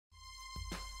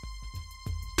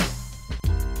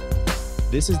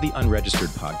This is the Unregistered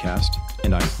podcast,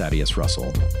 and I'm Thaddeus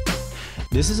Russell.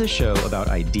 This is a show about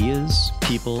ideas,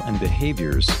 people, and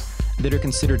behaviors that are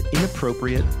considered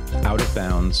inappropriate, out of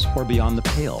bounds, or beyond the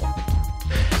pale.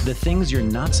 The things you're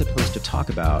not supposed to talk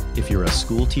about if you're a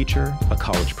school teacher, a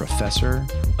college professor,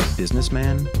 a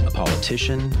businessman, a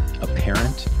politician, a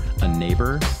parent, a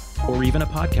neighbor, or even a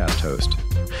podcast host.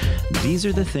 These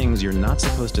are the things you're not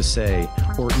supposed to say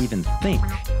or even think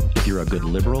if you're a good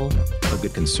liberal, a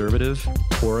good conservative,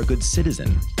 or a good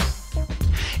citizen.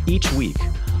 Each week,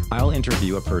 I'll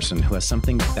interview a person who has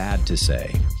something bad to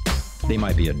say. They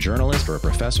might be a journalist or a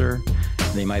professor.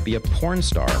 They might be a porn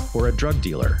star or a drug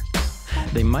dealer.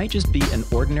 They might just be an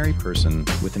ordinary person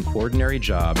with an ordinary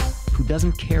job who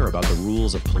doesn't care about the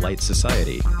rules of polite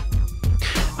society.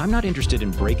 I'm not interested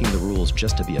in breaking the rules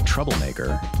just to be a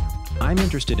troublemaker. I'm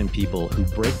interested in people who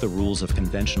break the rules of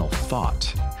conventional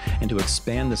thought and to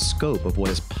expand the scope of what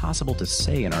is possible to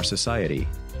say in our society.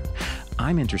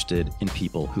 I'm interested in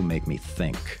people who make me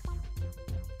think.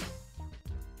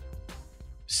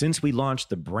 Since we launched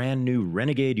the brand new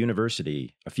Renegade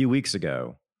University a few weeks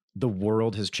ago, the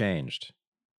world has changed.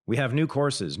 We have new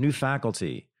courses, new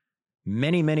faculty,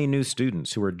 many new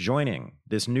students who are joining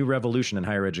this new revolution in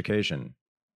higher education.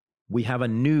 We have a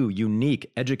new,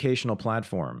 unique educational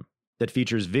platform that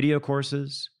features video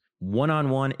courses,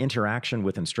 one-on-one interaction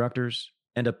with instructors,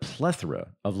 and a plethora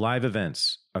of live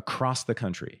events across the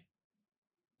country.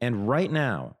 And right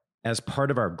now, as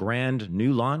part of our grand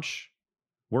new launch,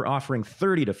 we're offering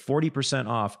 30 to 40%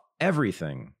 off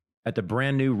everything at the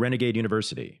brand new Renegade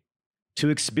University. To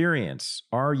experience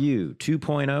RU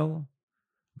 2.0,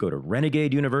 go to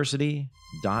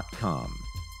renegadeuniversity.com.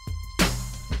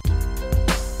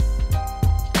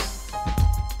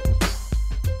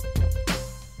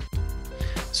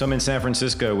 So I'm in San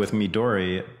Francisco with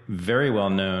Midori, very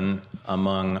well known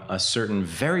among a certain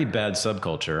very bad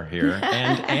subculture here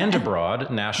and abroad,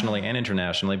 nationally and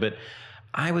internationally. But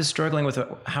I was struggling with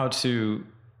how to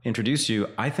introduce you.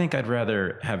 I think I'd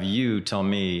rather have you tell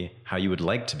me how you would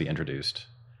like to be introduced.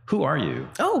 Who are you?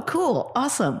 Oh, cool.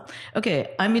 Awesome.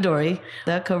 Okay, I'm Midori.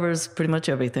 That covers pretty much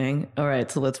everything. All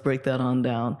right, so let's break that on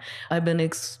down. I've been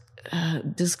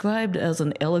described as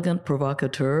an elegant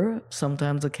provocateur,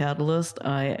 sometimes a catalyst.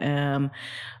 I am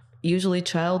usually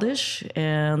childish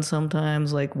and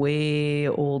sometimes like way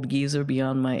old geezer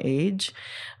beyond my age.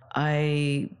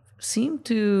 I seem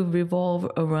to revolve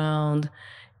around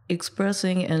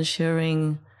expressing and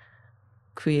sharing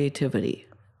creativity.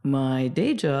 My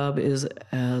day job is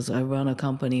as I run a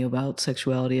company about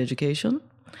sexuality education,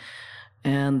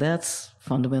 and that's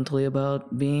fundamentally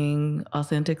about being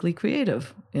authentically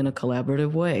creative in a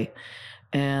collaborative way.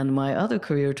 And my other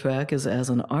career track is as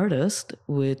an artist,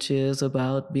 which is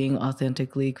about being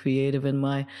authentically creative in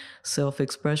my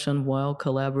self-expression while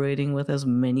collaborating with as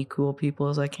many cool people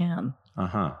as I can.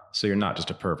 So you're not just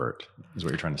a pervert, is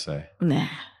what you're trying to say? Nah,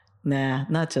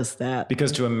 not just that.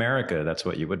 Because to America, that's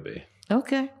what you would be.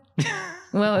 Okay.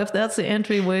 Well, if that's the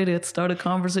entryway to start a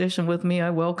conversation with me,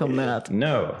 I welcome that.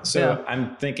 No. So yeah.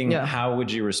 I'm thinking, how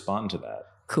would you respond to that?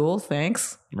 Cool,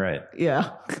 thanks. Right.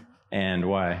 Yeah. And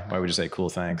why? Why would you say cool,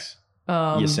 thanks?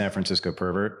 You San Francisco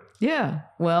pervert? Yeah.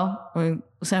 Well, I mean,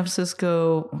 San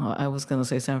Francisco, I was going to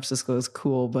say San Francisco is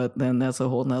cool, but then that's a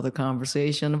whole nother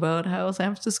conversation about how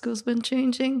San Francisco's been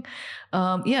changing.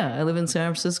 Yeah, I live in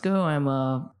San Francisco. I'm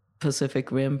a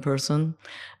Pacific Rim person.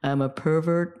 I'm a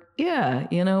pervert. Yeah,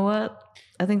 you know what?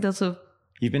 I think that's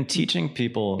You've been teaching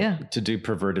people to do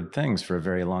perverted things for a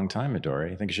very long time,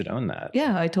 Midori. I think you should own that.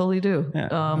 Yeah, I totally do.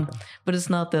 Yeah, okay. But it's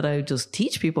not that I just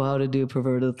teach people how to do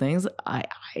perverted things.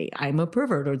 I'm a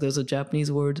pervert, or there's a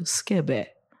Japanese word, skebe.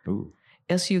 Ooh.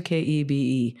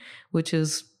 Sukebe, which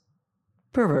is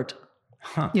pervert.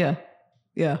 Huh. Yeah.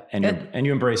 And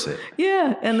you embrace it.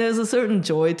 Yeah, and there's a certain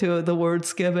joy to the word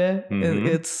skebe. Mm-hmm.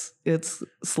 It's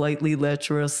slightly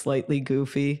lecherous, slightly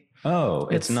goofy. Oh,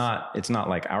 it's not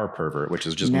like our pervert, which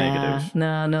is just negative.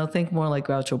 No. Think more like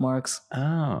Groucho Marx.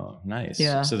 Oh, nice.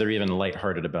 Yeah. So they're even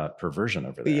lighthearted about perversion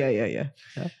over there. Yeah.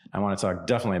 I want to talk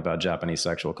definitely about Japanese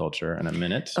sexual culture in a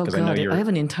minute. Oh, God, I have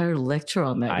an entire lecture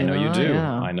on that. I know you do.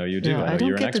 Yeah. I know you do. Yeah, I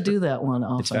don't get to do that one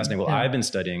often. It's fascinating. Well, I've been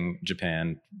studying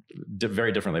Japan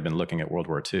very differently. I've been looking at World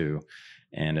War II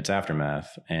and its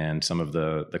aftermath and some of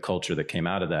the culture that came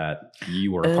out of that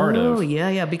you were a part of. Oh,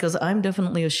 yeah, because I'm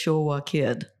definitely a Showa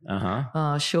kid.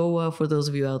 Showa, for those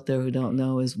of you out there who don't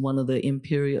know, is one of the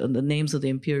names of the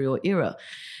imperial era.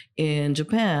 In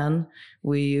Japan,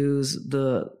 we use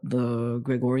the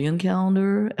Gregorian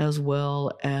calendar as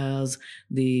well as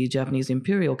the Japanese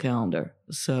imperial calendar.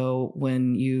 So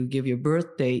when you give your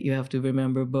birth date, you have to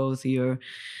remember both your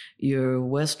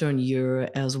Western year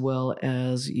as well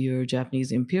as your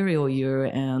Japanese imperial year.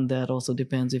 And that also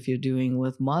depends if you're doing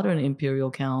with modern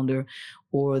imperial calendar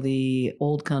or the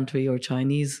old country or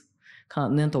Chinese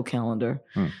continental calendar.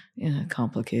 Yeah,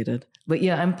 complicated. But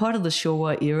yeah, I'm part of the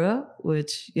Showa era,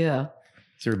 which, yeah.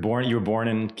 So you were born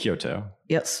in Kyoto.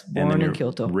 Yes, born in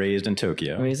Kyoto. Raised in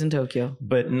Tokyo. Raised in Tokyo.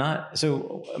 But not,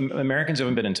 so Americans who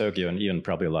haven't been in Tokyo, and even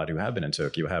probably a lot who have been in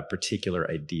Tokyo, have particular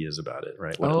ideas about it,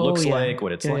 right? What it looks like,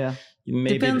 what it's like. Yeah.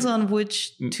 Maybe depends on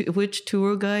which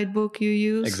tour guidebook you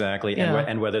use. Exactly.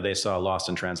 And whether they saw Lost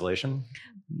in Translation.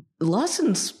 Lost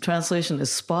in Translation is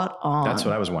spot on. That's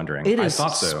what I was wondering. I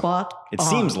thought so. Spot on. It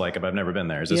seems like it, but I've never been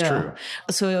there. Is this true?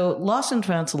 So Lost in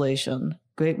Translation,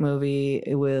 great movie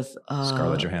with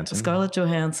Scarlett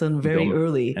Johansson. Very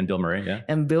early. And Bill Murray, yeah.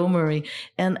 And Bill Murray.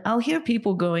 And I'll hear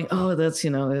people going, oh, that's,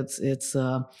 it's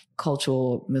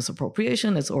cultural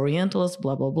misappropriation. It's Orientalist,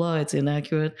 blah, blah, blah. It's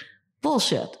inaccurate.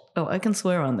 Bullshit. Oh, I can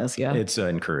swear on this, yeah? It's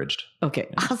encouraged. Okay,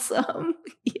 awesome.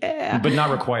 Yeah. But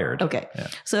not required. Okay. Yeah.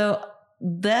 So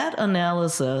that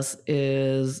analysis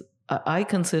is, I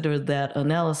consider that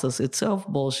analysis itself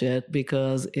bullshit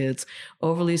because it's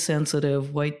overly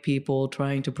sensitive white people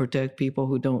trying to protect people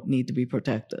who don't need to be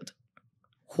protected.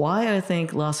 Why I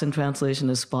think Lost in Translation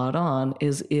is spot on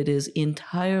is it is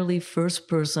entirely first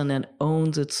person and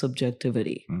owns its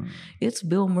subjectivity. It's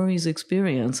Bill Murray's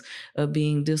experience of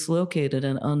being dislocated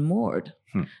and unmoored.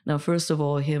 Now, first of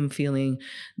all, him feeling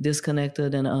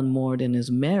disconnected and unmoored in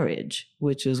his marriage,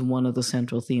 which is one of the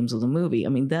central themes of the movie. I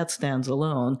mean, that stands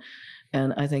alone.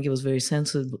 And I think it was very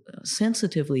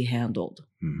sensitively handled.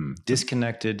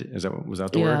 Disconnected, was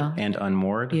that the word? And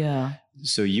unmoored? Yeah.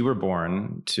 So you were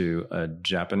born to an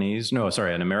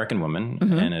American woman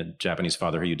and a Japanese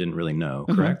father who you didn't really know,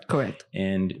 correct? Correct.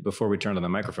 And before we turned on the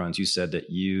microphones, you said that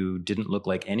you didn't look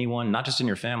like anyone, not just in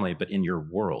your family, but in your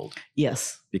world.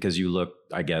 Yes. Because you look,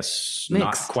 I guess, mixed.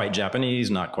 Not quite Japanese,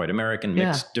 not quite American,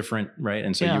 mixed, different, right?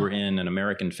 And so you were in an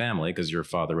American family because your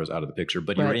father was out of the picture,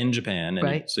 but you were in Japan,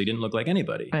 and so you didn't look like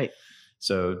anybody. Right.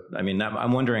 So, I mean,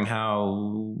 I'm wondering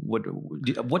what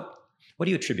do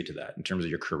you attribute to that in terms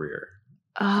of your career,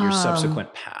 your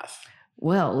subsequent path?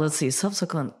 Well, let's see,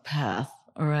 subsequent path.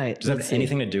 All right. Does that have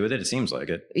anything to do with it? It seems like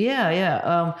it.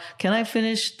 Yeah. Can I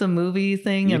finish the movie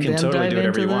thing and then totally dive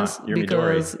into this? You're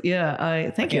because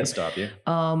Midori. I can't stop you.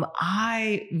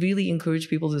 I really encourage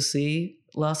people to see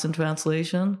Lost in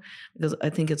Translation because I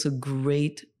think it's a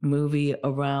great movie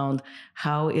around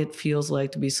how it feels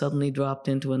like to be suddenly dropped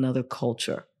into another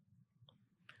culture.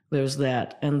 There's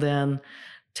that. And then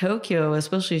Tokyo,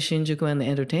 especially Shinjuku and the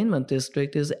entertainment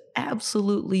district, is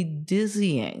absolutely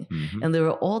dizzying. And there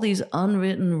are all these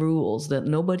unwritten rules that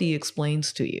nobody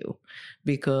explains to you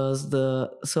because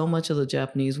so much of the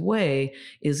Japanese way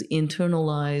is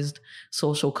internalized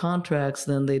social contracts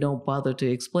then they don't bother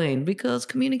to explain because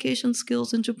communication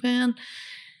skills in Japan,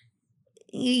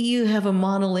 you have a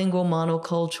monolingual,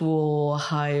 monocultural,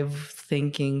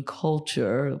 hive-thinking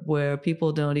culture where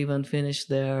people don't even finish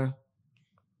their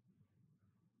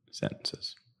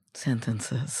sentences.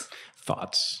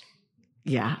 Thoughts.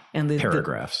 Yeah. And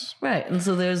paragraphs. Right. And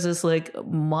so there's this like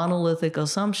monolithic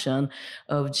assumption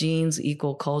of genes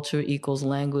equal culture equals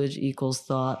language equals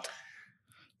thought,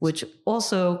 which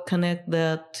also connect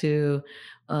that to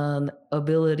an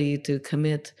ability to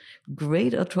commit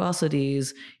great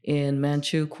atrocities in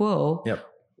Manchu Kuo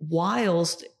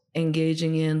whilst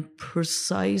engaging in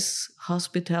precise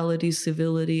hospitality,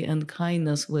 civility, and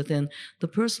kindness within the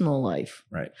personal life.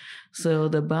 Right. So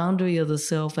the boundary of the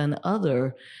self and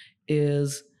other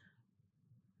is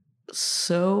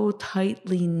so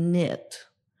tightly knit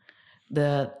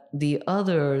that the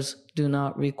others do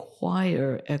not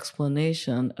require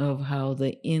explanation of how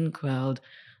the in crowd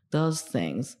does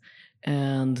things.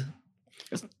 And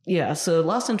so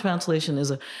Lost in Translation is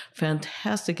a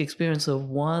fantastic experience of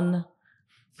one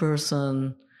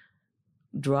person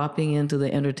dropping into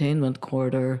the entertainment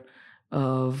quarter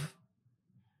of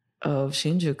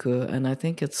Shinjuku, and I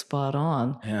think it's spot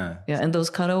on. Yeah, and those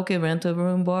karaoke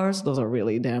rent-a-room bars, those are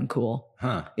really damn cool.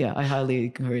 Yeah, I highly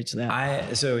encourage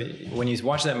that. So when you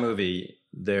watch that movie,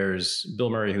 there's Bill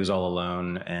Murray who's all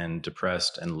alone and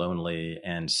depressed and lonely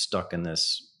and stuck in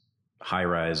this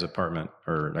high-rise apartment,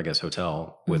 or I guess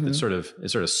hotel, with it's sort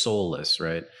of soulless,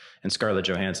 right? And Scarlett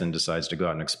Johansson decides to go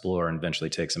out and explore, and eventually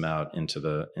takes him out into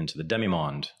the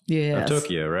demi-monde of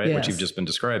Tokyo, right? Yes. Which you've just been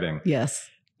describing. Yes.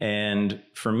 And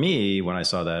for me, when I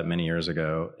saw that many years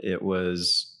ago, it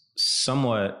was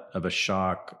somewhat of a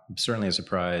shock, certainly a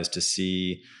surprise, to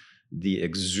see the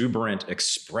exuberant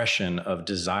expression of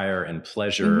desire and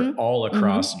pleasure all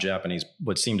across Japanese,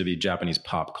 what seemed to be Japanese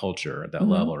pop culture at that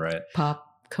level, right? Pop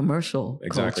commercial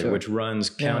Exactly, culture. which runs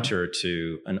counter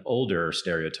to an older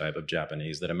stereotype of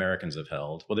Japanese that Americans have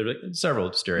held. Well, there are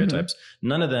several stereotypes.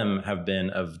 None of them have been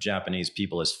of Japanese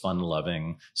people as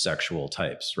fun-loving sexual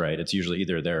types, right? It's usually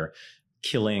either they're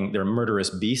murderous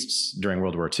beasts during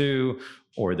World War II,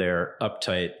 or they're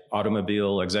uptight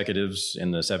automobile executives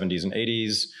in the 70s and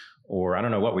 80s, or I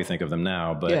don't know what we think of them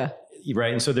now, but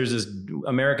right. And so there's this,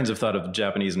 Americans have thought of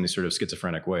Japanese in these sort of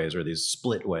schizophrenic ways, or these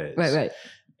split ways. Right.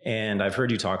 And I've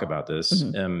heard you talk about this.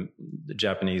 The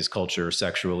Japanese culture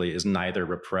sexually is neither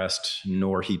repressed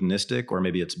nor hedonistic, or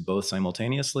maybe it's both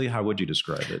simultaneously. How would you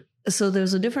describe it? So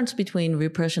there's a difference between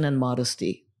repression and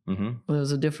modesty.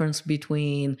 There's a difference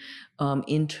between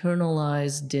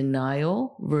internalized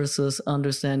denial versus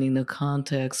understanding the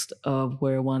context of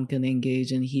where one can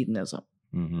engage in hedonism.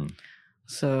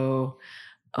 So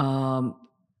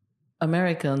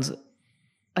Americans,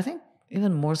 I think,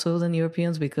 even more so than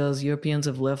Europeans, because Europeans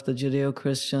have left the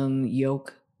Judeo-Christian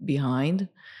yoke behind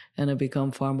and have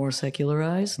become far more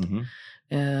secularized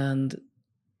and,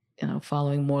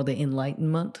 following more the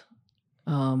Enlightenment.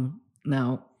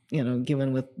 Now,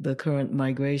 given with the current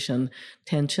migration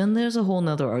tension, there's a whole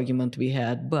nother argument to be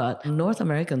had. But North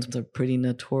Americans are pretty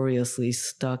notoriously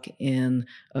stuck in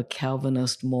a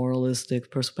Calvinist moralistic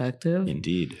perspective.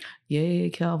 Indeed. Yay,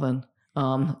 Calvin.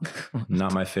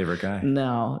 Not my favorite guy.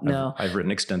 No. I've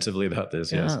written extensively about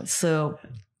this. Yeah. Yes. So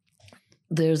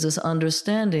there's this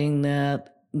understanding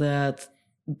that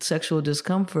sexual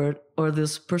discomfort, or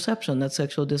this perception that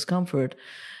sexual discomfort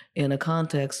in a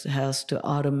context has to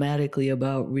automatically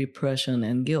about repression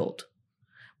and guilt.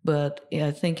 But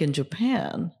I think in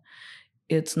Japan,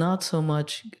 it's not so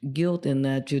much guilt in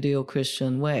that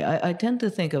Judeo-Christian way. I tend to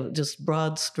think of just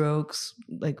broad strokes,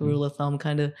 like rule of thumb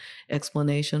kind of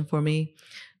explanation for me,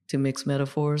 to mix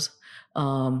metaphors.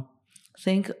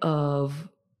 Think of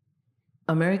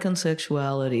American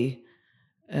sexuality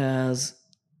as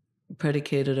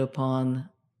predicated upon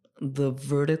the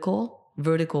vertical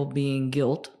being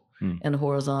guilt and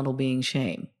horizontal being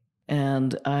shame.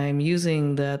 And I'm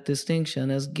using that distinction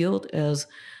as guilt as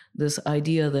this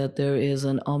idea that there is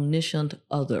an omniscient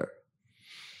other,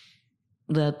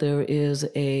 that there is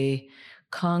a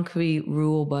concrete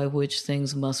rule by which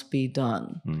things must be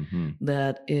done,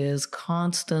 that is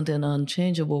constant and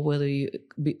unchangeable, whether you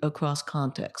be across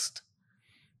context.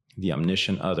 The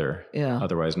omniscient other,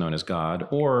 otherwise known as God,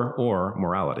 or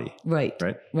morality. Right.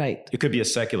 It could be a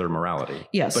secular morality.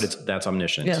 Yes. But that's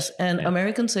omniscient. Yes. And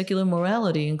American secular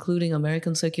morality, including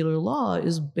American secular law,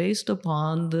 is based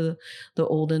upon the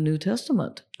Old and New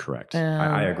Testament. Correct.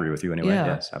 I agree with you anyway.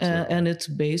 Yes, absolutely. And it's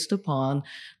based upon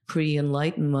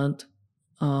pre-Enlightenment.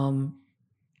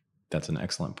 That's an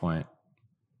excellent point.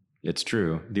 It's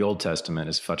true. The Old Testament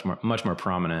is much more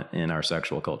prominent in our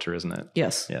sexual culture, isn't it?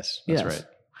 Yes. That's right.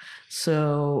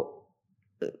 So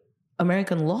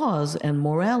American laws and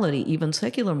morality, even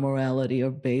secular morality, are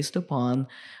based upon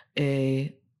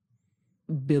a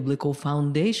biblical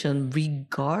foundation,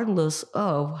 regardless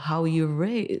of how you're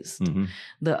raised.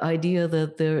 The idea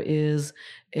that there is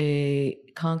a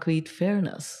concrete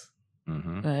fairness,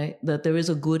 right? That there is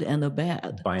a good and a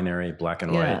bad. Binary, black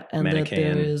and white, and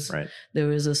Manichaean. That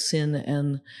there is a sin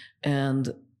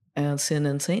and sin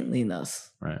and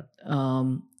saintliness. Right.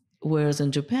 Whereas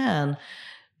in Japan,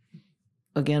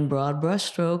 again, broad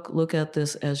brushstroke, look at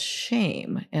this as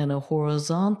shame and a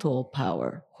horizontal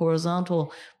power,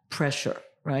 horizontal pressure,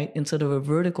 right? Instead of a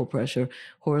vertical pressure,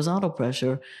 horizontal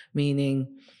pressure,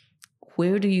 meaning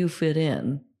where do you fit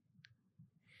in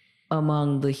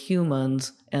among the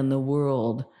humans and the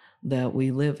world that we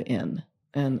live in?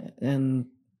 And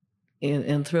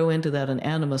throw into that an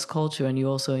animist culture, and you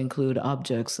also include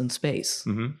objects and space.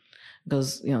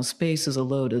 Because space is a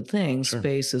loaded thing. Sure.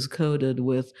 Space is coded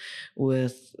with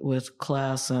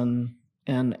class and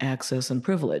access and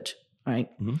privilege, right?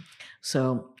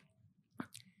 So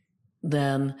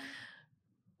then,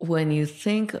 when you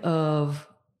think of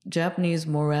Japanese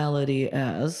morality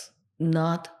as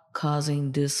not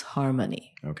causing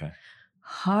disharmony,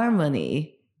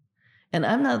 harmony, and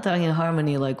I'm not talking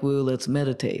harmony like woo, let's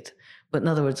meditate. But in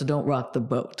other words, don't rock the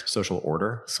boat. Social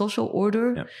order,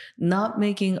 not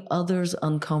making others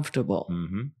uncomfortable.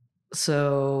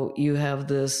 So you have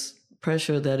this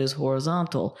pressure that is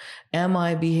horizontal. Am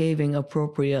I behaving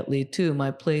appropriately to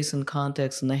my place and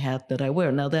context and the hat that I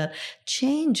wear? Now that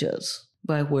changes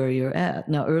by where you're at.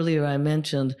 Now earlier I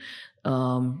mentioned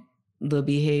the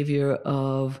behavior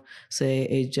of, say,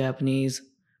 a Japanese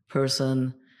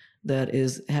person that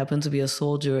happens to be a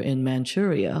soldier in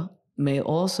Manchuria, may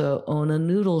also own a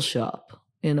noodle shop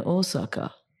in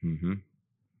Osaka. Mm-hmm.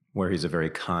 Where he's a very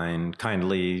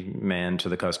kindly man to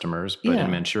the customers. But Yeah.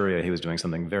 in Manchuria, he was doing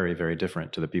something very, very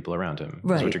different to the people around him.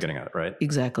 Right. That's what you're getting at, right?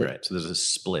 Exactly. Right. So there's a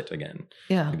split again.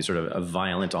 Yeah. Maybe sort of a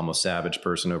violent, almost savage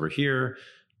person over here.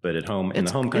 But at home, in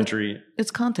the home country, it's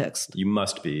context. You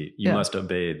must obey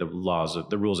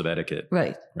the rules of etiquette.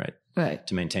 Right. Right. Right.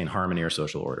 To maintain harmony or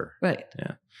social order. Right.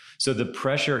 Yeah. So the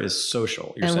pressure is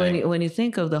social. You're and saying. when you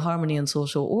think of the harmony and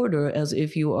social order as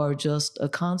if you are just a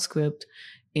conscript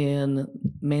in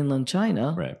mainland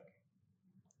China, right.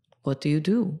 What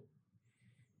do?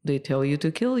 They tell you to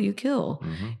kill, you kill.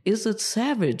 Mm-hmm. Is it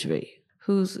savagery?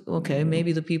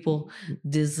 Maybe the people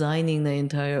designing the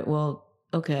entire,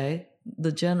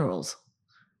 the generals,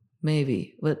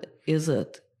 maybe, but is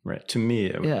it? Right. To me,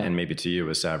 and maybe to you, it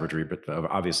was savagery, but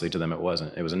obviously to them it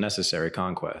wasn't. It was a necessary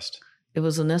conquest. It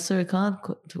was a necessary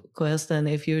conquest, and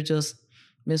if you're just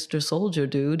Mr. Soldier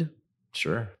Dude.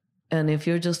 Sure. And if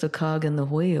you're just a cog in the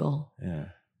wheel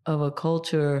of a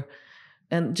culture,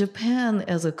 and Japan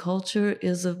as a culture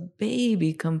is a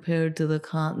baby compared to the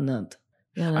continent.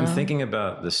 You know? I'm thinking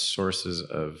about the sources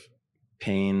of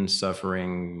pain,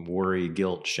 suffering, worry,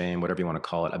 guilt, shame, whatever you want to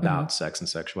call it, about sex and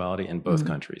sexuality in both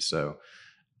countries. So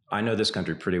I know this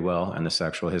country pretty well and the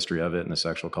sexual history of it and the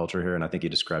sexual culture here. And I think you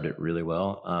described it really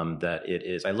well, that it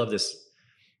is, I love this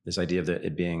idea of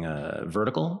it being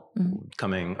vertical,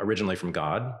 coming originally from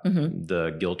God,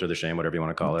 the guilt or the shame, whatever you want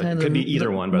to call it. It could be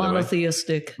either one, by the way.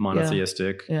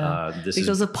 Monotheistic. Yeah.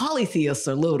 Because the polytheists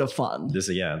are a load of fun.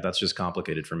 That's just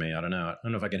complicated for me. I don't know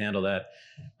if I can handle that.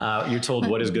 You're told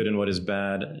what is good and what is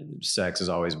bad. Sex is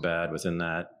always bad within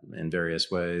that in various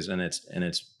ways. And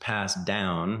it's passed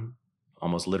down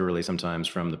almost literally sometimes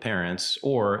from the parents,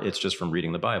 or it's just from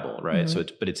reading the Bible, right? So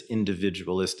it's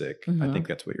individualistic. I think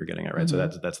that's what you're getting at, right? So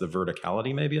that's the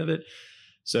verticality maybe of it.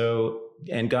 So,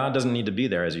 and God doesn't need to be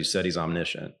there. As you said, he's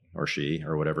omniscient, or she,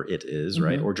 or whatever it is,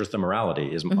 right? Or just the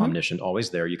morality is omniscient, always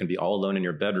there. You can be all alone in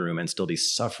your bedroom and still be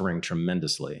suffering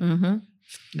tremendously.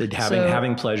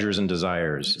 Having pleasures and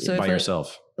desires by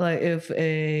yourself. Like if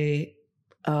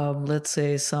let's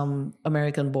say some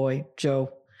American boy,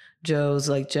 Joe's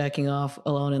like jacking off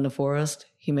alone in the forest,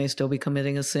 he may still be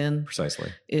committing a sin.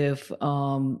 Precisely. If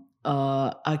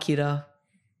Akira,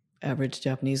 average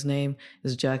Japanese name,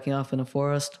 is jacking off in a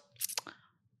forest,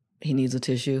 he needs a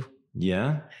tissue.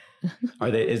 Yeah.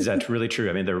 Is that really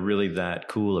true? I mean, they're really that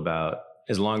cool about,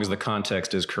 as long as the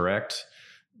context is correct,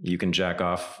 you can jack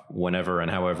off whenever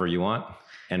and however you want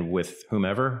and with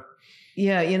whomever.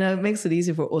 Yeah. It makes it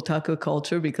easy for otaku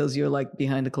culture because you're like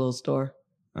behind a closed door.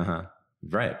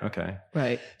 Right. Okay.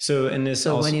 Right. So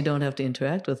when you don't have to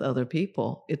interact with other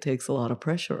people, it takes a lot of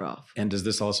pressure off. And does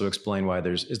this also explain why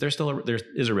there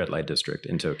is a red light district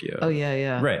in Tokyo? Oh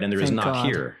yeah. Right. And there is not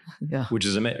here. Yeah. Which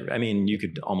is amazing. I mean, you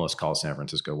could almost call San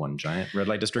Francisco one giant red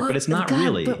light district, but it's not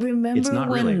really. But remember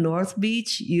when North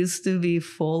Beach used to be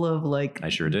full of like I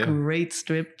sure do. Great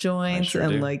strip joints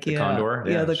and like the Condor.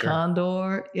 The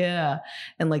Condor. Yeah.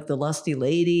 And like the Lusty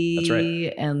Lady. That's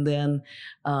right. And then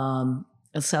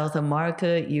South of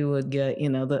Market, you would get,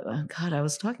 I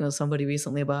was talking to somebody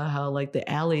recently about how like the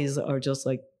alleys are just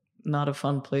like not a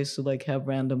fun place to like have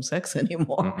random sex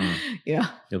anymore. Yeah.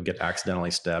 You'll get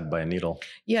accidentally stabbed by a needle.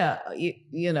 Yeah.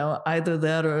 Either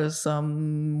that or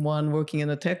someone working in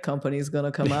a tech company is going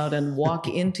to come out and walk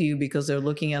into you because they're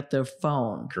looking at their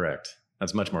phone. Correct.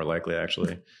 That's much more likely,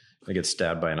 actually. They get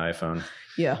stabbed by an iPhone.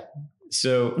 Yeah.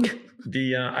 So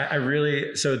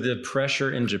the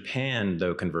pressure in Japan,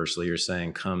 though, conversely, you're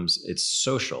saying it's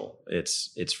social.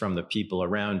 It's from the people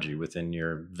around you within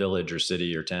your village or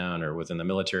city or town or within the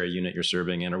military unit you're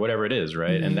serving in or whatever it is,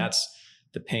 right? And that's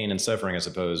the pain and suffering, I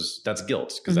suppose. That's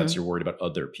guilt because that's you're worried about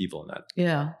other people in that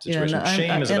situation. Yeah,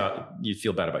 shame is about you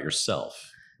feel bad about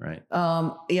yourself. Right.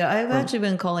 I've actually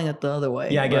been calling it the other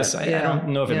way. Yeah, I guess I don't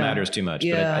know if it matters too much.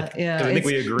 But I think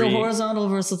we agree. The horizontal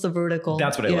versus the vertical.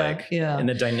 That's what I like. Yeah. And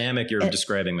the dynamic you're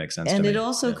describing makes sense to me. And it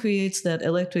also creates that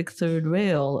electric third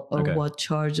rail of what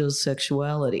charges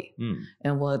sexuality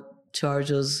and what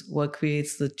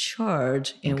creates the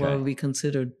charge in what would be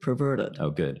considered perverted.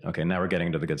 Oh, good. Okay, now we're getting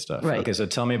into the good stuff. Right. Okay, so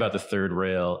tell me about the third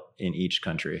rail in each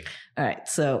country. All right.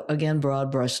 So again,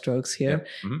 broad brushstrokes here. Yep.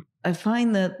 Mm-hmm. I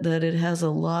find that it has a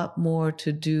lot more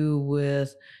to do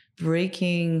with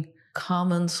breaking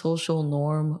common social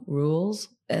norm rules.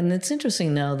 And it's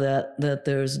interesting now that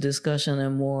there's discussion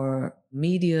and more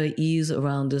media ease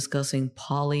around discussing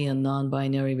poly and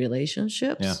non-binary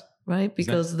relationships. Yeah. right?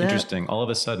 Because that interesting. All of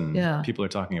a sudden, Yeah. people are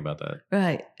talking about that.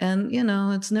 Right. And,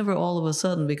 it's never all of a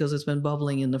sudden because it's been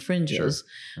bubbling in the fringes.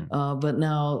 Sure. But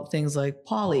now things like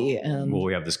poly and... Well,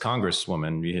 we have this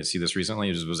congresswoman. You see this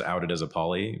recently. She was outed as a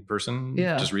poly person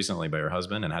just recently by her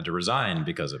husband and had to resign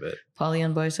because of it. Poly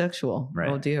and bisexual. Right.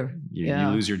 Oh, dear. You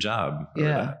lose your job over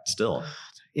that still.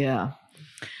 Yeah.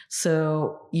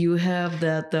 So you have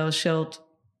that thou shalt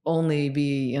only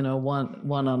be,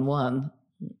 one-on-one.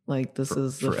 Like this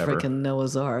is the freaking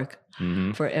Noah's Ark.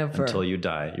 Mm-hmm. Forever. Until you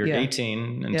die. You're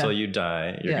 18 until you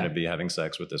die. You're going to be having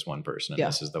sex with this one person. And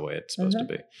this is the way it's supposed to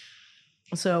be.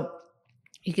 So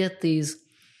you get these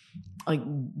like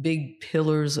big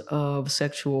pillars of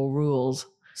sexual rules.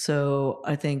 So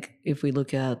I think if we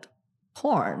look at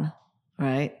porn,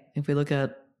 right? If we look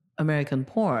at American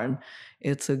porn,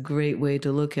 it's a great way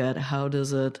to look at how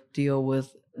does it deal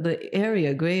with the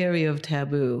gray area of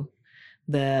taboo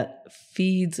that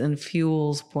feeds and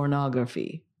fuels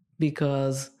pornography,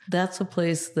 because that's a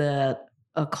place that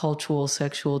a cultural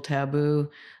sexual taboo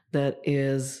that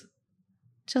is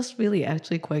just really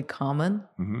actually quite common.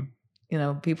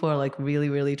 Mm-hmm. People are like really,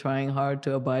 really trying hard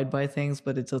to abide by things,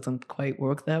 but it doesn't quite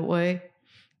work that way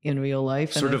in real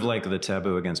life. Sort of like the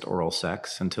taboo against oral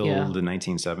sex until the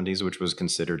 1970s, which was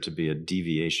considered to be a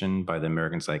deviation by the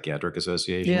American Psychiatric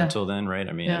Association until then, right?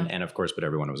 I mean, and of course, but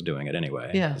everyone was doing it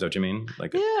anyway. Yeah. Is that what you mean?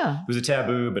 Like, it was a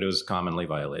taboo, but it was commonly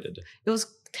violated. It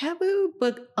was taboo,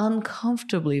 but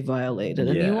uncomfortably violated.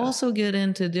 And you also get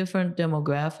into different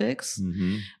demographics.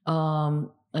 Mm-hmm.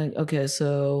 Okay,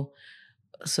 so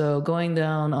going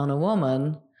down on a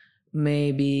woman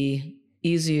may be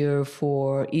easier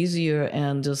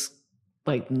and just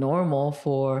like normal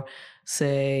for,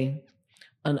 say,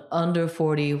 an under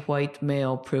 40 white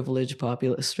male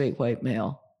straight white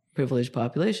male privileged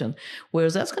population.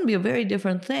 Whereas that's going to be a very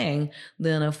different thing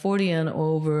than a 40 and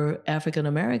over African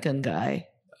American guy.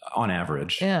 On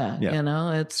average. Yeah.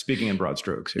 It's speaking in broad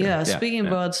strokes here. Yeah, speaking in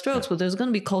broad strokes, but there's going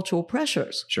to be cultural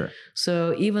pressures. Sure.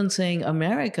 So even saying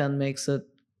American makes it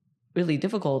really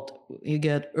difficult. You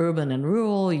get urban and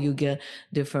rural, you get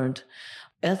different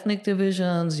ethnic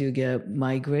divisions, you get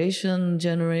migration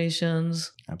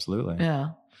generations. Absolutely.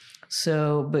 Yeah.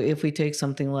 So, but if we take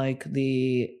something like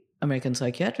the American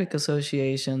Psychiatric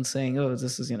Association saying, oh,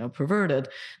 this is, perverted.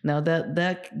 Now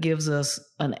that gives us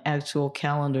an actual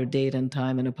calendar date and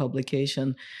time in a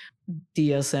publication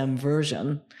DSM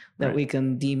version that we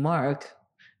can demark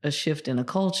a shift in a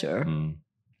culture. Mm.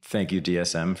 Thank you,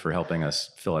 DSM, for helping us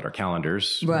fill out our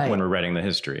calendars when we're writing the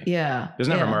history. Yeah.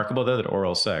 Isn't that remarkable, though, that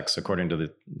oral sex, according to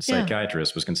the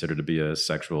psychiatrist, was considered to be a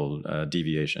sexual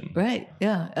deviation? Right.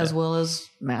 Yeah. As well as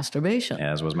masturbation.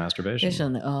 As was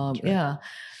masturbation. Yeah.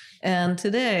 And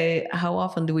today, how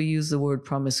often do we use the word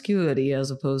promiscuity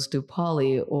as opposed to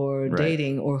poly or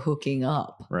dating or hooking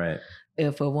up? Right.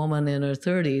 If a woman in her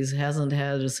 30s hasn't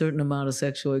had a certain amount of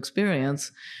sexual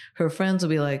experience, her friends will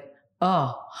be like,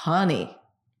 oh, honey,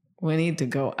 we need to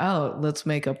go out. Let's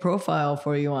make a profile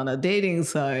for you on a dating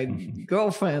site.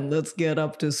 Girlfriend, let's get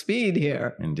up to speed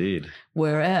here. Indeed.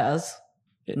 Whereas,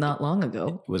 not long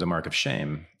ago, it was a mark of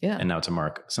shame. Yeah. And now it's a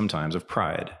mark sometimes of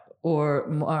pride. Or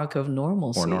mark of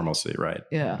normalcy. Or normalcy, right.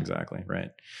 Yeah. Exactly, right.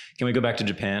 Can we go back to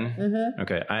Japan? Mm-hmm.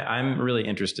 Okay. I'm really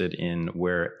interested in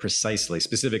where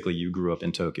specifically you grew up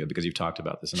in Tokyo, because you've talked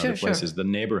about this in other places. Sure. The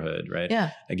neighborhood, right? Yeah.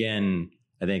 Again,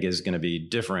 I think is going to be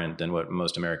different than what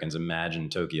most Americans imagine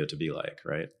Tokyo to be like,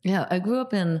 right? Yeah. I grew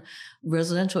up in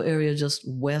residential area just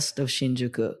west of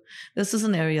Shinjuku. This is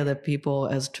an area that people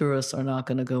as tourists are not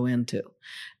going to go into.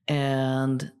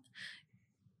 And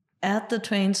at the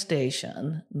train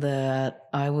station that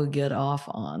I would get off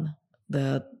on,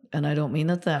 and I don't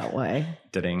mean it that way.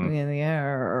 Ding.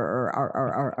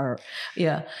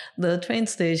 Yeah. The train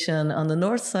station on the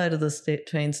north side of the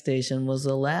train station was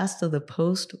the last of the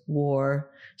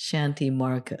post-war shanty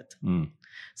market. Mm.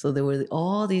 So there were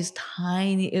all these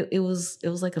tiny, it was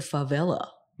like a favela,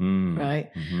 right?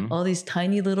 Mm-hmm. All these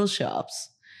tiny little shops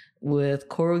with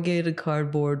corrugated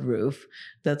cardboard roof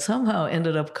that somehow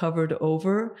ended up covered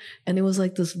over. And it was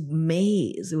like this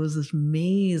maze. It was this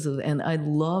maze and I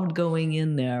loved going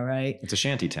in there, right? It's a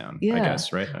shanty town, I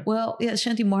guess, right? Well, yeah,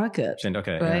 shanty market.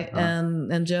 Okay. Right. Yeah. Uh-huh.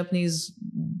 And Japanese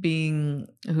being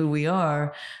who we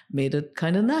are made it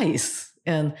kind of nice.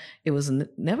 And it was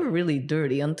never really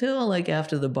dirty until like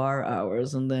after the bar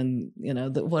hours. And then,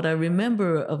 what I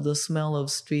remember of the smell of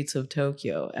streets of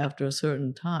Tokyo after a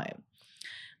certain time,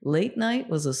 late night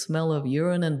was a smell of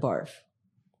urine and barf.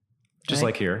 Just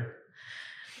like here.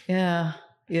 Yeah.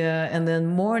 Yeah. And then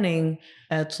morning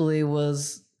actually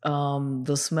was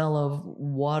the smell of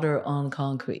water on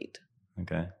concrete.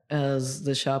 Okay. as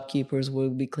the shopkeepers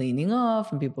would be cleaning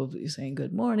off and people would be saying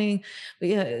good morning. But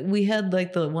yeah, we had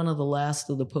like one of the last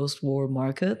of the post-war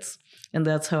markets. And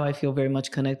that's how I feel very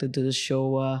much connected to the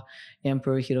Showa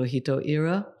Emperor Hirohito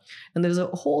era. And there's a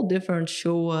whole different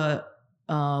Showa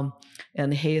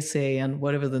and Heisei and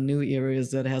whatever the new era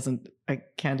is that I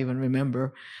can't even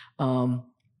remember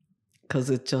because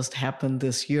it just happened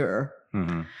this year.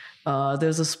 Mm-hmm.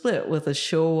 There's a split with the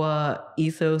Showa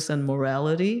ethos and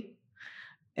morality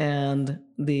and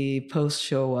the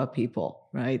post-Showa people,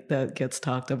 right? That gets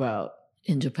talked about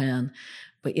in Japan.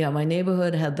 But yeah, my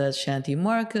neighborhood had that shanty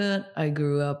market. I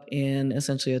grew up in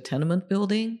essentially a tenement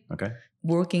building. Okay.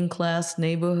 Working class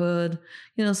neighborhood.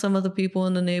 Some of the people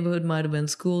in the neighborhood might have been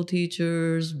school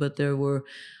teachers, but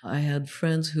I had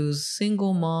friends whose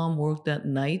single mom worked at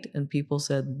night and people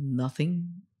said nothing.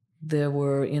 There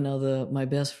were, my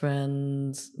best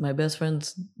friend's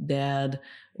dad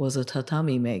was a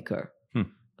tatami maker,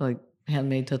 like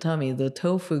handmade tatami. The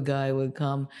tofu guy would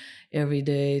come every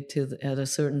day at a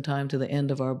certain time to the end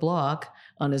of our block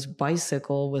on his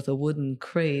bicycle with a wooden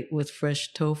crate with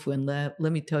fresh tofu. And let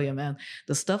me tell you, man,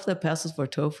 the stuff that passes for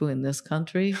tofu in this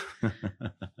country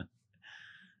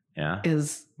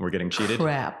we're getting cheated.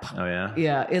 Crap. Oh yeah.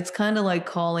 Yeah, it's kind of like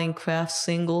calling Kraft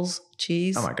Singles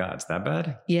cheese. Oh my God, it's that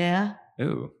bad? Yeah.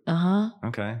 Ooh.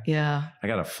 Okay. Yeah. I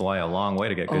gotta fly a long way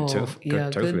to get good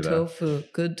tofu.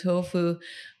 Good tofu.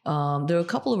 There are a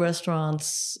couple of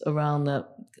restaurants around that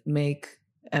make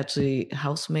actually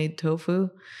house-made tofu,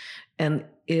 and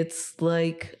it's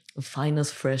like the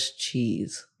finest fresh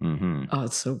cheese. Mm-hmm. Oh,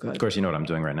 it's so good. Of course, you know what I'm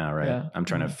doing right now, right? Yeah. I'm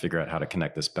trying to figure out how to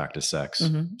connect this back to sex.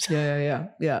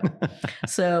 Mm-hmm. Yeah.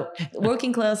 So,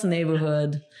 working class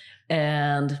neighborhood,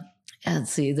 and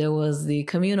let's see, there was the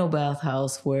communal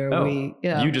bathhouse where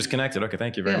you just connected. Okay,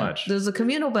 thank you very much. There's a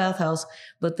communal bathhouse,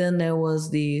 but then there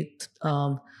was the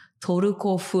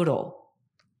toruko furo,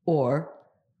 or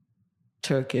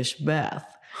Turkish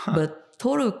bath. But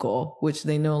toruko, which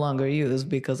they no longer use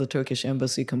because the Turkish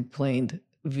embassy complained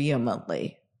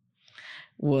vehemently,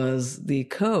 was the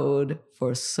code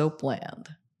for soapland.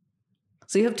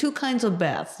 So you have two kinds of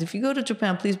baths. If you go to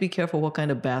Japan, please be careful what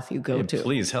kind of bath you go to.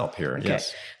 Please help here. Okay.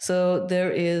 Yes. So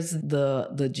there is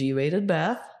the G-rated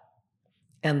bath,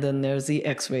 and then there's the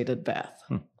X-rated bath.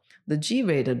 The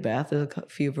G-rated bath, there's a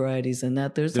few varieties in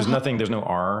that. There's nothing, there's no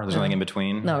R, there's nothing in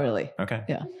between? Not really. Okay.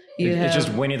 Yeah. It's just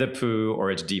Winnie the Pooh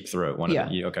or it's Deep Throat.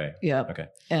 Okay. Yeah. Okay.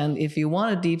 And if you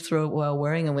want a deep throat while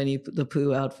wearing a Winnie the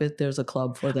Pooh outfit, there's a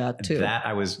club for that too.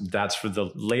 That's for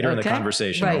the later in the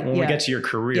conversation. Right. When we get to your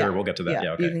career, we'll get to that.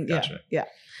 Yeah. Okay. Gotcha. Yeah.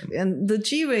 And the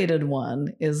G-rated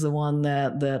one is the one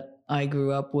that I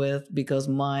grew up with because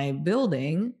my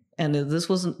building, and this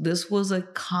was a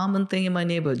common thing in my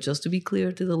neighborhood, just to be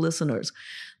clear to the listeners,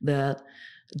 that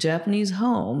Japanese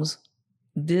homes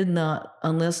did not,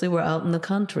 unless they were out in the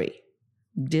country,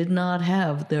 did not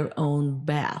have their own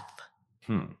bath.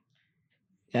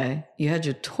 Okay? You had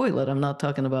your toilet. I'm not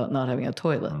talking about not having a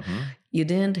toilet. Mm-hmm. You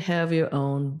didn't have your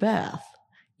own bath.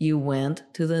 You went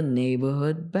to the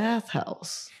neighborhood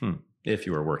bathhouse. If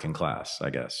you were working class, I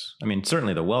guess. I mean,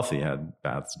 certainly the wealthy had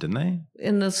baths, didn't they?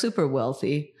 In the super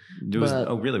wealthy.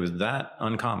 Really? Was that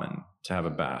uncommon to have a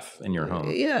bath in your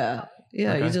home? Yeah.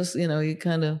 Okay. You just, it's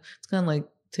kind of like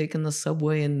taking the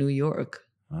subway in New York.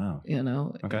 Wow.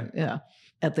 Okay. Yeah.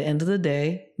 At the end of the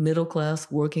day, middle class,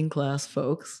 working class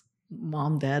folks,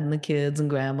 mom, dad, and the kids and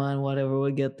grandma and whatever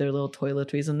would get their little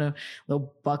toiletries in their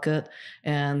little bucket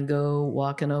and go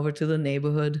walking over to the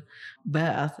neighborhood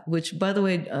bath, which, by the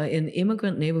way, in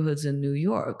immigrant neighborhoods in New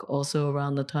York, also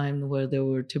around the time where there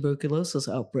were tuberculosis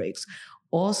outbreaks,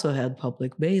 also had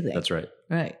public bathing. That's right.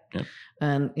 Right. Yep.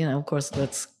 And, of course,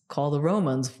 let's call the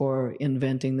Romans for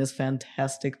inventing this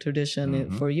fantastic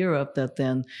tradition for Europe that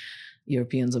then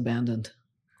Europeans abandoned.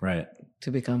 Right.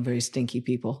 To become very stinky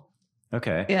people.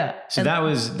 Okay. Yeah. So that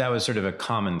was sort of a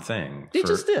common thing. For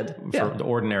the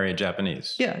ordinary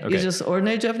Japanese. Yeah. Okay. You're just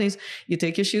ordinary Japanese. You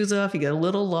take your shoes off, you get a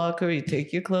little locker, you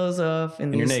take your clothes off.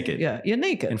 And you're naked. Yeah. You're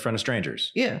naked. In front of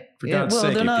strangers. Yeah. For God's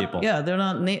sake, you people. Yeah.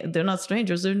 They're not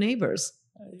strangers. They're neighbors.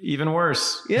 Even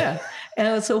worse. Yeah.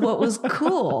 And so what was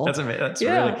cool. That's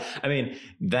really, I mean,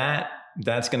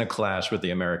 that's going to clash with the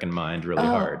American mind really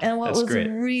hard. And what was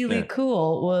really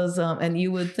cool was, and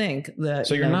you would think that.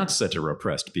 So you're not such a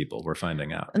repressed people, we're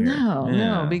finding out. Here.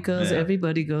 No, because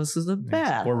everybody goes to the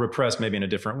bath. Or repressed maybe in a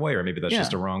different way, or maybe that's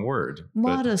just a wrong word.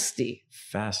 Modesty.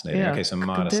 Fascinating. Okay, so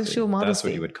modesty. Contextual modesty. That's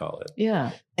what you would call it.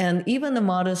 Yeah. And even the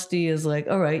modesty is like,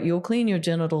 all right, you'll clean your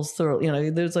genitals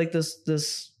thoroughly. There's like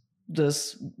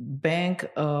this bank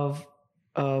of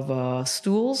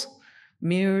stools,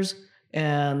 mirrors,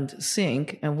 and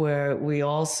sink, and where we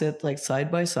all sit like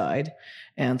side by side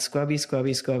and scrubby,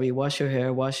 wash your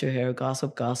hair,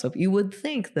 gossip. You would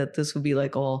think that this would be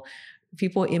like all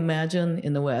people imagine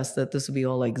in the West, that this would be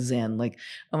all like Zen. Like,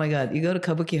 oh my God, you go to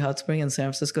Kabuki Hot Spring in San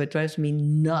Francisco, it drives me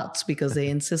nuts because they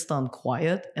insist on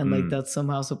quiet and like that's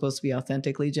somehow supposed to be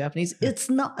authentically Japanese. It's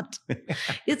not.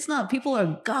 It's not. People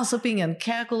are gossiping and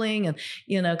cackling and,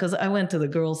 because I went to the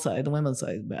girls' side, the women's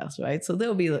side baths, right? So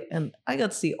there'll be, and I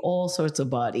got to see all sorts of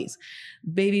bodies.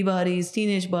 Baby bodies,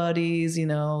 teenage bodies,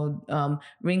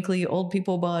 wrinkly old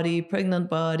people body, pregnant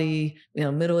body,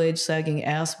 middle-aged sagging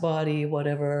ass body,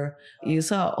 whatever. You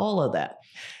saw all of that.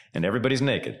 And everybody's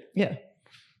naked. Yeah.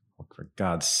 For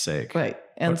God's sake. Right.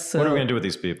 And what are we going to do with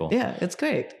these people? Yeah, it's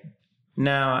great.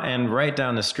 Now, and right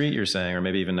down the street, you're saying, or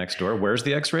maybe even next door, where's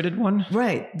the X-rated one?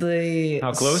 Right.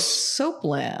 How close?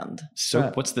 Soapland.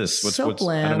 What's this?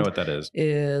 Soapland I don't know what that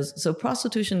is. So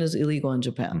prostitution is illegal in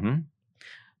Japan. Mm-hmm.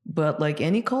 But like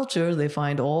any culture, they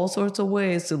find all sorts of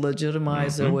ways to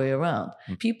legitimize their way around.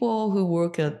 Mm-hmm. People who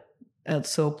work at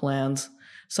soaplands,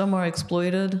 some are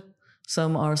exploited,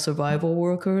 some are survival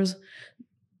workers.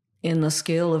 In the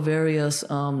scale of various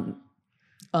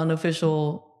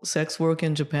unofficial sex work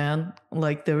in Japan,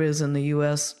 like there is in the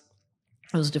U.S.,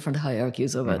 there's different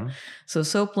hierarchies of it. So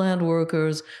soapland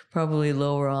workers probably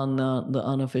lower on the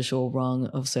unofficial rung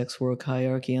of sex work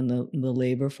hierarchy in the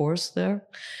labor force there.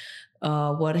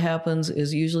 What happens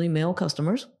is usually male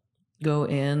customers go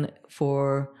in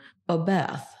for a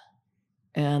bath,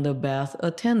 and a bath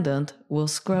attendant will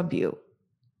scrub you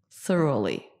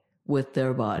thoroughly with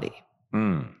their body.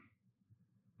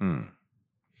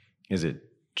 Is it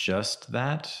just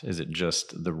that? Is it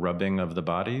just the rubbing of the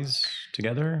bodies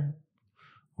together?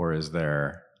 Or is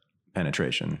there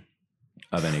penetration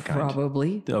of any kind?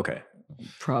 Probably. Okay.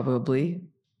 Probably.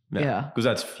 Yeah. Because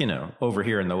that's, over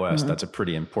here in the West, that's a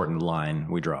pretty important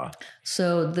line we draw.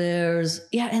 So there's,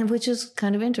 and which is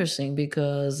kind of interesting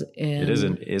because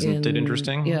isn't it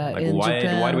interesting? Yeah. Like in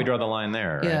Japan, why do we draw the line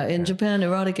there? Right? Yeah. In Japan,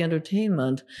 erotic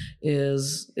entertainment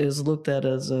is looked at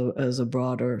as a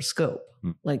broader scope.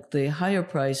 Like the higher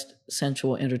priced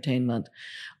sensual entertainment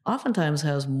oftentimes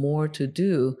has more to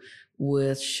do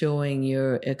with showing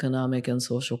your economic and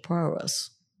social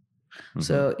prowess.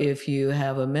 So if you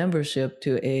have a membership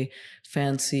to a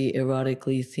fancy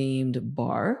erotically themed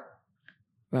bar,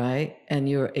 right, and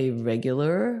you're a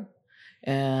regular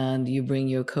and you bring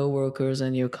your coworkers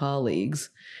and your colleagues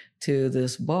to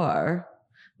this bar,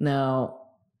 now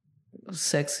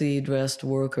sexy dressed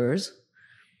workers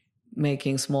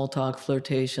making small talk,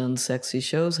 flirtation, sexy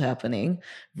shows happening,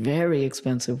 very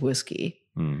expensive whiskey,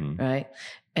 right?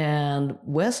 And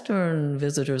Western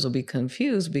visitors will be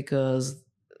confused because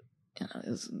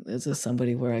is this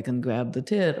somebody where I can grab the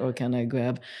tit, or can I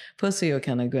grab pussy, or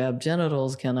can I grab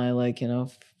genitals? Can I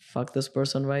fuck this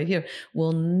person right here?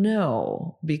 Well,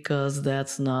 no, because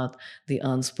that's not the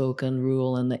unspoken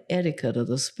rule and the etiquette of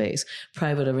the space.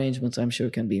 Private arrangements, I'm sure,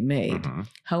 can be made.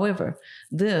 However,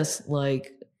 this,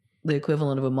 like the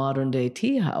equivalent of a modern day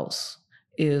tea house,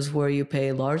 is where you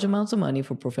pay large amounts of money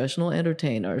for professional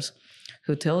entertainers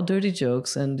who tell dirty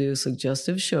jokes and do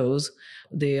suggestive shows.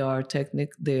 They are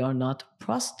not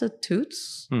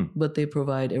prostitutes, but they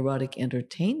provide erotic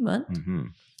entertainment,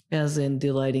 as in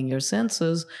delighting your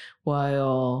senses,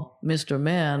 while Mr.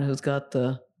 Man, who's got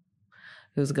the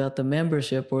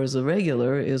membership or is a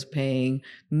regular, is paying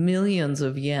millions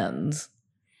of yens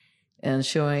and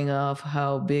showing off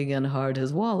how big and hard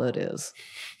his wallet is.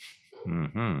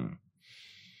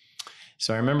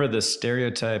 So I remember the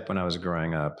stereotype when I was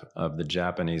growing up of the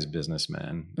Japanese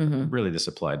businessman. Really, this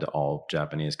applied to all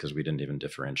Japanese because we didn't even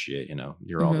differentiate,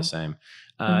 you're all the same.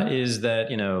 Is that,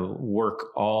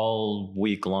 work all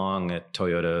week long at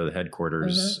Toyota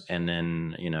headquarters. And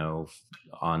then,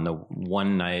 on the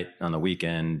one night on the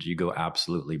weekend, you go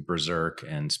absolutely berserk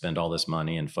and spend all this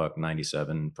money and fuck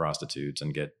 97 prostitutes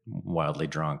and get wildly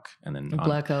drunk. And then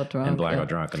blackout drunk.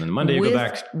 And then Monday you go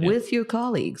back. With your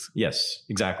colleagues. Yes,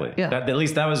 exactly. Yeah. At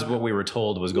least that was what we were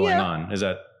told was going on. Is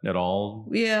that at all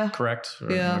correct?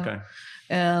 Okay.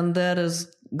 And that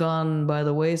has gone by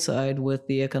the wayside with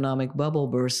the economic bubble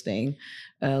bursting,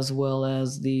 as well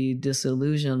as the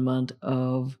disillusionment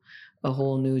of a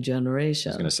whole new generation.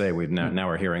 I was going to say, now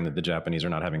we're hearing that the Japanese are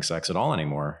not having sex at all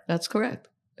anymore. That's correct.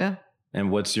 Yeah.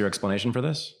 And what's your explanation for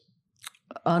this?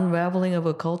 Unraveling of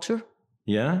a culture.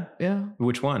 Yeah? Yeah.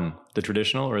 Which one? The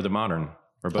traditional or the modern?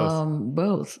 Or both?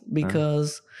 Both.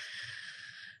 Because,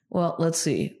 well, let's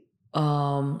see.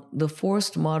 The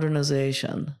forced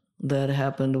modernization that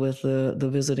happened with the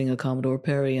visiting of Commodore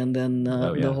Perry and then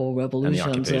the whole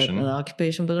revolutions and the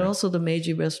occupation, but also the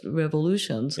Meiji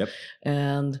revolutions. Yep.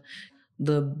 And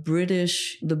the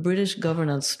British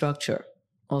governance structure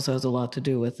also has a lot to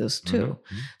do with this too.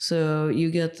 Mm-hmm. So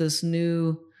you get this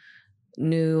new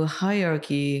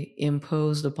hierarchy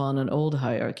imposed upon an old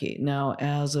hierarchy. Now,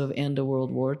 as of end of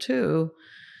World War II,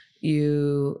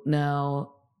 you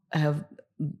now have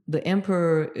the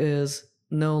emperor is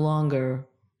no longer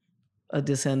a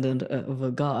descendant of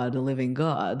a god, a living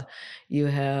god. You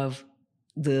have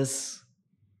this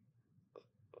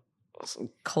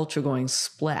culture going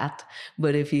splat,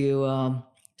 but if you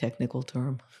technical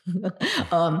term,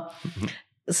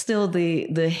 still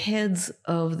the heads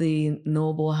of the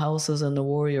noble houses and the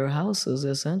warrior houses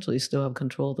essentially still have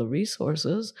control of the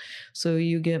resources. So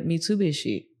you get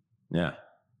Mitsubishi. Yeah.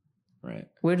 Right.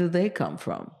 Where do they come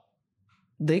from?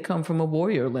 They come from a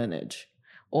warrior lineage.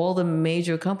 All the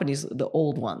major companies, the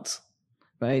old ones,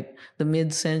 right? The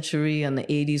mid-century and the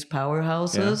 80s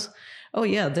powerhouses. Yeah. Oh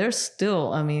yeah, they're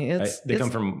still, I mean, they come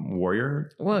from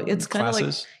warrior Well, it's kind of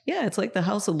like, yeah, it's like the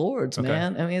House of Lords, okay.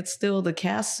 man. I mean, it's still the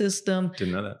caste system.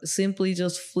 Didn't know that. Simply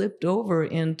just flipped over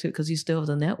into, because you still have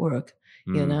the network,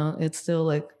 you know? It's still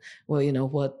like, well, you know,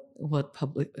 what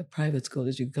private school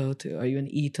did you go to? Are you an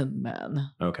Eton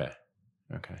man? Okay.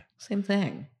 Same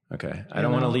thing. Okay. I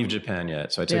don't want to leave Japan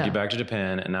yet. So I took you back to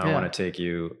Japan, and now I want to take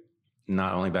you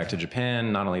not only back to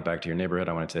Japan, not only back to your neighborhood,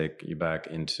 I want to take you back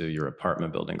into your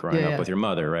apartment building growing up with your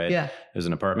mother, right? Yeah. It was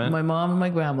an apartment? My mom and my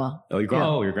grandma. Oh,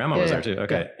 your grandma was there too.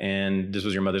 Okay. Yeah. And this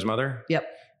was your mother's mother? Yep.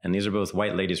 And these are both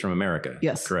white ladies from America.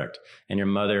 Yes. Correct. And your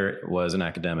mother was an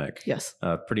academic. Yes.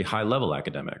 A pretty high level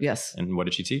academic. Yes. And what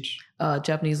did she teach?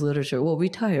 Japanese literature. Well,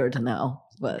 retired now.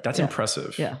 But that's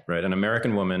impressive. Yeah. Right. An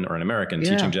American woman or an American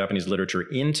teaching Japanese literature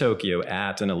in Tokyo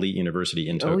at an elite university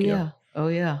in Tokyo. Oh,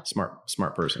 yeah.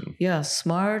 Smart person. Yeah,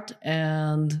 smart.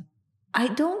 And I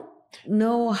don't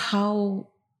know how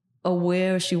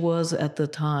aware she was at the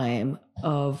time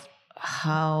of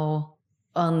how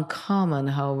uncommon,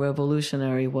 how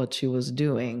revolutionary what she was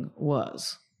doing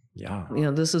was. Yeah. You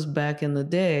know, this is back in the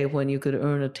day when you could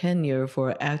earn a tenure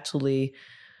for actually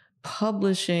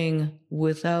publishing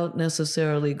without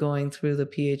necessarily going through the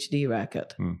PhD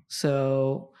racket.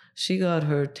 So she got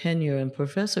her tenure and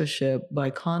professorship by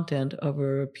content of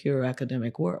her pure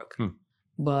academic work.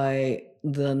 By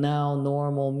the now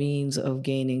normal means of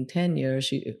gaining tenure,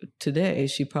 today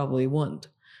she probably wouldn't,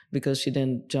 because she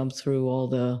didn't jump through all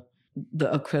the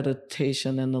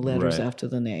accreditation and the letters after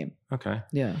the name. Okay.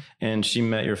 Yeah. And she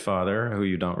met your father, who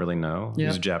you don't really know. He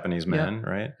was a Japanese man,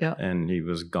 right? Yeah. And he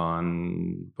was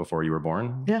gone before you were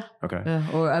born? Yeah. Okay. Yeah.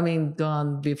 Or, I mean,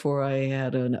 gone before I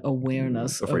had an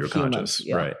awareness before you were humans. Conscious.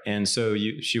 Yeah. Right. And so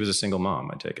she was a single mom,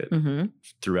 I take it,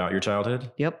 throughout your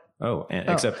childhood? Yep. Oh,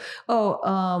 except...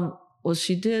 well,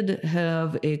 she did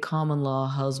have a common law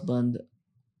husband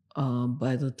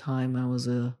by the time I was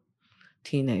a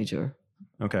teenager.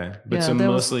 Okay. But so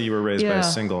mostly you were raised by a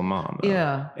single mom. Though.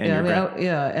 Yeah. And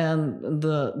and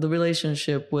the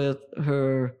relationship with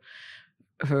her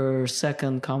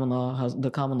second common law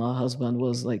husband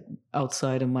was like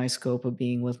outside of my scope of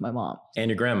being with my mom.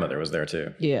 And your grandmother was there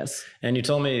too. Yes. And you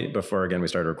told me before, again, we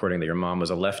started recording, that your mom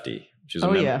was a lefty. She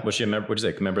was Was she a member, what'd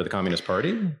you say, member of the Communist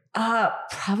Party?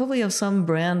 Probably of some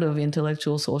brand of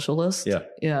intellectual socialist. Yeah.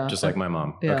 Yeah. Just like my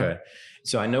mom. Yeah. Okay.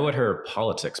 So I know what her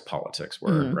politics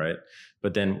were, right?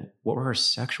 But then what were her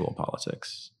sexual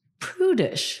politics?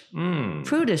 Prudish,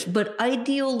 but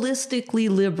idealistically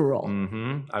liberal.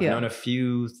 I've known a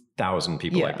few thousand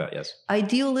people like that, yes.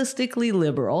 Idealistically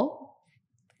liberal.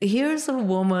 Here's a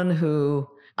woman who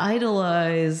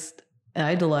idolizes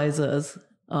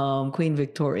Queen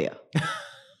Victoria.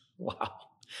 Wow.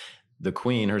 The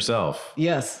Queen herself.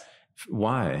 Yes.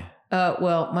 Why?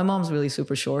 Well, my mom's really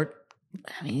super short.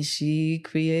 I mean, she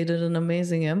created an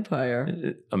amazing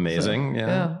empire. Amazing,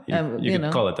 so, yeah. You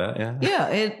could call it that, yeah.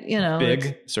 Yeah,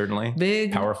 big, certainly.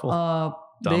 Big, powerful,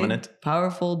 dominant. Big,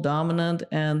 powerful, dominant,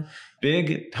 and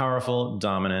big, powerful,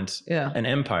 dominant. Yeah. An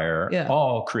empire,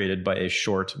 all created by a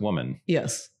short woman.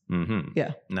 Yes.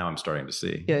 Yeah. Now I'm starting to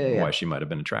see why she might have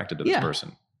been attracted to this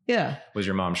person. Yeah. Was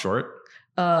your mom short?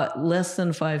 Less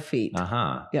than 5 feet.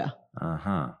 Yeah.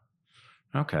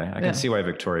 Okay. I can see why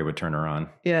Victoria would turn her on.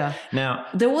 Yeah. Now,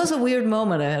 there was a weird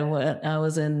moment I had when I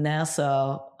was in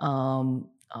Nassau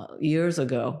years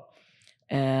ago.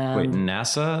 And wait,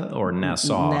 NASA or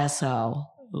Nassau? Nassau.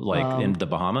 Like in the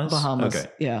Bahamas? Bahamas. Okay.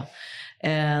 Yeah.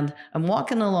 And I'm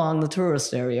walking along the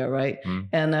tourist area, right?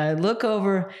 And I look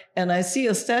over and I see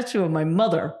a statue of my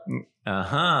mother.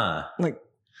 Like,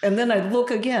 and then I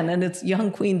look again and it's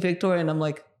young Queen Victoria. And I'm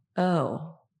like,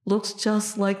 oh, looks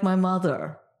just like my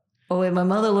mother. Oh, wait, my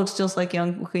mother looks just like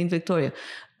young Queen Victoria.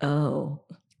 Oh,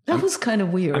 That was kind of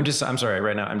weird. I'm sorry,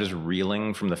 right now I'm just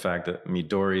reeling from the fact that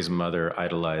Midori's mother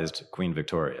idolized Queen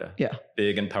Victoria. Yeah.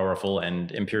 Big and powerful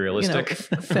and imperialistic.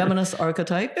 Feminist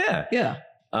archetype. Yeah. Yeah.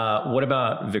 What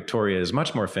about Victoria's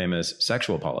much more famous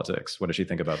sexual politics? What does she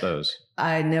think about those?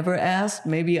 I never asked.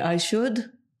 Maybe I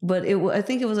should. But I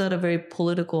think it was at a very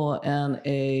political and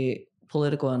a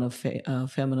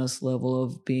feminist level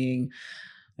of being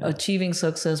achieving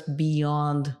success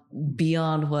beyond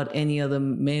what any of the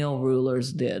male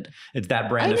rulers did. It's that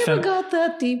brand I never got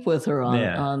that deep with her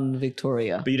on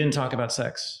Victoria. But you didn't talk about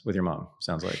sex with your mom,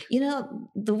 sounds like.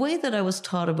 The way that I was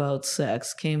taught about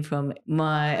sex came from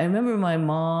I remember my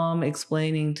mom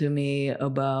explaining to me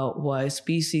about why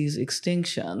species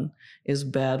extinction is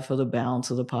bad for the balance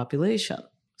of the population.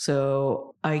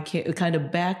 So I kind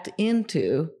of backed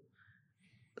into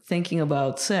thinking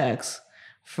about sex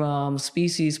from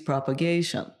species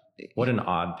propagation. What an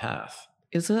odd path.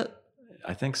 Is it?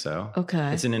 I think so.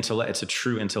 Okay. It's a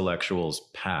true intellectual's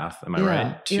path, am I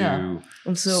right? To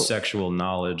sexual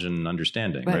knowledge and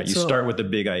understanding, right? You start with the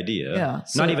big idea. Yeah.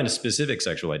 Not even a specific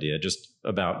sexual idea, just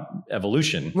about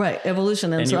evolution. Right,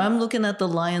 evolution. And so I'm looking at the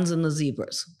lions and the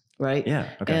zebras, right? Yeah.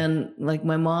 Okay. And like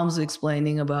my mom's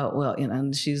explaining about,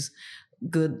 and she's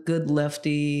good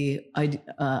lefty,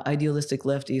 idealistic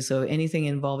lefty. So anything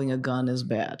involving a gun is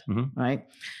bad, right?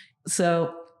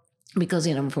 So because,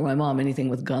 for my mom, anything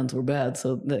with guns were bad.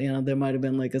 So, there might have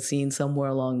been like a scene somewhere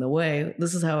along the way.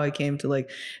 This is how I came to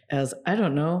I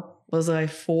don't know, was I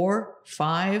 4,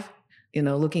 5?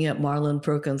 Looking at Marlon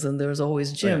Perkins, and there's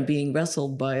always Jim being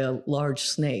wrestled by a large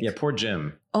snake. Yeah, poor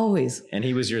Jim. Always. And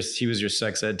he was your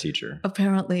sex ed teacher.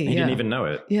 Apparently, he didn't even know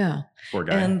it. Yeah. Poor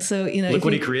guy. And so, look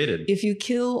what he created. If you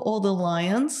kill all the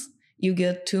lions, you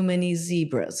get too many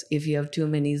zebras. If you have too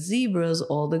many zebras,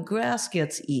 all the grass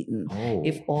gets eaten. Oh.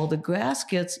 If all the grass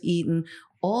gets eaten,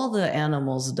 all the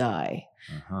animals die.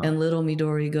 And little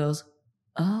Midori goes,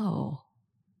 oh,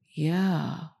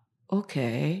 yeah,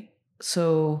 okay.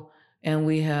 So, and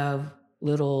we have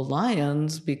little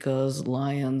lions because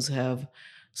lions have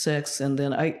sex. And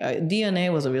then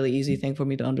DNA was a really easy thing for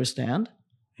me to understand.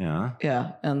 Yeah.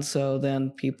 Yeah. And so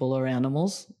then people are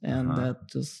animals, and that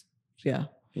just, Yeah.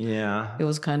 It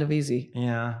was kind of easy.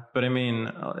 Yeah. But I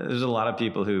mean, there's a lot of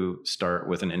people who start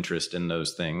with an interest in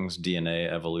those things: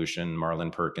 DNA, evolution,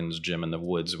 Marlon Perkins, Jim in the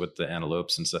woods with the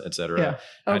antelopes, and et cetera. Yeah.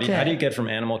 Okay. How do you get from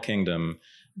Animal Kingdom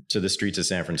to the streets of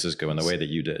San Francisco in the way that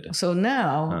you did? So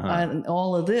now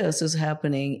all of this is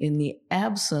happening in the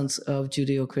absence of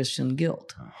Judeo-Christian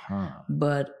guilt,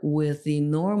 but with the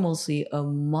normalcy of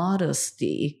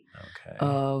modesty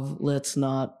of let's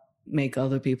not make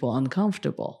other people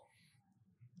uncomfortable.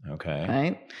 Okay.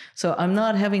 Right? So I'm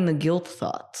not having the guilt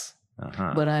thoughts,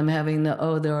 but I'm having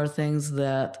there are things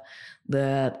that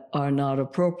are not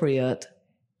appropriate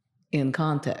in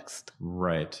context.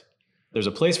 Right. There's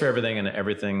a place for everything, and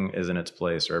everything is in its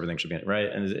place, or everything should be in it, right?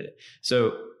 And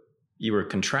so you were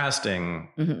contrasting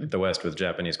the West with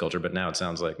Japanese culture, but now it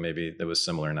sounds like maybe it was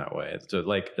similar in that way. So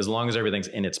as long as everything's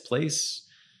in its place,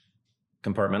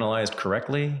 compartmentalized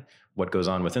correctly, what goes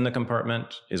on within the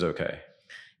compartment is okay.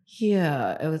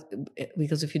 Yeah,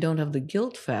 because if you don't have the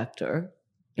guilt factor,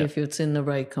 if it's in the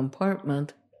right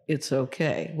compartment, it's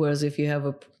okay. Whereas if you have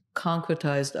a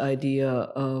concretized idea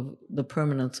of the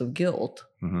permanence of guilt,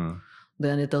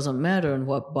 then it doesn't matter in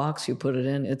what box you put it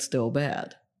in, it's still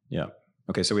bad. Yeah.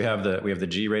 Okay, so we have the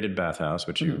G-rated bathhouse,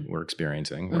 which you were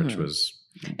experiencing, which was...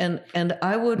 And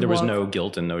I would... There was no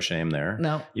guilt and no shame there.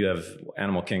 No. You have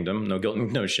Animal Kingdom, no guilt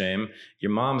and no shame.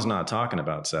 Your mom's not talking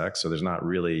about sex, so there's not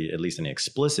really at least any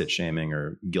explicit shaming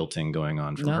or guilting going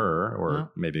on from her,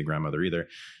 or maybe grandmother either.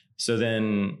 So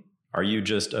then are you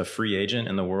just a free agent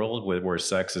in the world where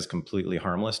sex is completely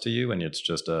harmless to you, and it's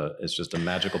just a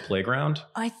magical playground?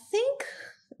 I think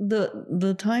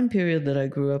the time period that I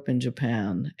grew up in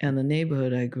Japan and the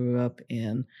neighborhood I grew up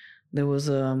in, there was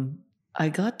I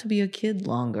got to be a kid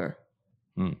longer.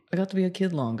 I got to be a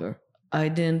kid longer. I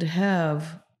didn't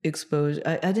have exposure.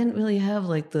 I didn't really have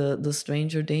like the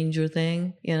stranger danger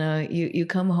thing. You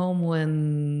come home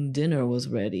when dinner was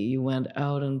ready. You went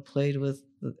out and played with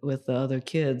the other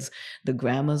kids. The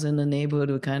grandmas in the neighborhood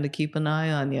would kind of keep an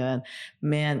eye on you. And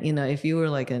man, if you were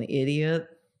like an idiot,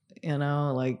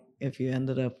 like if you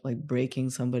ended up like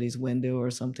breaking somebody's window or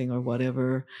something or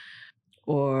whatever,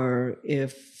 or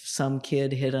if some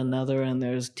kid hit another and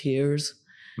there's tears,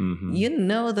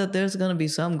 that there's going to be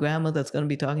some grandma that's going to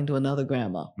be talking to another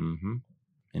grandma.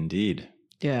 Indeed.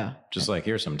 Yeah. Just like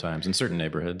here sometimes in certain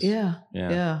neighborhoods.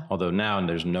 Yeah. Although now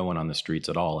there's no one on the streets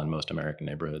at all in most American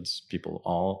neighborhoods. People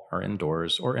all are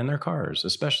indoors or in their cars,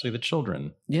 especially the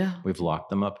children. Yeah. We've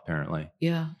locked them up apparently.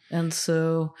 Yeah. And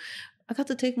so I got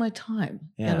to take my time,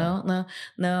 Yeah. you know?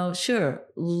 Now, sure,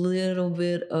 little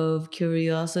bit of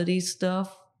curiosity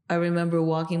stuff. I remember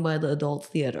walking by the adult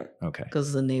theater. Okay.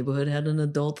 Because the neighborhood had an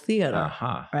adult theater.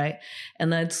 Uh-huh. Right?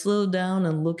 And I'd slow down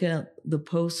and look at the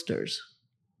posters.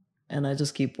 And I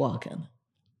just keep walking.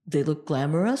 They look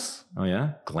glamorous. Oh,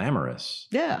 yeah? Glamorous.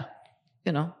 Yeah.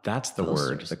 You know. That's the posters.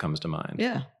 word that comes to mind.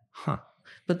 Yeah. Huh.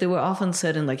 But they were often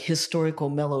set in like historical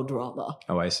melodrama.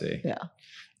 Oh, I see. Yeah.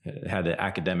 It had the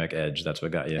academic edge. That's what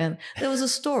got you. And there was a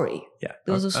story. Yeah.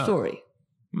 There was a story.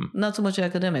 Not so much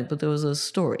academic, but there was a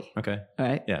story. Okay. All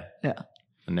right? Yeah. Yeah.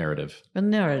 A narrative. A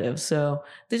narrative. So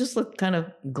they just look kind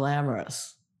of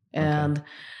glamorous. And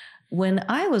when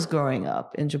I was growing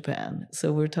up in Japan,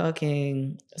 so we're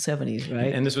talking 70s,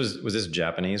 right? And this was this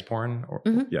Japanese porn? Or,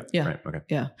 Yeah. Yeah. Right. Okay.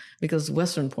 Yeah. Because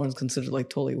Western porn is considered like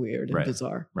totally weird and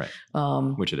bizarre. Right.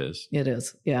 Which it is. It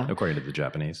is. Yeah. According to the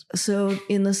Japanese. So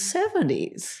in the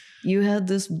 70s, you had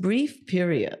this brief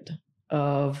period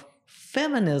of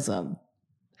feminism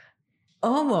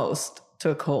almost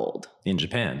took hold. In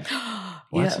Japan.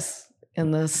 What? Yes.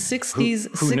 In the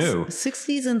 60s, who knew?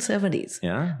 60s and 70s.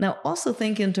 Yeah. Now, also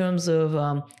think in terms of,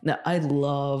 now I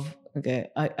love,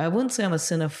 I wouldn't say I'm a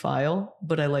cinephile,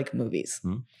 but I like movies.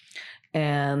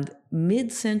 And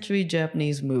mid-century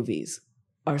Japanese movies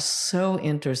are so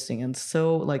interesting and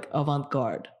so like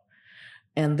avant-garde.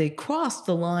 And they cross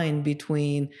the line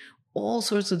between all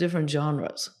sorts of different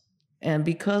genres. And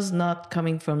because not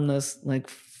coming from this like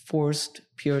forced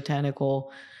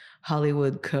puritanical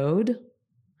Hollywood code,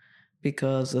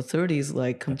 because the 30s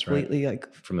like completely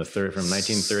like from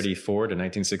 1934 to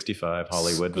 1965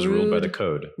 Hollywood was ruled by the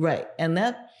code. Right. And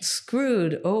that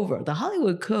screwed over. The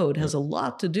Hollywood code has a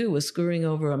lot to do with screwing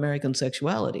over American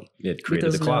sexuality. It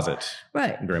created the closet.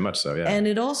 Right. Very much so, yeah. And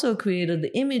it also created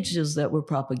the images that were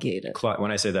propagated.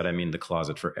 When I say that, I mean the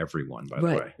closet for everyone, by the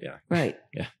way. Yeah. Right.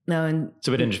 Yeah. Now,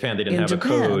 but in Japan, they didn't have a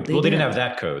code. Well, they didn't have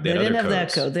that code. They didn't have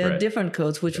that code. They had Right. different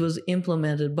codes, which was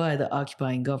implemented by the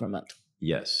occupying government.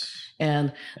 Yes.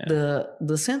 And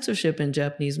the censorship in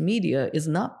Japanese media is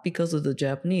not because of the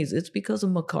Japanese, it's because of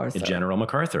MacArthur. General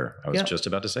MacArthur. I was just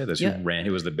about to say this.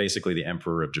 Who was basically the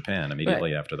emperor of Japan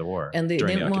immediately after the war. And they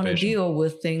didn't want to deal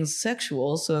with things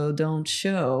sexual, so don't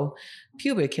show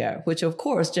pubic hair, which of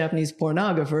course Japanese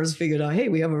pornographers figured out, hey,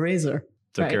 we have a razor.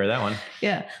 Took care of that one.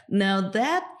 Yeah. Now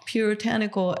that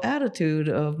puritanical attitude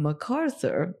of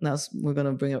MacArthur, now we're going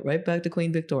to bring it right back to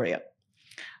Queen Victoria.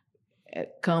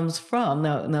 It comes from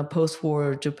now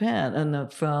post-war Japan,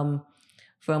 and from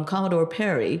Commodore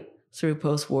Perry through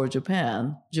post-war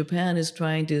Japan. Japan is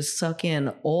trying to suck in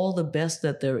all the best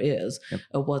that there is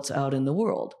of what's out in the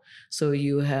world. So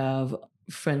you have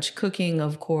French cooking,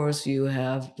 of course. You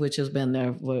have, which has been there,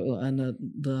 and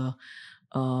the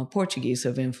Portuguese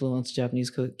have influenced Japanese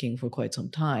cooking for quite some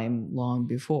time, long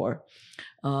before.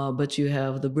 But you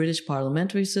have the British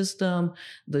parliamentary system,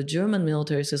 the German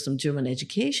military system, German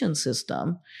education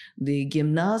system, the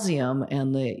gymnasium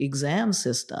and the exam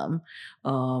system,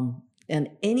 and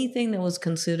anything that was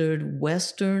considered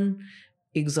Western,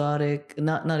 exotic,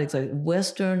 not exotic,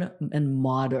 Western and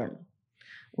modern,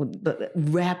 but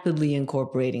rapidly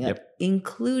incorporating it,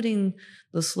 including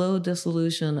the slow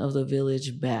dissolution of the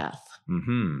village bath.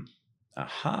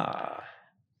 Aha.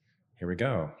 Here we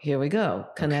go.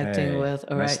 Connecting with,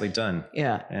 all right. Nicely done.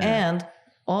 Yeah. And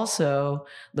also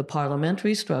the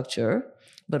parliamentary structure,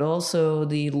 but also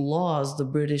the laws, the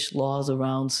British laws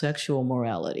around sexual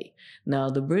morality. Now,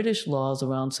 the British laws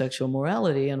around sexual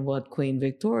morality and what Queen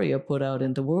Victoria put out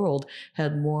in the world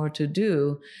had more to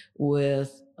do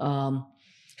with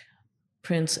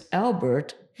Prince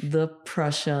Albert, the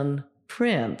Prussian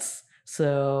prince.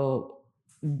 So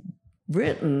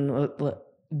Britain,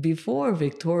 before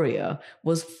Victoria,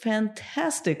 was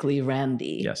fantastically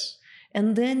randy. Yes.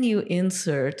 And then you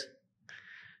insert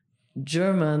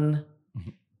German,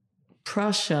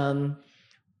 Prussian,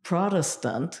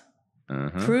 Protestant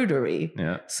prudery.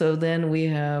 Yeah. So then we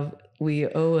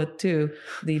owe it to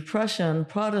the Prussian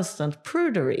Protestant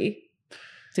prudery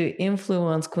to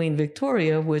influence Queen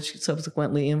Victoria, which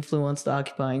subsequently influenced the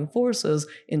occupying forces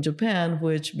in Japan,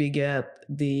 which begat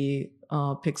the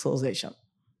pixelization.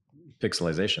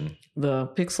 Pixelization. The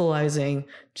pixelizing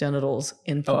genitals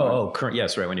in porn.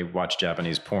 Yes, right. When you watch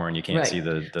Japanese porn, you can't see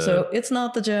the... So it's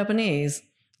not the Japanese,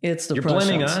 it's the Prussians.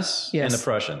 You're blaming us and the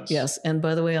Prussians. Yes. And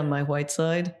by the way, on my white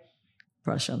side,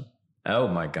 Prussian. Oh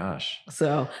my gosh.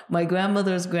 So my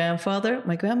grandmother's grandfather,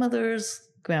 my grandmother's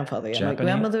grandfather,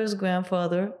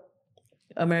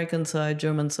 American side,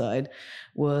 German side,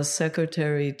 was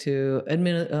secretary to,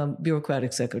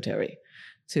 bureaucratic secretary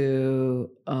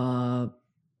to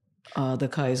the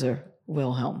Kaiser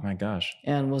Wilhelm. My gosh.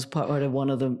 And was part of one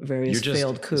of the various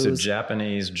failed coups. So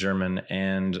Japanese, German,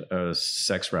 and a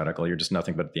sex radical. You're just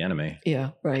nothing but the enemy.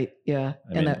 Yeah, right. Yeah.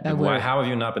 I mean, how have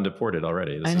you not been deported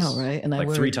already? I know, right? And like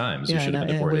 3 times you should have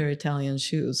been deported. I wear Italian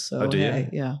shoes. So, do you?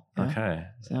 Yeah. Okay.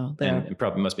 So and it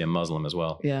probably must be a Muslim as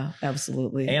well. Yeah,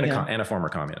 absolutely. And a former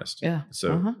communist. Yeah.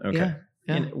 So, okay.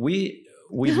 Yeah. And we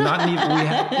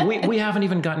haven't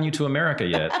even gotten you to America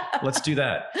yet. Let's do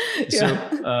that. So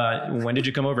when did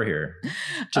you come over here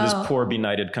to this poor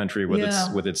benighted country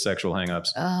with its sexual hangups?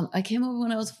 I came over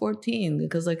when I was 14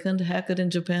 because I couldn't hack it in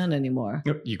Japan anymore.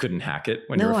 You couldn't hack it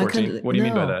when you were 14? What do you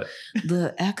mean by that?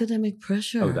 The academic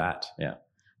pressure. Oh, that. Yeah.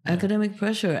 Academic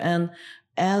pressure. And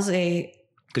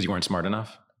because you weren't smart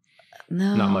enough?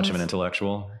 No. Not much of an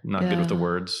intellectual, not good with the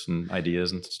words and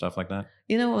ideas and stuff like that.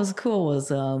 You know what was cool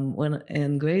was when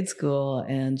in grade school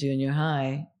and junior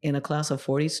high, in a class of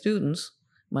 40 students,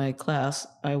 my class,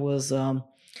 I was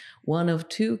one of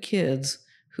 2 kids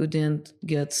who didn't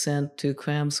get sent to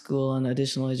cram school and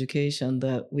additional education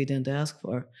that we didn't ask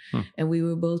for. And we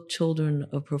were both children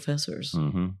of professors.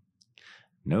 Mm-hmm.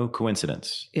 No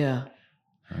coincidence. Yeah.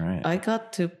 All right. I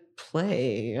got to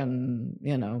play and,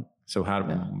 So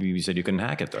you said you couldn't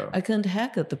hack it though? I couldn't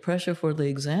hack it. The pressure for the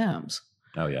exams.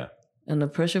 Oh yeah. And the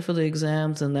pressure for the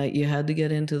exams and that you had to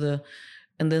get into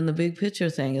and then the big picture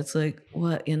thing. It's like,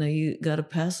 what, you got to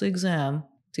pass the exam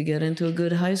to get into a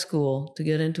good high school, to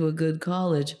get into a good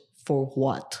college for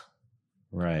what?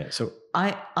 Right. So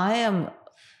I am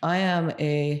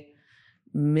a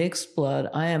mixed blood.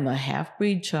 I am a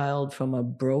half-breed child from a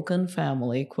broken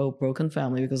family, quote, broken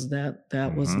family, because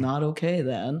that was not okay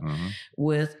then,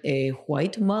 with a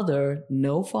white mother,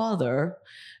 no father.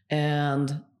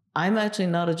 And I'm actually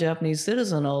not a Japanese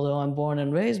citizen, although I'm born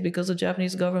and raised, because the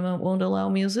Japanese government won't allow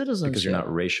me a citizenship. Because you're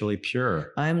not racially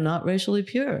pure. I'm not racially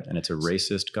pure. And it's a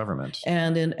racist government.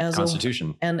 And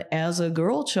Constitution. As a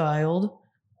girl child,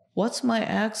 what's my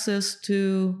access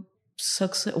to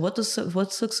success?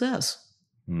 What's success?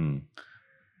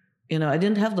 I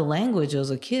didn't have the language as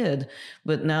a kid,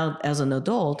 but now as an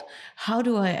adult, how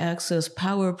do I access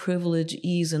power, privilege,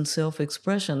 ease, and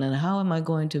self-expression? And how am I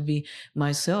going to be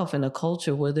myself in a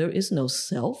culture where there is no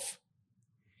self?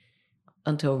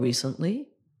 Until recently,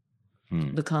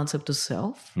 the concept of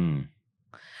self.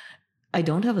 I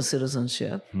don't have a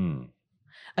citizenship.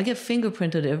 I get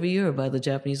fingerprinted every year by the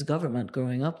Japanese government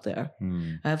growing up there.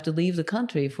 I have to leave the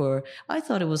country I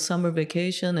thought it was summer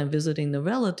vacation and visiting the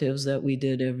relatives that we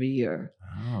did every year.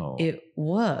 Oh. It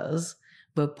was,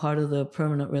 but part of the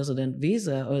permanent resident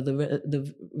visa or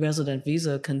the resident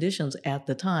visa conditions at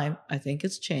the time, I think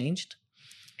it's changed.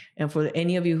 And for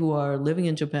any of you who are living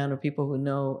in Japan or people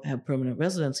who have permanent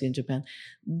residency in Japan,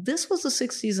 this was the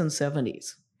 60s and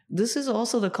 70s. This is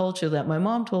also the culture that my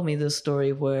mom told me this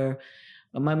story where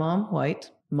my mom, white,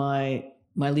 my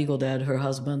legal dad, her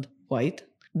husband, white.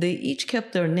 They each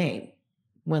kept their name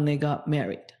when they got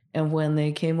married. And when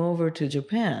they came over to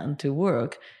Japan to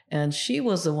work, and she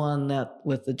was the one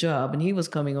with the job, and he was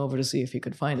coming over to see if he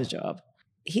could find a job,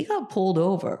 he got pulled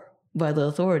over by the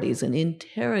authorities and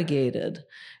interrogated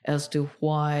as to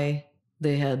why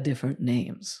they had different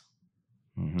names.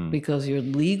 Because you're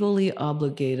legally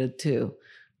obligated to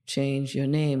change your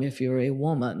name if you're a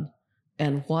woman.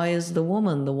 And why is the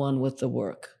woman the one with the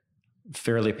work?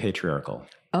 Fairly patriarchal.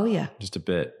 Oh, yeah. Just a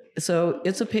bit. So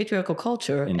it's a patriarchal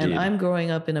culture. Indeed. And I'm growing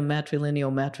up in a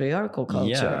matrilineal, matriarchal culture.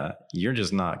 Yeah, you're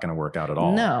just not going to work out at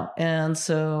all. No. And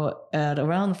so at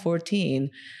around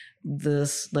 14,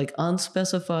 this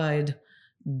unspecified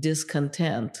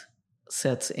discontent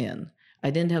sets in.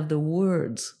 I didn't have the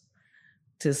words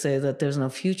to say that there's no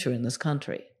future in this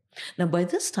country. Now, by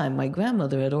this time, my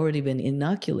grandmother had already been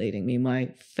inoculating me, my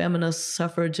feminist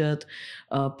suffragette,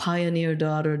 pioneer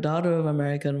daughter of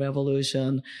American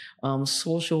Revolution,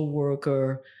 social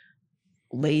worker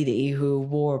lady who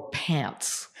wore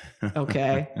pants,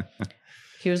 okay?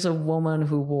 Here's a woman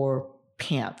who wore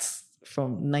pants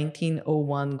from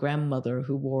 1901, grandmother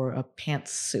who wore a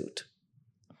pantsuit.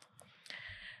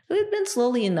 Who had been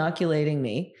slowly inoculating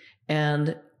me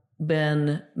and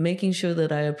been making sure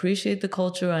that I appreciate the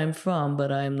culture I'm from,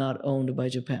 but I am not owned by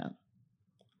Japan.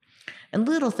 And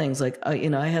little things like, I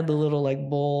had the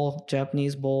little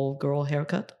Japanese bowl girl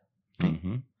haircut.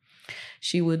 Right?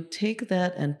 She would take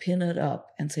that and pin it up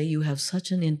and say, you have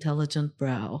such an intelligent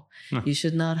brow. You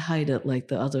should not hide it like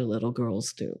the other little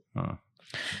girls do.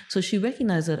 So she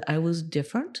recognized that I was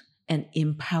different and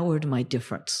empowered my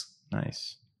difference.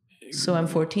 Nice. So I'm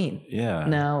 14. Yeah.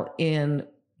 Now in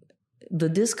the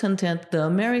discontent, the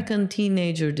American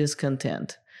teenager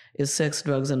discontent is sex,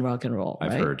 drugs, and rock and roll.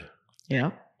 I've heard.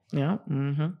 Yeah. Yeah.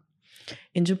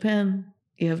 In Japan,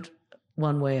 you have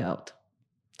one way out: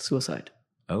 suicide.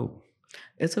 Oh,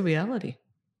 It's a reality.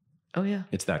 Oh, yeah.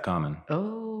 it's that common.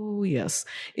 Oh, yes.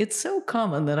 It's so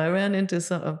common that I ran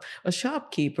into a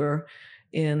shopkeeper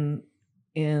in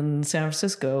San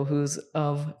Francisco who's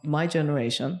of my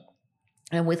generation.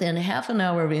 And within half an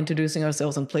hour of introducing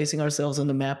ourselves and placing ourselves on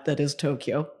the map that is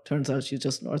Tokyo, turns out she's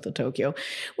just north of Tokyo,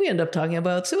 we end up talking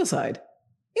about suicide.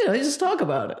 You just talk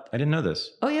about it. I didn't know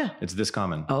this. Oh, yeah. It's this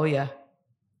common. Oh, yeah.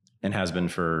 And has been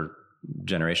for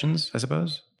generations, I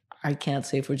suppose? I can't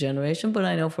say for generation, but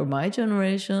I know for my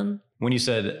generation. When you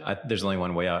said there's only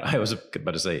one way out, I was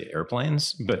about to say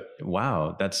airplanes, but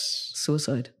wow, that's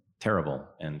suicide. Terrible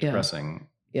and depressing.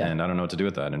 Yeah. And I don't know what to do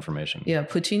with that information. Yeah,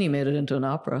 Puccini made it into an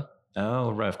opera.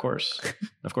 Oh, right, of course.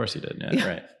 Of course he did. Yeah,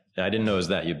 right. I didn't know it was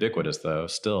that ubiquitous, though,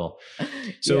 still.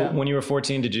 So when you were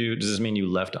 14, does this mean you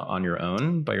left on your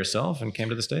own by yourself and came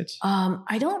to the States?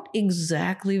 I don't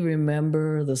exactly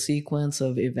remember the sequence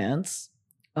of events.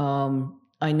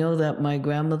 I know that my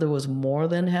grandmother was more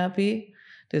than happy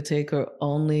to take her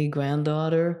only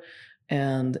granddaughter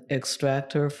and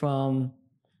extract her from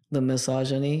the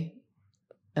misogyny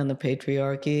and the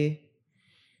patriarchy.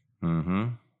 Mm-hmm.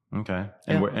 Okay.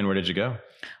 And where did you go?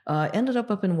 Ended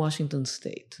up in Washington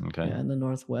State. Okay. In the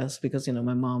Northwest, because,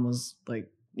 my mom was like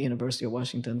University of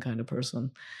Washington kind of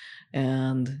person.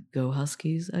 And go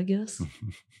Huskies, I guess.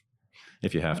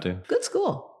 If you have to. Good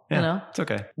school. Yeah, it's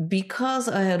okay. Because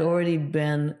I had already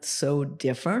been so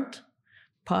different,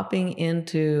 popping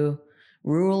into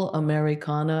rural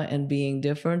Americana and being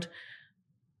different,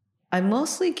 I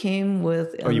mostly came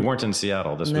with... Oh, you weren't in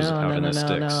Seattle. This was out in the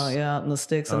sticks. No, out in the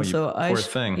sticks. Oh, and so poor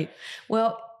thing.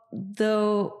 Well,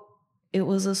 though it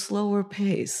was a slower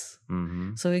pace,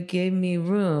 so it gave me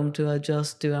room to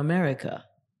adjust to America.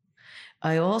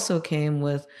 I also came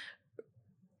with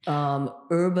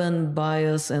urban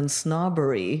bias and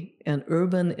snobbery and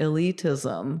urban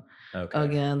elitism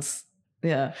against...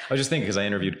 Yeah. I was just thinking because I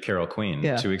interviewed Carol Queen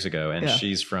 2 weeks ago, and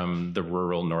she's from the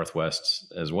rural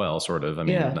Northwest as well, sort of. I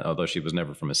mean, although she was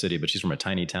never from a city, but she's from a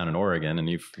tiny town in Oregon, and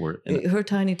her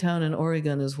tiny town in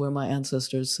Oregon is where my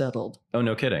ancestors settled. Oh,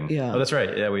 no kidding. Yeah. Oh, that's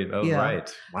right. Yeah.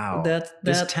 Right. Wow.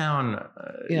 This town.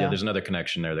 There's another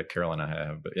connection there that Carol and I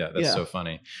have, but that's so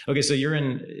funny. Okay. So you're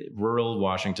in rural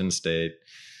Washington State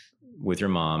with your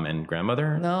mom and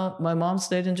grandmother? No, my mom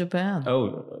stayed in Japan.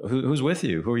 Oh, who's with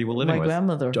you? Who are you living with? My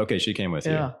grandmother. Okay, she came with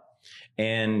you.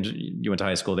 And you went to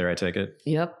high school there, I take it?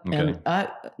 Yep. Okay.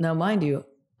 And now, mind you,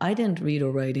 I didn't read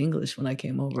or write English when I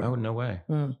came over. Oh, no way.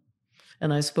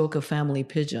 And I spoke a family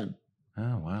pidgin.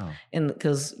 Oh, wow. And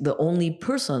because the only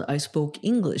person I spoke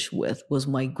English with was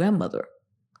my grandmother.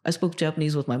 I spoke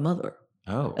Japanese with my mother.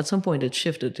 Oh. At some point it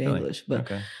shifted to English.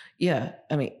 But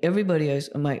I mean,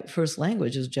 my first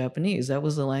language is Japanese. That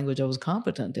was the language I was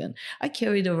competent in. I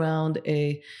carried around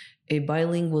a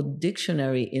bilingual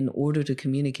dictionary in order to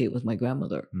communicate with my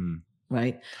grandmother.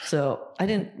 Right? So I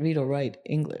didn't read or write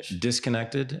English.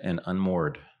 Disconnected and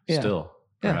unmoored still,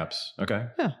 perhaps. Okay.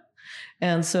 Yeah.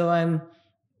 And so I'm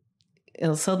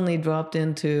suddenly dropped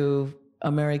into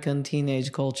American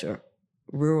teenage culture.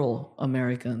 Rural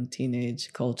American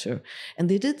teenage culture. And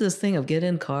they did this thing of get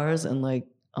in cars and like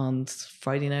on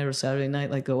Friday night or Saturday night,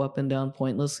 like go up and down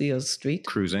pointlessly a street.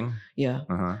 Cruising. Yeah.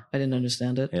 I didn't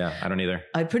understand it. Yeah, I don't either.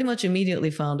 I pretty much immediately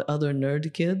found other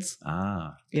nerd kids.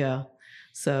 Yeah.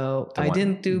 So I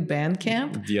didn't do band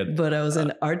camp, but I was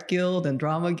in art guild and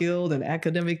drama guild and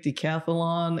academic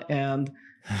decathlon and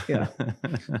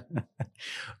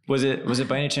Was it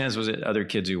by any chance, was it other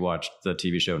kids who watched the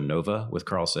TV show Nova with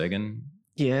Carl Sagan?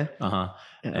 Yeah.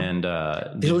 And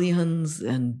billions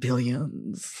and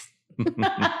billions.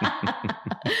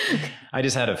 I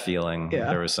just had a feeling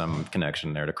there was some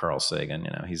connection there to Carl Sagan.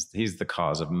 He's the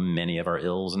cause of many of our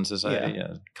ills in society.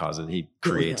 He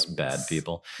creates bad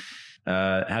people.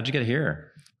 How'd you get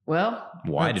here? Well,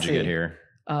 why did you get here?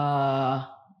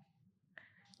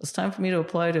 It's time for me to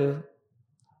apply to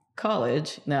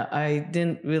college. Now, I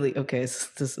didn't really,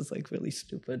 this is like really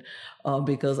stupid,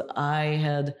 because I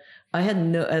had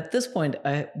no, at this point,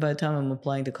 by the time I'm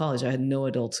applying to college, I had no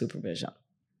adult supervision.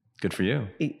 Good for you.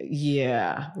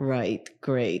 Yeah, right.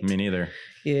 Great. Me neither.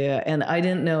 Yeah. And I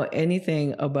didn't know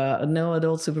anything about no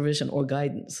adult supervision or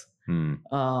guidance.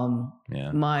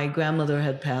 My grandmother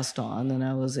had passed on and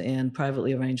I was in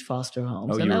privately arranged foster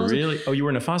homes. Oh, you were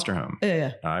in a foster home?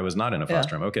 Yeah. I was not in a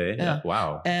foster home. Okay. Yeah.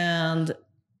 Wow. And,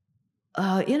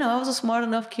 I was a smart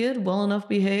enough kid, well enough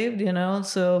behaved,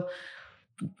 so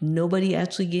nobody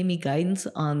actually gave me guidance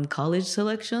on college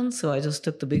selection. So I just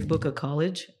took the big book of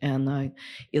college and I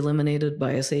eliminated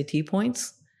by SAT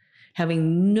points,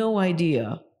 having no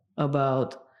idea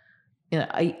about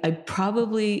I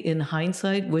probably, in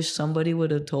hindsight, wish somebody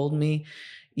would have told me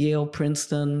Yale,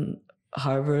 Princeton,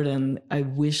 Harvard, and I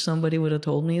wish somebody would have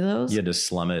told me those. You had to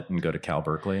slum it and go to Cal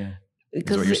Berkeley?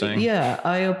 Because, what you're saying? Yeah,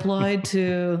 I applied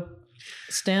to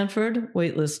Stanford,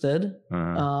 waitlisted,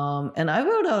 and I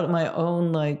wrote out my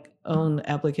own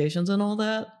applications and all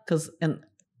that, and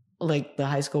the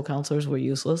high school counselors were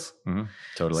useless. Mm-hmm.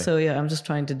 Totally. So yeah, I'm just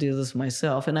trying to do this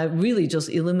myself, and I really just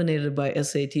eliminated by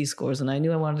SAT scores, and I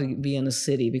knew I wanted to be in a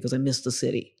city because I missed the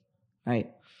city, right?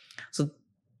 So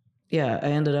yeah, I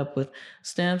ended up with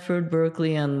Stanford,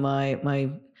 Berkeley, and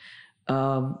my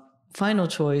final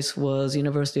choice was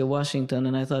University of Washington,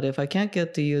 and I thought, if I can't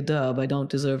get to UW, I don't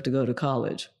deserve to go to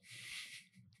college.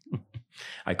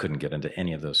 I couldn't get into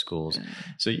any of those schools.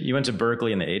 So you went to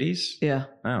Berkeley in the 80s? Yeah.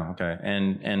 Oh, okay.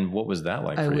 And what was that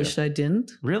like for you? I wish I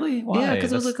didn't. Really? Why? Yeah,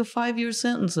 because it was like a 5-year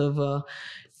sentence of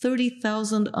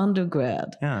 30,000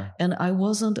 undergrad. Yeah. And I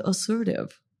wasn't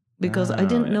assertive because I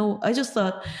didn't know. I just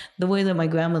thought the way that my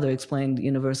grandmother explained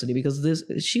university, because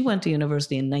she went to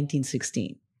university in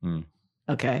 1916.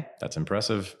 Okay. That's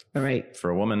impressive. All right. For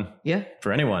a woman. Yeah.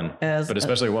 For anyone, but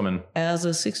especially a woman. As a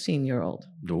 16-year-old.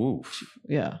 Ooh.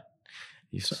 Yeah.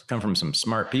 You come from some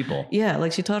smart people. Yeah,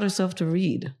 like she taught herself to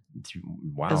read.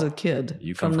 Wow. As a kid.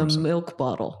 You come from the milk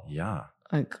bottle. Yeah.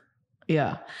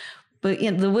 Yeah. But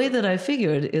the way that I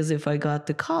figured is, if I got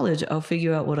to college, I'll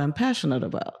figure out what I'm passionate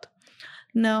about.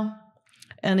 No.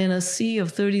 And in a sea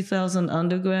of 30,000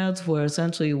 undergrads where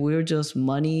essentially we're just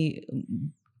money,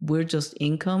 we're just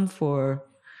income for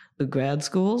the grad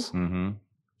schools. Mm-hmm.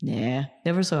 Nah.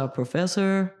 Never saw a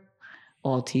professor,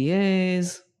 all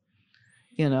TAs.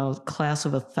 Class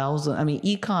of 1,000. I mean,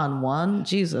 Econ 1,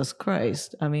 Jesus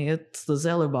Christ. I mean, it's the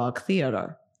Zellerbach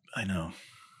Theater. I know.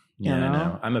 Yeah, I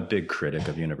know. I'm a big critic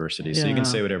of universities, so you can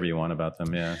say whatever you want about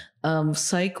them, yeah.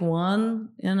 Psych 1,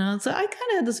 so I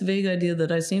kind of had this vague idea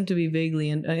that I seemed to be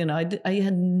vaguely, I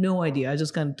had no idea. I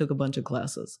just kind of took a bunch of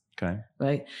classes. Okay.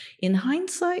 Right? In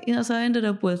hindsight, so I ended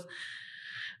up with,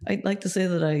 I'd like to say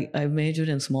that I majored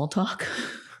in small talk.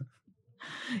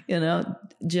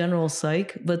 General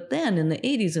psych. But then in the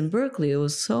 80s in Berkeley, it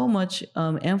was so much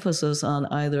emphasis on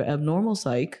either abnormal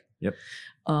psych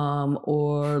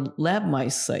or lab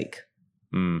mice psych.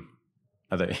 I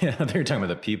thought you were talking about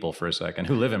the people for a second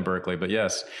who live in Berkeley, but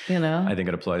yes, I think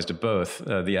it applies to both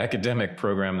the academic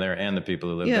program there and the people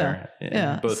who live there.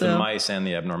 Yeah. Both the mice and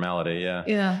the abnormality. Yeah.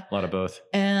 Yeah. A lot of both.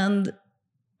 And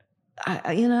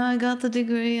I got the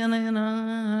degree, and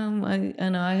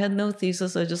I had no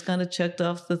thesis. I just kind of checked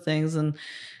off the things and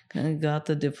kind of got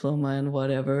the diploma and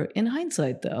whatever. In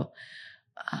hindsight, though,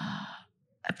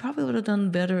 I probably would have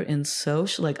done better in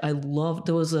social.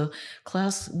 There was a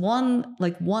class,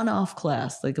 one-off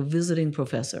class, like a visiting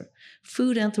professor,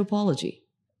 food anthropology.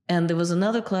 And there was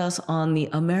another class on the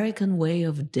American way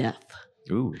of death,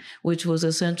 which was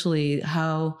essentially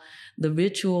how the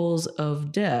rituals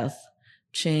of death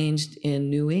changed in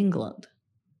New England.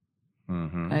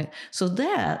 Mm-hmm. Right. So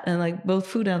that, and both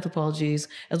food anthropologies,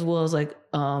 as well as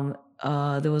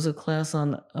there was a class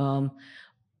on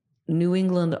New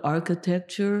England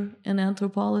architecture and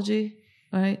anthropology.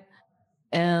 Right.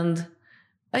 And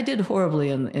I did horribly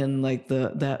in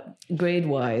that grade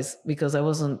wise, because I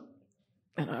wasn't,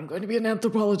 I'm going to be an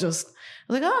anthropologist.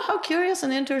 I was like, oh, how curious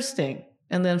and interesting.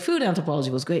 And then food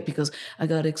anthropology was great because I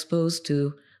got exposed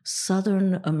to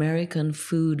Southern American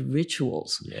food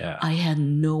rituals. Yeah. I had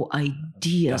no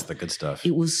idea. That's the good stuff.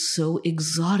 It was so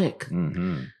exotic.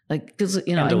 Mm-hmm. Because,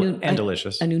 and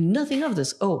delicious. I knew nothing of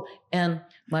this. Oh, and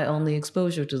my only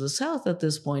exposure to the South at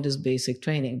this point is basic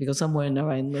training, because somewhere in there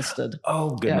I enlisted.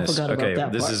 Oh, goodness. Yeah, I forgot about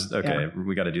that this part. is, okay. Yeah.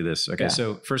 We got to do this. Okay. Yeah.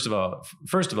 So first of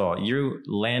all, you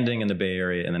landing in the Bay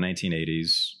Area in the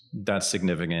 1980s, that's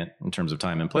significant in terms of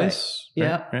time and place. Right.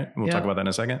 Yeah. Right? We'll talk about that in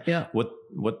a second. Yeah.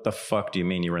 What the fuck do you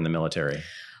mean you were in the military?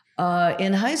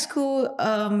 In high school,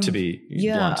 to be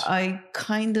blunt. I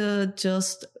kind of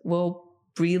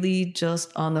really just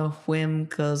on a whim,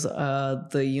 because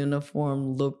the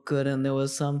uniform looked good and there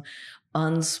was some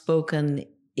unspoken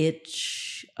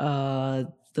itch. The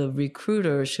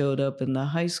recruiter showed up in the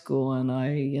high school and I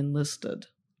enlisted.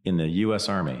 In the U.S.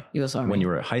 Army? U.S. Army. When you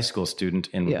were a high school student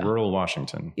in rural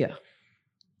Washington? Yeah.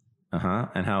 Uh-huh.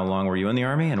 And how long were you in the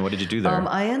Army and what did you do there?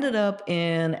 I ended up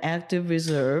in active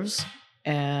reserves,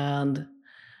 and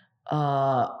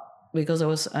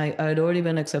because I'd already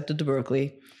been accepted to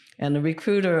Berkeley, and the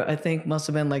recruiter, I think, must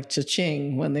have been like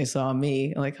cha-ching when they saw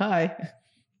me, like, hi.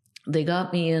 They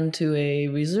got me into a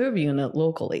reserve unit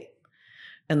locally,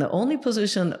 and the only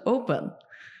position open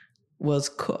was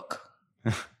cook.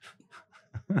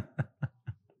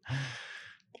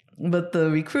 But the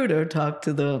recruiter talked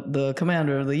to the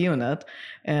commander of the unit,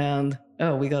 and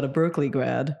we got a Berkeley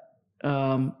grad.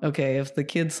 Okay, if the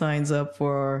kid signs up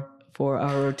for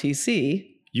ROTC.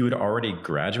 You had already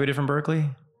graduated from Berkeley?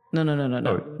 No.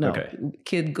 Oh, okay.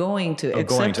 Kid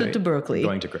accepted to Berkeley.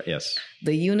 Yes.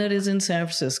 The unit is in San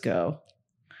Francisco.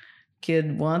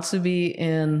 Kid wants to be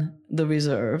in the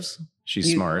reserves.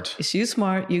 She's smart. She's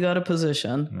smart. You got a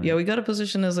position. Mm. Yeah, we got a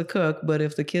position as a cook, but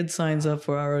if the kid signs up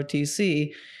for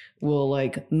ROTC, we'll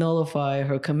like nullify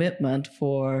her commitment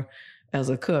as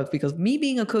a cook, because me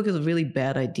being a cook is a really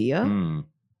bad idea. Mm.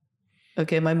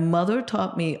 Okay, my mother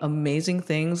taught me amazing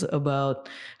things about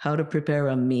how to prepare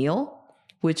a meal,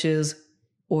 which is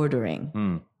ordering.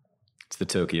 Mm. It's the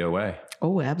Tokyo way.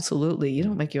 Oh, absolutely. You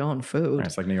don't make your own food.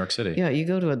 It's like New York City. Yeah, you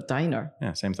go to a diner.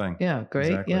 Yeah, same thing. Yeah,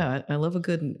 great. Exactly. Yeah, I love a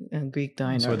good Greek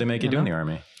diner. So what they make you do in the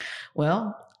Army?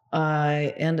 Well,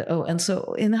 and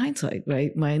so in hindsight,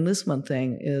 right, my enlistment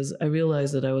thing is I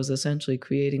realized that I was essentially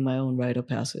creating my own rite of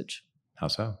passage. How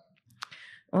so?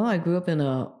 Well, I grew up in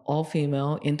an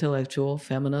all-female, intellectual,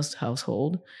 feminist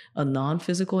household, a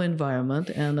non-physical environment,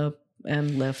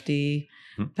 and lefty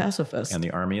pacifist. And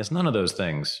the Army is none of those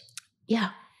things. Yeah,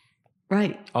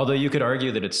 right. Although you could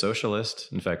argue that it's socialist.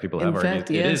 In fact, people have argued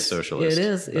it is socialist. It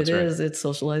is. It is. It's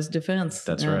socialized defense.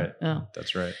 That's right. Yeah.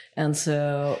 That's right. And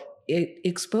so it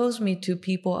exposed me to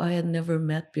people I had never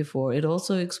met before. It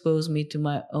also exposed me to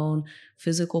my own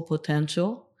physical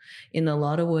potential. In a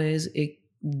lot of ways, it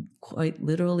quite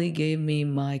literally gave me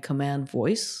my command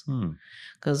voice,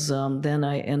 because then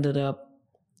I ended up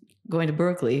going to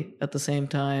Berkeley at the same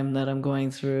time that I'm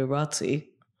going through ROTC.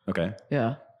 Okay.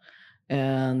 Yeah.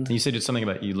 And you said it's something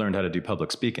about you learned how to do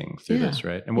public speaking through this,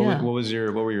 right? And what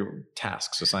were your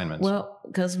tasks, assignments? Well,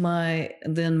 because after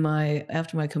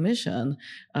my commission,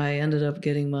 I ended up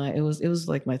getting it was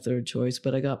like my third choice,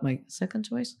 but I got my second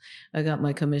choice. I got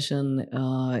my commission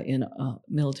in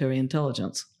military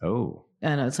intelligence. Oh.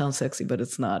 I know it sounds sexy, but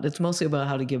it's not. It's mostly about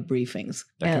how to give briefings.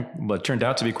 It turned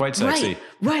out to be quite sexy.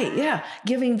 Right, yeah.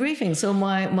 Giving briefings. So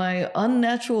my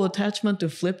unnatural attachment to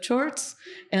flip charts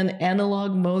and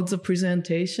analog modes of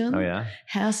presentation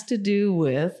has to do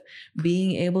with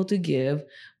being able to give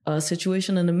a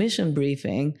situation and a mission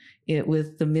briefing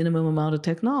with the minimum amount of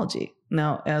technology.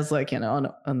 Now, as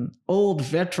an old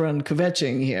veteran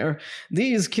kvetching here,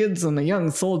 these kids and the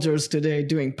young soldiers today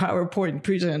doing PowerPoint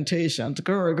presentations,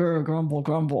 grumble,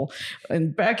 grumble.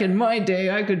 And back in my day,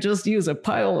 I could just use a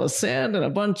pile of sand and a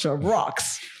bunch of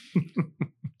rocks.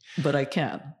 But I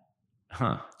can.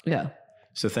 Huh. Yeah.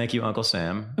 So thank you, Uncle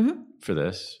Sam, for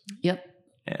this. Yep.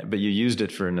 Yeah, but you used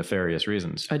it for nefarious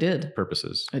reasons. I did.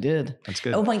 Purposes. I did. That's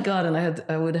good. Oh my God. And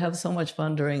I would have so much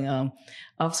fun during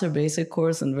officer basic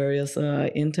course and various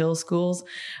intel schools.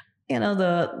 You know,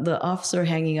 the officer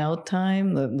hanging out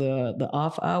time, the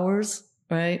off hours,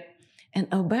 right?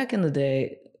 And back in the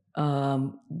day,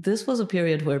 this was a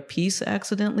period where peace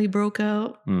accidentally broke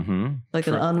out, like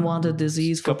an unwanted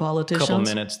disease for politicians. Couple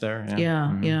minutes there.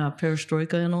 Yeah,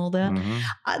 perestroika and all that.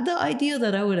 The idea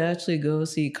that I would actually go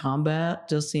see combat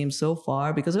just seems so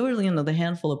far, because there were, the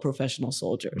handful of professional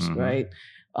soldiers, right?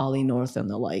 Ollie North and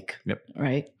the like,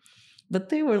 right? But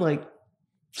they were like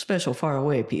special far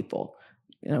away people.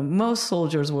 Most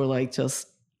soldiers were like just,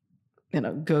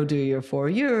 go do your 4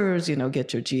 years,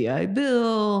 get your GI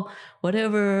Bill,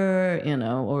 whatever,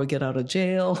 or get out of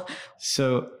jail.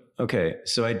 So, okay.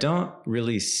 So I don't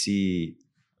really see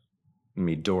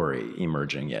Midori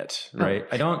emerging yet, right?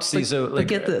 I don't see. But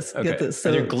get this. So,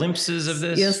 are there glimpses of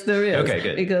this? Yes, there is. Okay,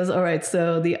 good. Because, all right,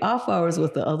 so the off hours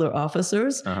with the other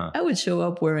officers, I would show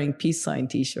up wearing peace sign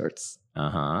T-shirts.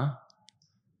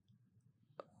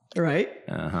 Right?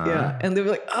 Yeah. And they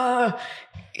were like,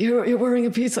 you're wearing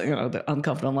a peace sign. They're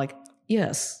uncomfortable. I'm like,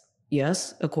 yes,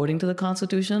 according to the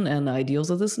Constitution and the ideals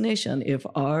of this nation, if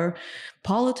our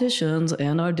politicians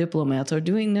and our diplomats are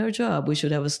doing their job, we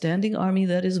should have a standing army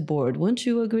that is bored. Wouldn't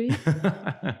you agree?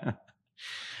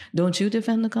 Don't you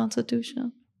defend the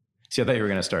Constitution? See, I thought you were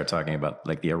going to start talking about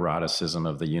like the eroticism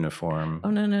of the uniform. Oh,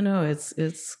 no.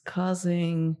 It's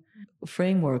causing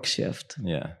framework shift.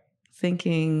 Yeah.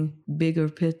 Thinking bigger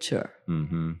picture.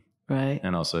 Right.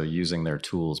 And also using their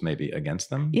tools maybe against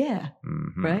them. Yeah.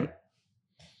 Right.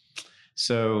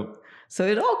 So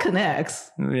it all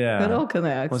connects. Yeah. It all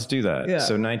connects. Let's do that. Yeah.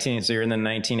 So you're in the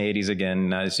 1980s again.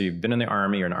 Now, so you've been in the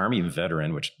Army. You're an Army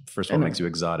veteran, which first of all makes you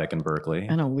exotic in Berkeley.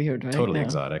 I know, weird, right? Totally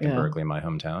exotic in Berkeley, my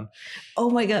hometown. Oh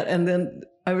my God. And then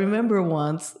I remember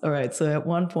once, all right, so at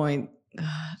one point,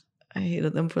 God, I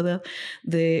hated them for that.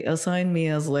 They assigned me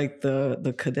as like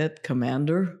the cadet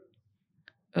commander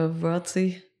of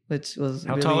ROTC, which was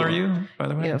How really, tall are you, by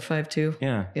the way? Yeah, 5'2".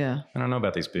 Yeah. Yeah. I don't know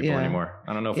about these people anymore.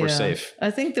 I don't know if we're safe.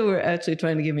 I think they were actually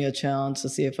trying to give me a challenge to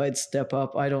see if I'd step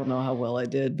up. I don't know how well I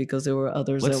did because there were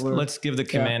others that were. Let's give the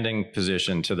commanding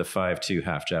position to the 5'2"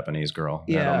 half Japanese girl.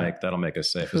 Yeah. That'll make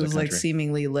us safe as a country. Who's like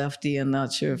seemingly lefty and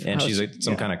not sure if. And she's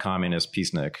some kind of communist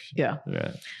peacenik. Yeah.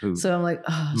 Who so I'm like,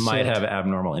 might have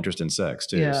abnormal interest in sex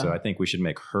too. Yeah. So I think we should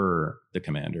make her the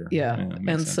commander. Yeah. And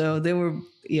sense. So they were.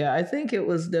 Yeah, I think it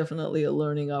was definitely a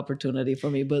learning opportunity for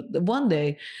me. But one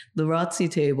day, the ROTC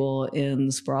table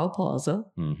in Sproul Plaza,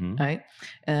 right?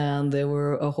 And there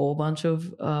were a whole bunch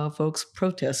of folks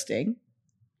protesting.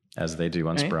 As they do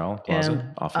on Sproul Plaza,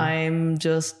 and often. I'm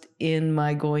just in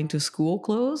my going to school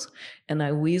clothes, and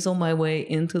I weasel my way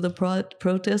into the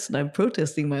protest, and I'm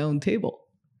protesting my own table.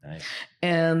 Nice.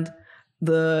 And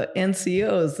the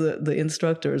NCOs, the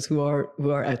instructors who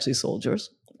are actually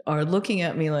soldiers, are looking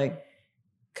at me like,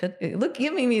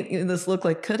 give me this look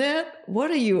like, cadet,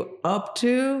 what are you up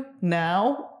to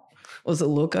now? Was the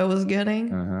look I was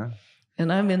getting.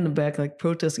 And I'm in the back like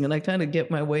protesting, and I kind of get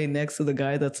my way next to the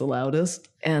guy that's the loudest,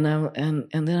 and then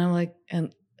I'm like,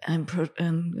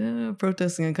 I'm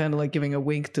protesting and kind of like giving a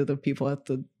wink to the people at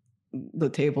the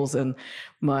tables, and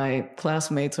my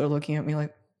classmates are looking at me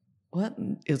like, what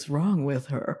is wrong with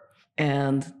her?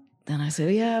 And then I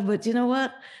said, yeah, but you know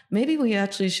what? Maybe we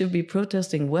actually should be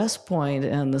protesting West Point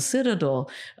and the Citadel.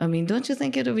 I mean, don't you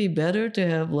think it would be better to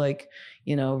have like,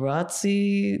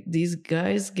 ROTC, these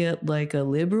guys get like a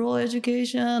liberal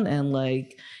education and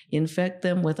like infect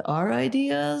them with our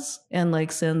ideas and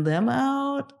like send them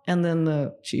out? And then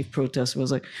the chief protester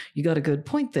was like, you got a good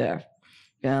point there.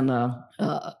 And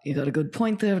you got a good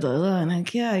point there. Blah, blah. And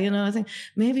like, yeah, I think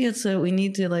maybe it's we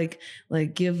need to like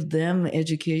give them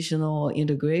educational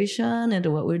integration into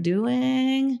what we're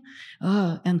doing.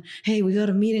 And hey, we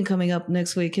got a meeting coming up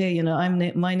next week. Hey,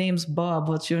 my name's Bob.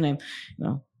 What's your name?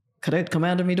 Cadet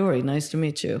Commander Midori. Nice to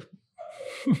meet you.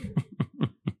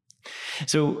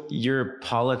 So your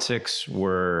politics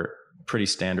were pretty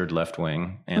standard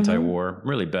left-wing, anti-war,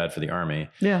 really bad for the Army.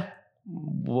 Yeah.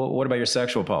 What about your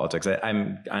sexual politics?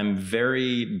 I'm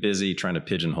very busy trying to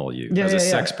pigeonhole you as a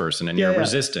sex person, and you're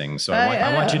resisting. So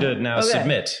I want you to now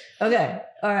submit. Okay.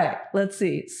 All right. Let's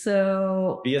see.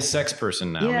 So be a sex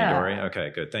person now, Midori.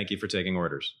 Okay, good. Thank you for taking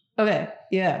orders. Okay.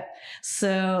 Yeah.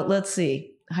 So let's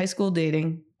see. High school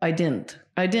dating. I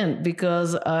didn't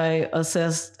because I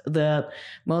assessed that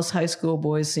most high school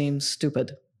boys seem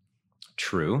stupid.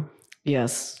 True.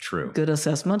 Yes. True. Good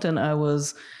assessment. And I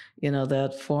was,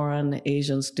 that foreign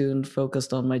Asian student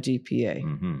focused on my GPA.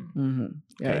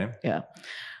 Right? Okay. Yeah.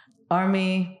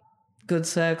 Army, good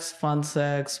sex, fun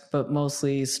sex, but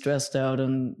mostly stressed out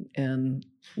and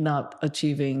not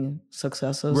achieving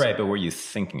successes. Right. But were you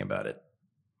thinking about it?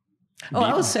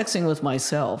 I was sexing with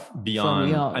myself.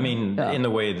 Beyond, in the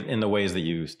ways that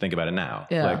you think about it now.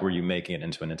 Yeah. Like, were you making it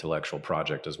into an intellectual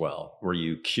project as well? Were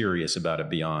you curious about it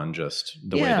beyond just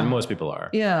the way that most people are?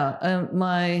 Yeah.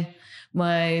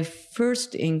 My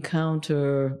first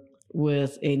encounter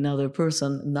with another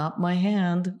person, not my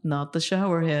hand, not the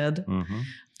shower head,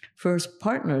 first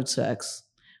partnered sex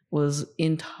was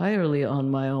entirely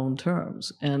on my own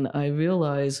terms. And I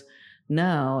realize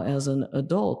now as an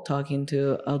adult talking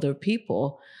to other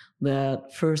people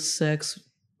that first partnered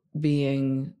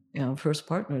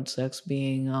sex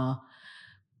being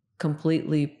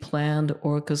completely planned,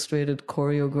 orchestrated,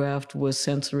 choreographed with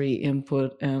sensory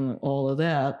input and all of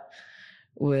that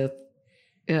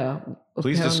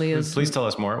Please tell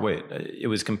us more. Wait, it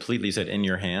was completely said in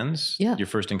your hands? Yeah. Your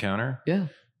first encounter? Yeah.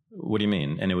 What do you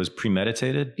mean? And it was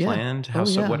premeditated, planned? How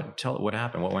so? What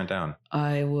happened? What went down?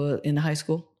 I was in high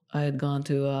school. I had gone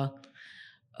to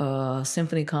a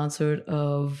symphony concert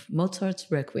of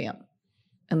Mozart's Requiem.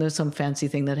 And there's some fancy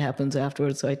thing that happens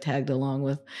afterwards. So I tagged along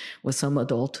with some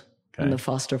adult in the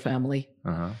foster family.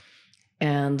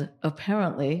 And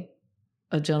apparently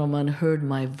a gentleman heard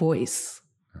my voice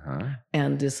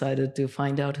and decided to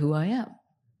find out who I am.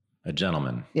 A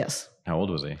gentleman? Yes. How old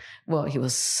was he? Well, he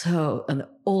was an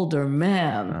older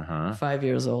man, 5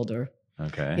 years older.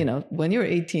 Okay. When you're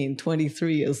 18,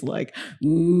 23 is like,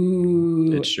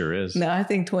 ooh. It sure is. Now I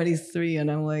think 23 and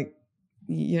I'm like,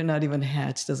 you're not even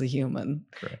hatched as a human.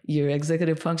 Correct. Your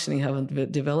executive functioning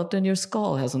haven't developed and your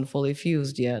skull hasn't fully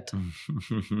fused yet.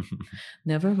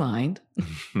 Never mind.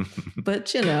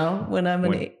 But when I'm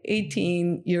an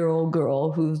 18-year-old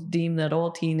girl who's deemed that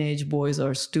all teenage boys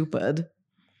are stupid,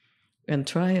 and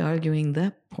try arguing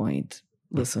that point,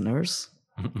 listeners.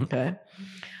 Okay.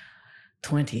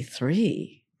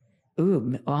 23.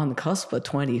 Ooh, on the cusp of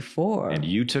 24. And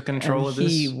you took control of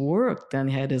this? He worked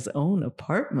and had his own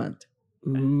apartment.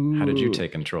 How did you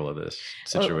take control of this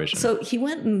situation? So he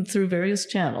went through various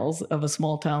channels of a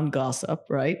small town gossip,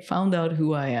 right? Found out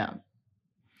who I am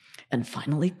and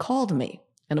finally called me.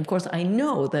 And of course, I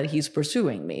know that he's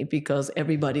pursuing me because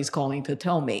everybody's calling to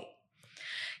tell me.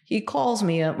 He calls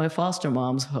me at my foster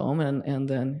mom's home and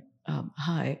then,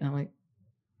 hi. I'm like,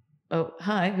 oh,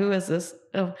 hi, who is this?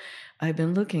 Oh, I've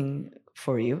been looking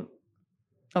for you.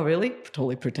 Oh, really?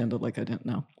 Totally pretended like I didn't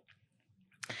know.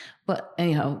 But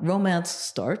anyhow, romance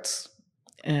starts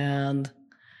and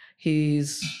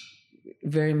he's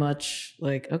very much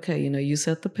like, okay, you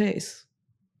set the pace.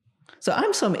 So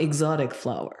I'm some exotic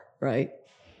flower, right?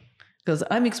 Because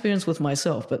I'm experienced with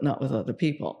myself, but not with other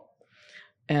people.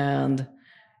 And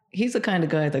he's the kind of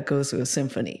guy that goes to a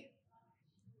symphony.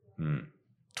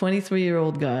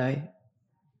 23-year-old guy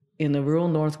in the rural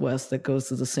Northwest that goes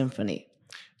to the symphony.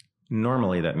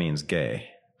 Normally that means gay.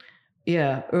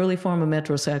 Yeah, early form of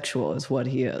metrosexual is what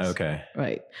he is. Okay.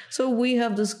 Right. So we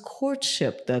have this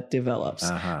courtship that develops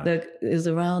that is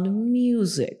around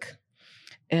music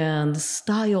and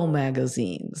style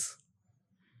magazines.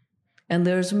 And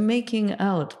there's making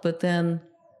out, but then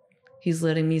he's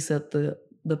letting me set the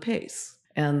pace.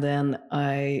 And then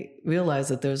I realize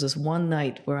that there's this one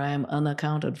night where I am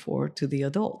unaccounted for to the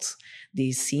adults,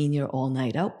 the senior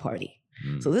all-night out party.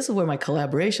 So this is where my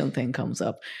collaboration thing comes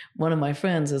up. One of my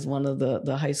friends is one of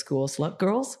the high school slut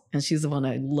girls, and she's the one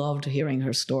I loved hearing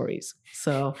her stories.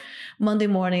 So Monday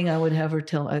morning, I would have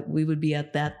her we would be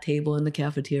at that table in the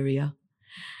cafeteria,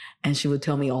 and she would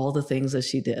tell me all the things that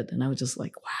she did. And I was just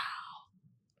like, wow,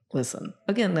 listen.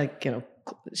 Again,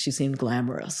 she seemed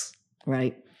glamorous,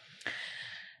 right?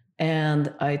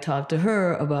 And I talked to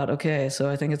her about, okay, so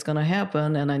I think it's going to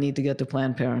happen, and I need to get to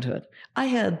Planned Parenthood. I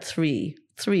had three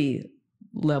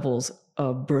levels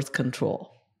of birth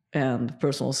control and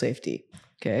personal safety.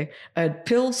 Okay. I had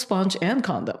pill, sponge, and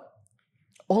condom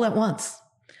all at once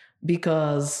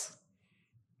because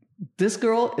this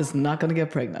girl is not going to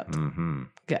get pregnant.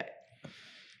 Okay.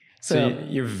 So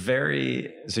you're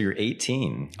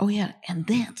 18. Oh yeah. And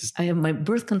then I have my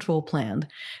birth control planned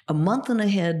a month and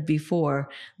ahead before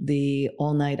the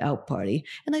all night out party.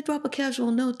 And I drop a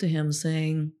casual note to him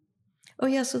saying, oh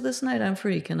yeah, so this night I'm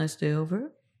free. Can I stay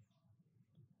over?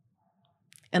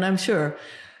 And I'm sure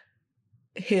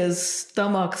his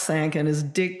stomach sank and his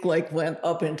dick went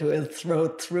up into his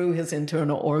throat through his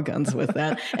internal organs with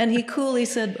that. And he coolly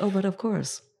said, oh, but of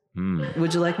course.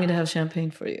 Would you like me to have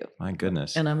champagne for you? My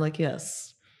goodness. And I'm like,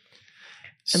 yes.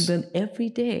 And then every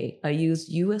day I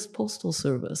used U.S. Postal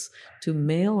Service to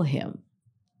mail him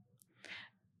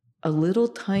a little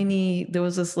tiny, there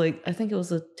was this I think it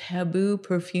was a Taboo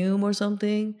perfume or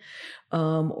something,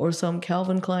 or some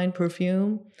Calvin Klein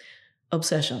perfume.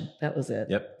 Obsession. That was it.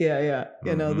 Yep. Yeah.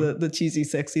 The cheesy,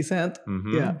 sexy scent.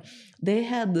 Yeah. They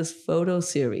had this photo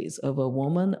series of a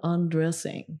woman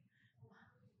undressing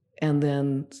and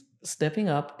then stepping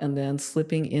up and then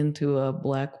slipping into a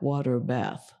black water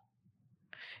bath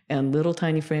and little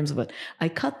tiny frames of it. I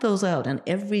cut those out and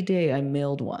every day I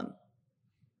mailed one.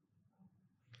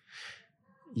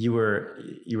 You were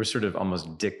sort of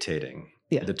almost dictating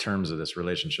the terms of this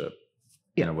relationship.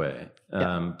 In a way.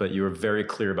 But you were very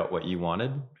clear about what you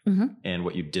wanted and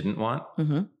what you didn't want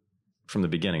from the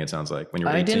beginning, it sounds like, when you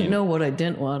were 18. I didn't know what I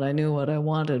didn't want. I knew what I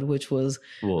wanted, which was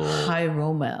high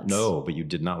romance. No, but you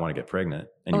did not want to get pregnant.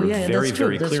 And you were very,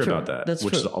 very clear about that,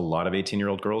 which a lot of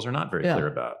 18-year-old girls are not very clear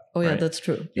about. Oh, yeah, that's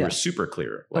true. You were super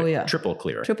clear. Triple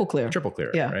clear. Triple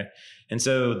clear. Right? And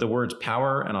so the words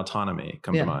power and autonomy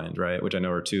come to mind, right? Which I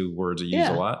know are two words that you use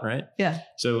a lot, right? Yeah.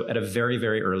 So at a very,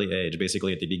 very early age,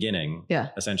 basically at the beginning,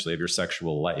 essentially, of your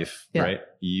sexual life, right?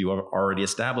 You are already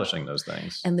establishing those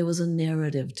things. And there was a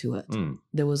narrative to it.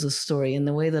 There was a story. In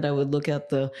the way that I would look at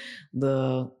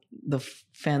the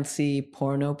fancy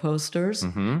porno posters,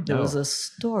 there was a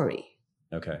story.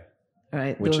 Okay.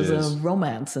 Right. There was a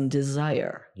romance and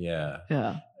desire. Yeah.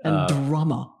 And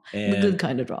drama. The good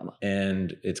kind of drama.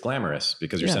 And it's glamorous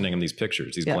because you're sending them these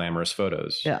pictures, these glamorous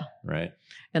photos. Yeah. Right.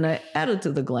 And I added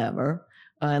to the glamour.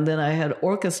 And then I had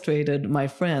orchestrated my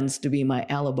friends to be my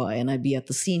alibi. And I'd be at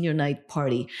the senior night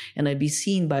party and I'd be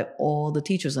seen by all the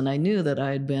teachers. And I knew that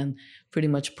I had been pretty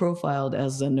much profiled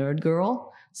as the nerd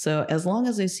girl. So as long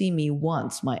as they see me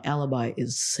once, my alibi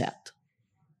is set.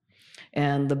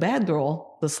 And the bad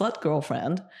girl, the slut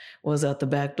girlfriend, was at the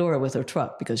back door with her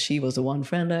truck because she was the one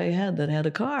friend I had that had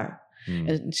a car.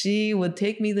 And she would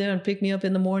take me there and pick me up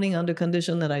in the morning under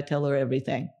condition that I tell her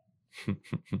everything.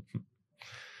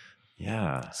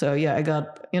 Yeah. So I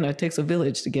got, it takes a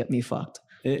village to get me fucked.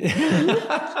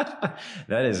 That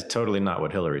is totally not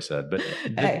what Hillary said, but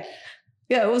hey,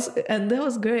 Yeah, it was, and that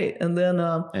was great. And then,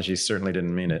 And she certainly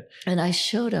didn't mean it. and I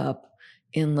showed up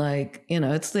in like,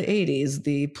 it's the 80s,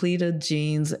 the pleated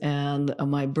jeans and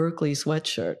my Berkeley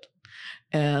sweatshirt.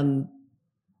 And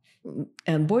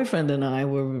boyfriend and I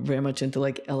were very much into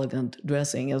like elegant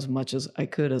dressing as much as I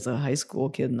could as a high school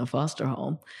kid in a foster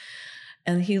home.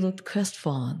 And he looked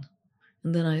crestfallen.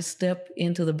 And then I step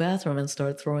into the bathroom and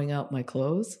start throwing out my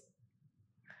clothes.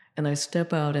 And I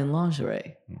step out in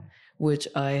lingerie, which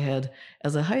I had,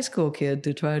 as a high school kid,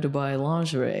 to try to buy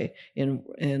lingerie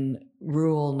in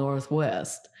rural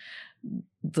Northwest.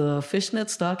 The fishnet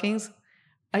stockings,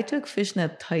 I took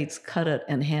fishnet tights, cut it,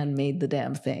 and handmade the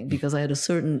damn thing because I had a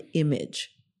certain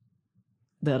image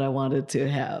that I wanted to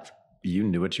have. You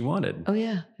knew what you wanted. Oh,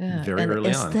 yeah. Very and early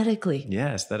aesthetically. on.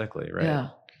 Yeah, aesthetically, right. Yeah.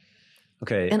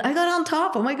 Okay. And I got on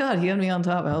top. Oh, my God. He had me on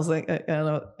top. I was like,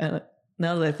 and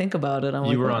now that I think about it, I'm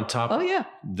like... You were on top? Oh, yeah.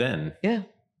 Then? Yeah.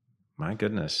 My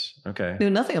goodness. Okay.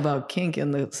 Knew nothing about kink in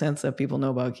the sense that people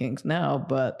know about kinks now,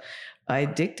 but I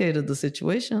dictated the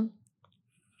situation.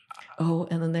 Oh,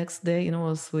 and the next day, what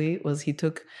was sweet was he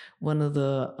took one of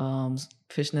the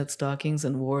fishnet stockings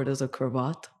and wore it as a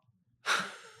cravat.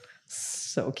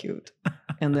 So cute.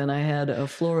 And then I had a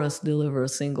florist deliver a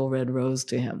single red rose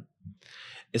to him.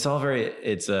 It's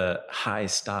a high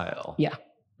style. Yeah.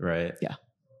 Right? Yeah.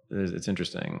 It's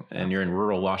interesting. And you're in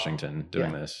rural Washington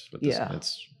doing this. With this. Yeah.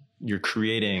 You're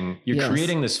creating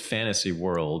this fantasy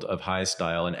world of high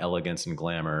style and elegance and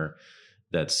glamour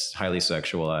that's highly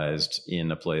sexualized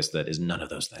in a place that is none of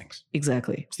those things.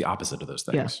 Exactly. It's the opposite of those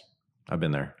things. Yeah. I've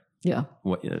been there. Yeah.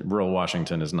 Rural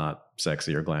Washington is not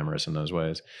sexy or glamorous in those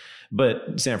ways,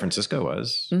 but San Francisco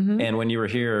was. Mm-hmm. And when you were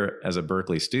here as a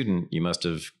Berkeley student, you must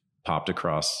have popped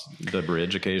across the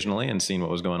bridge occasionally and seen what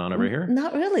was going on over here?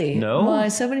 Not really. No? My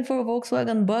 74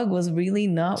 Volkswagen Bug was really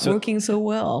not working so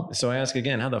well. So I ask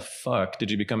again, how the fuck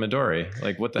did you become Midori?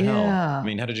 Like, what the hell? I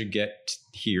mean, how did you get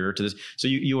here to this? So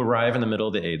you arrive in the middle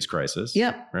of the AIDS crisis.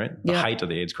 Yep. Right? The height of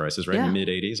the AIDS crisis, right? Yeah.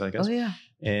 Mid-80s, I guess. Oh, yeah.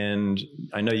 And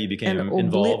I know you became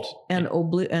involved. And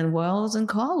while I was in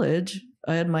college,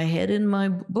 I had my head in my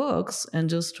books and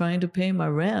just trying to pay my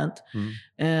rent.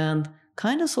 Mm-hmm. And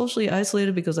kind of socially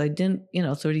isolated because I didn't,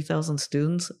 30,000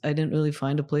 students. I didn't really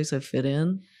find a place I fit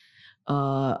in.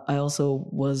 I also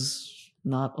was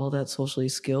not all that socially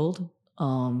skilled.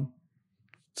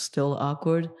 Still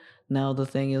awkward. Now the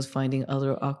thing is finding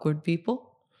other awkward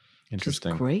people.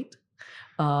 Interesting. Which is great.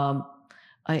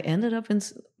 I ended up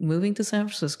moving to San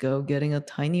Francisco, getting a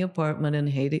tiny apartment in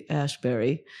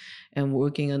Haight-Ashbury, and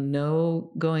working a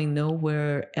going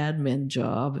nowhere admin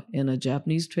job in a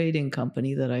Japanese trading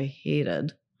company that I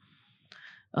hated.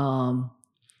 And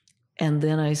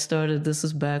then I started, this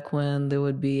is back when there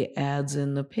would be ads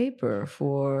in the paper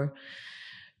for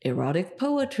erotic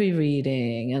poetry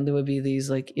reading, and there would be these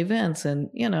like events, and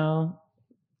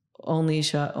only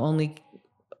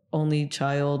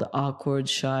child, awkward,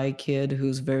 shy kid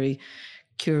who's very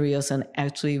curious and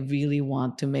actually really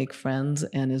want to make friends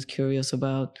and is curious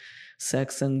about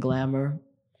sex and glamour.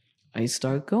 I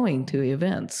start going to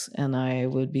events and I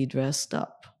would be dressed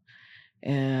up,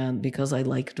 and because I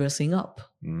like dressing up,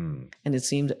 and it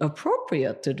seemed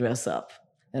appropriate to dress up,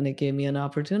 and it gave me an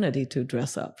opportunity to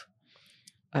dress up.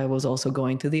 I was also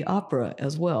going to the opera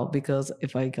as well, because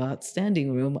if I got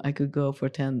standing room, I could go for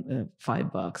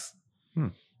 $5.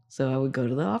 So I would go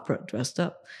to the opera dressed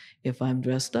up. If I'm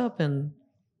dressed up and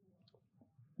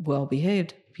well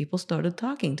behaved, people started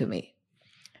talking to me.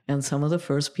 And some of the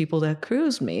first people that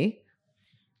cruised me,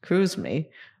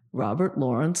 Robert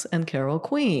Lawrence and Carol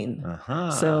Queen.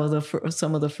 Uh-huh. So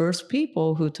some of the first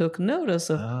people who took notice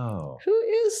of who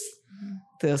is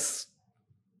this?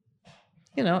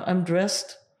 I'm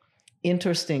dressed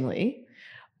interestingly.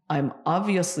 I'm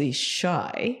obviously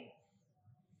shy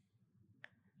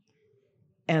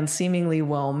and seemingly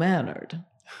well-mannered.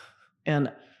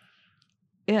 And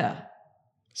yeah.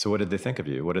 So what did they think of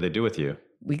you? What did they do with you?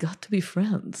 We got to be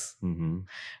friends. Mm-hmm.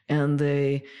 And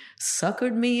they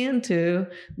suckered me into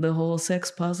the whole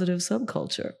sex-positive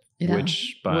subculture.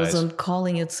 Which wasn't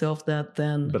calling itself that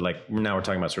then. But like now we're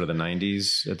talking about sort of the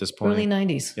 90s at this point? Early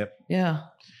 90s. Yep. Yeah.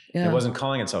 It wasn't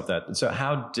calling itself that. So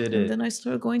how did it? And then I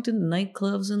started going to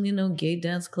nightclubs and, gay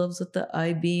dance clubs at the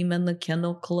I-Beam and the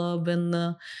Kennel Club and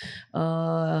the,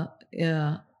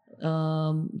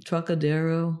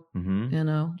 Trocadero,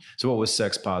 So what was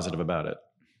sex positive about it?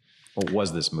 What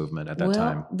was this movement at that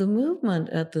time? The movement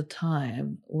at the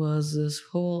time was this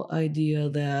whole idea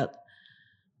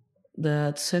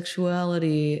that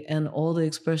sexuality and all the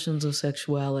expressions of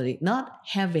sexuality, not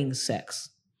having sex,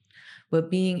 but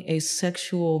being a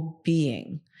sexual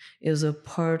being, is a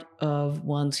part of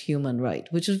one's human right,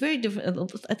 which is very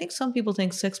different. I think some people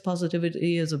think sex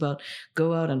positivity is about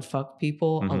go out and fuck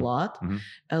people a lot,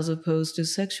 as opposed to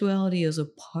sexuality is a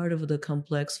part of the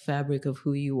complex fabric of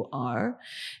who you are,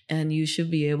 and you should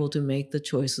be able to make the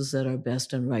choices that are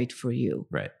best and right for you.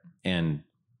 Right. And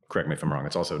correct me if I'm wrong,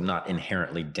 it's also not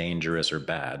inherently dangerous or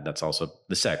bad. That's also,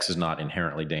 the sex is not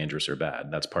inherently dangerous or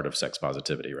bad. That's part of sex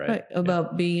positivity, right? Right.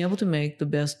 About being able to make the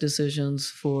best decisions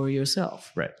for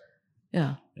yourself. Right.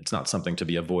 Yeah. It's not something to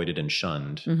be avoided and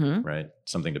shunned, right?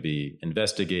 Something to be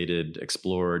investigated,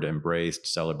 explored, embraced,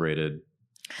 celebrated,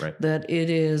 right? That it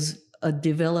is a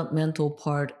developmental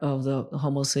part of the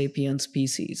Homo sapien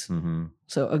species.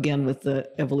 So again, with the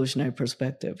evolutionary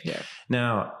perspective here.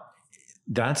 Now,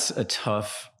 that's a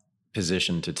tough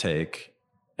position to take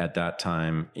at that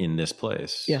time in this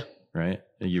place. Yeah. Right.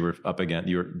 You were up against,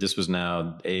 this was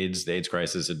now the AIDS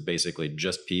crisis had basically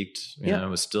just peaked. You know, it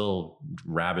was still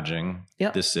ravaging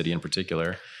this city in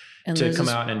particular. And to come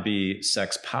out and be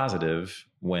sex positive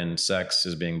when sex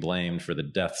is being blamed for the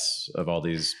deaths of all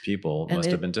these people must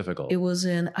have been difficult. It was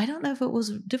I don't know if it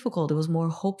was difficult. It was more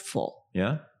hopeful.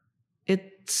 Yeah.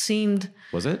 It seemed.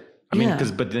 Was it? I mean,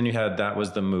 but then you had, that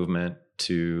was the movement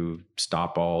to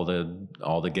stop all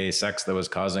the gay sex that was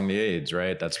causing the AIDS,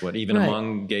 right? That's what, even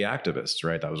among gay activists,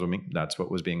 right? That's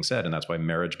what was being said. And that's why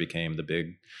marriage became the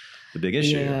big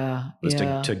issue, was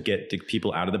to get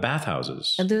people out of the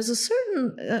bathhouses. And there's a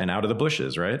certain... and out of the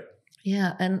bushes, right?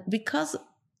 Yeah. And because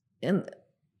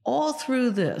all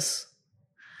through this,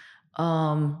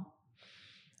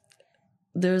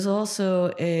 there's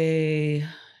also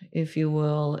if you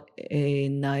will, a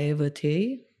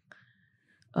naivety,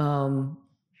 a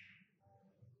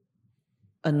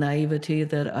naivety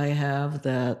that I have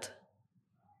that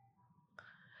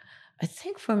I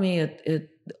think for me,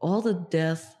 all the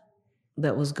death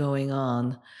that was going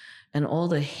on and all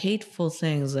the hateful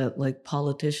things that like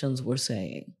politicians were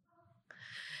saying,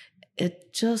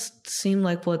 it just seemed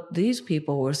like what these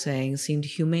people were saying seemed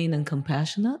humane and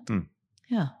compassionate.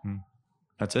 Yeah.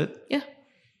 That's it? Yeah.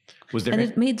 Was there, and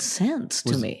it made sense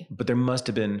to me. But there must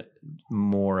have been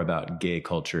more about gay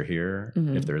culture here,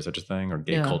 if there is such a thing, or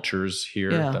gay cultures here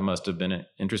that must have been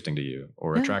interesting to you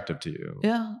or attractive to you.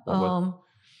 Yeah.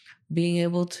 Being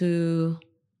able to...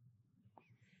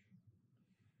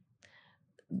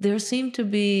 There seemed to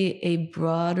be a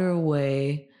broader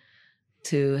way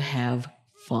to have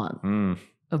fun,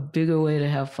 a bigger way to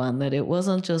have fun, that it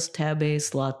wasn't just tab A,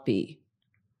 slot B.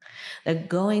 That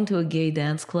going to a gay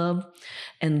dance club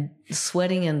and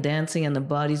sweating and dancing and the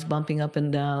body's bumping up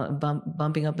and down,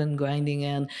 bumping up and grinding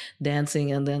and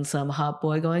dancing, and then some hot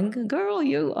boy going, girl,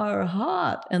 you are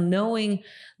hot. And knowing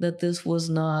that this was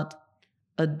not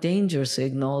a danger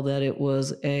signal, that it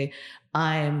was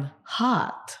I'm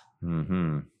hot.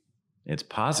 It's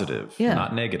positive,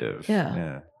 not negative.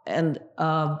 Yeah. And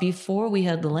before we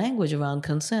had the language around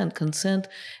consent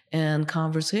and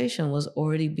conversation was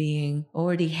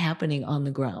already happening on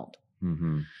the ground.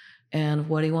 And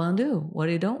what do you want to do? What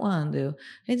do you don't want to do?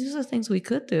 Hey, these are things we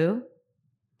could do.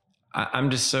 I'm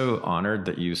just so honored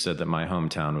that you said that my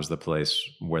hometown was the place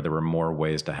where there were more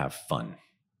ways to have fun.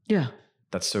 Yeah.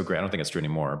 That's so great. I don't think it's true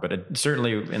anymore, but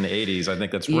certainly in the 80s, I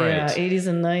think that's right. Yeah, 80s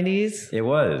and 90s. It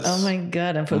was. Oh my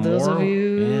God. And for those of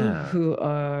you who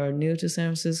are new to San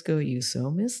Francisco, you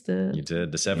so missed it. You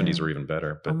did. The 70s were even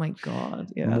better. But oh my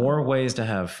God. Yeah. More ways to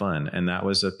have fun. And that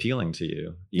was appealing to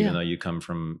you, even though you come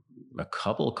from a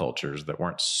couple cultures that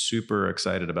weren't super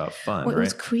excited about fun, right? It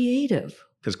was creative.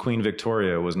 Because Queen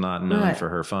Victoria was not known for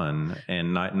her fun,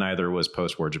 and neither was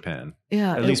post-war Japan.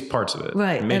 Yeah. At least parts of it.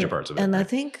 Right. Major parts of it. And I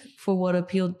think for what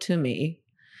appealed to me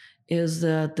is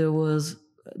that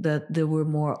there were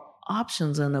more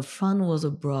options and the fun was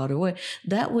a broader way.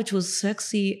 That which was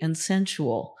sexy and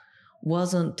sensual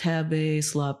wasn't tab A,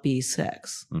 sloppy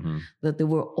sex. That there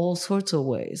were all sorts of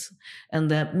ways. And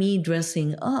that me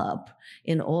dressing up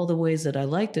in all the ways that I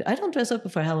liked it. I don't dress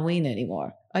up for Halloween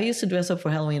anymore. I used to dress up for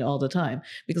Halloween all the time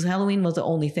because Halloween was the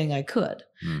only thing I could.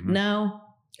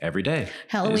 Now, every day.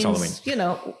 Halloween.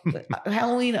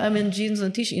 Halloween, I'm in jeans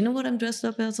and a t-shirt. You know what I'm dressed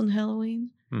up as on Halloween?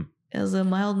 As a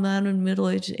mild-mannered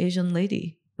middle-aged Asian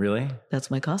lady. Really? That's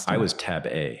my costume. I was tab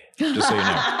A, just so you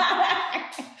know.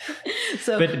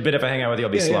 But if I hang out with you,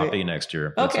 I'll be sloppy next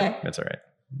year. That's all right.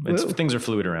 Things are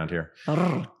fluid around here.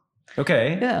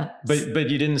 Okay. Yeah. But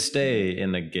you didn't stay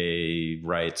in the gay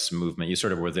rights movement. You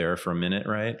sort of were there for a minute,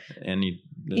 right? And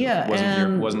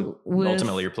wasn't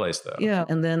ultimately your place though. Yeah.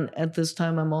 And then at this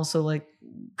time I'm also like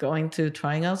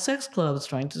trying out sex clubs,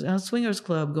 trying to swingers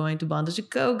club, going to Bondage a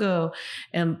Go-Go,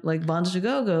 and like Bondage a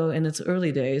Go-Go in its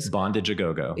early days. Bondage a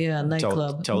Go-Go. Yeah,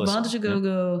 nightclub. Tell us. Bondage a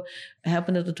Go-Go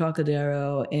happened at the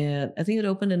Trocadero, and I think it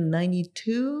opened in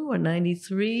 92 or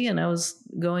 93, and I was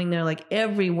going there like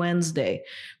every Wednesday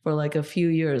for like a few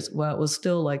years while it was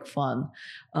still like fun.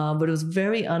 But it was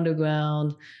very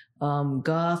underground,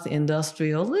 goth,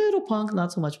 industrial, little punk,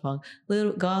 not so much punk,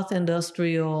 little goth,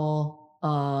 industrial,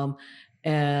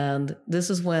 and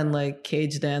this is when like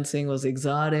cage dancing was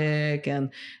exotic,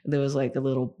 and there was like a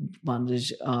little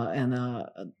bondage and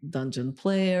a dungeon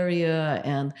play area,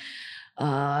 and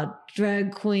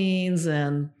drag queens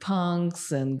and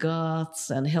punks and goths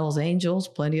and Hell's Angels,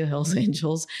 plenty of Hell's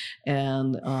Angels,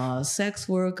 and sex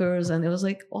workers. And it was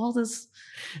like all this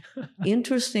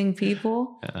interesting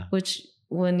people, which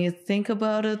when you think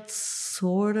about it,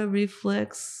 sort of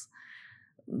reflects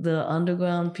the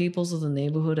underground peoples of the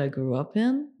neighborhood I grew up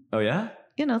in. Oh, yeah?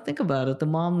 Think about it.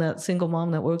 The single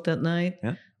mom that worked at night,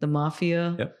 the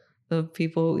mafia, the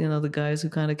people, the guys who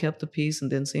kind of kept the peace and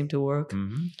didn't seem to work.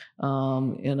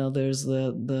 There's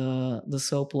the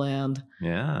soap land,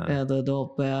 the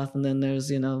adult bath, and then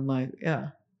there's,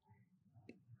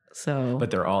 So. But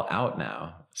they're all out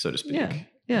now, so to speak.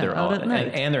 Yeah, they're out all at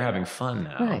night. And they're having fun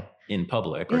now. In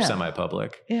public or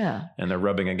semi-public. Yeah. And they're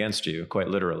rubbing against you, quite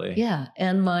literally. Yeah.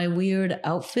 And my weird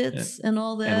outfits and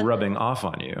all that. And rubbing off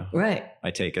on you. Right.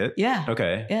 I take it. Yeah.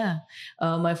 Okay. Yeah.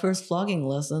 My first flogging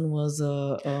lesson was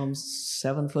a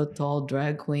 7-foot-tall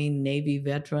drag queen, Navy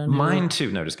veteran. Mine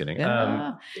too. No, just kidding.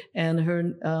 Yeah. And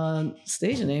her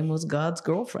stage name was God's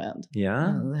Girlfriend.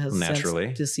 Yeah. Has naturally.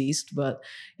 Since deceased. But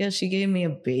yeah, she gave me a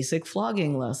basic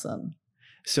flogging lesson.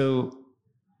 So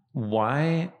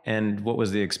why and what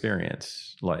was the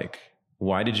experience like?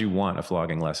 Why did you want a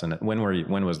flogging lesson? When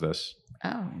was this?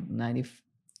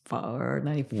 94,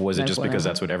 94. Was it just because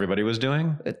that's what everybody was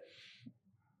doing? It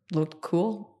looked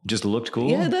cool. Just looked cool?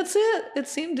 Yeah, that's it. It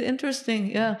seemed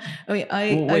interesting. Yeah. I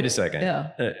mean, wait a second. Yeah.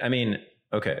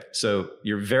 Okay. So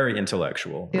you're very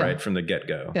intellectual, right? From the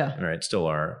get-go. Yeah. Right. Still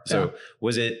are. So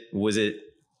was it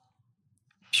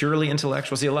purely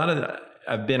intellectual? See,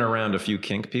 I've been around a few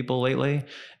kink people lately,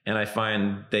 and I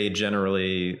find they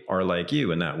generally are like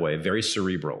you in that way, very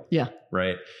cerebral. Yeah.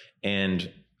 Right.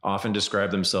 And often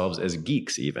describe themselves as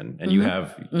geeks even. And you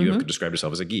have described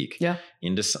yourself as a geek. Yeah.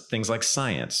 Into things like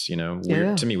science,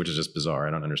 weird to me, which is just bizarre. I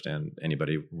don't understand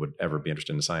anybody would ever be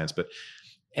interested in science, but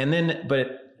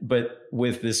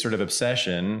with this sort of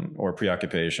obsession or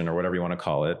preoccupation or whatever you want to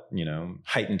call it,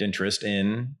 heightened interest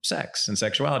in sex and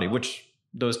sexuality, which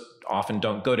those often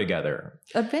don't go together.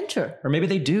 Adventure. Or maybe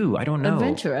they do. I don't know.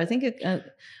 Adventure. I think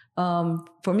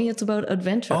for me, it's about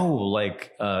adventure. Oh,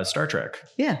 like Star Trek.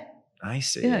 Yeah. I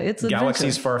see. Yeah, it's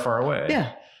galaxies far, far away.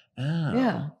 Yeah. Oh.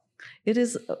 Yeah. It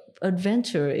is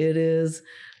adventure. It is,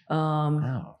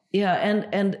 yeah.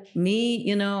 And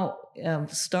me,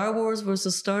 Star Wars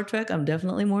versus Star Trek. I'm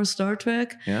definitely more Star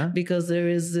Trek. Yeah. Because there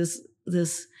is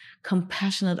this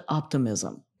compassionate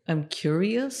optimism. I'm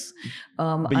curious.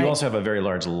 But you also have a very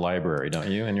large library, don't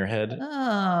you, in your head?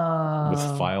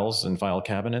 With files and file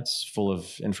cabinets full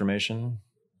of information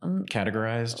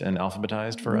categorized and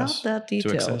alphabetized for us? Not that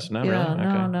detailed. To access? No, yeah, really?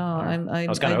 Okay. No. I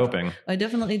was kind of hoping. I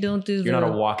definitely don't do You're not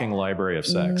a walking library of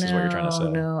sex, is what you're trying to say.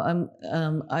 No,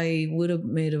 I would have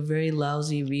made a very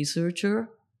lousy researcher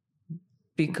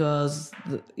because,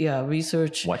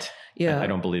 research. What? Yeah. I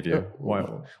don't believe you. Why?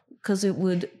 Because it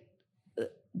would...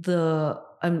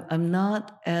 I'm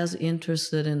not as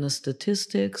interested in the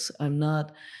statistics. I'm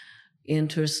not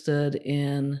interested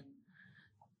in.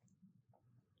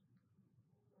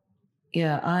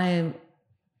 I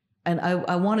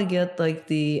want to get like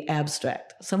the abstract.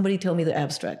 Somebody tell me the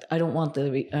abstract. I don't want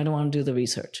to do the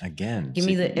research. Again, give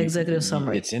me the executive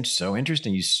summary. It's so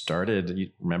interesting. You started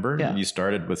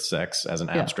with sex as an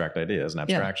abstract idea, as an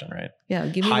abstraction, right? Yeah.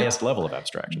 Give me highest level of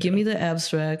abstraction. Give me the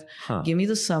abstract. Give me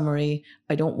the summary.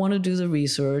 I don't want to do the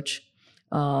research.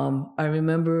 I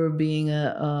remember being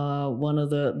one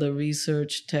of the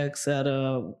research techs at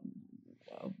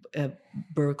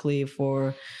Berkeley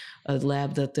for a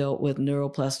lab that dealt with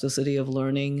neuroplasticity of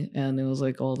learning, and it was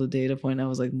like all the data point. I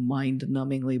was like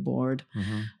mind-numbingly bored.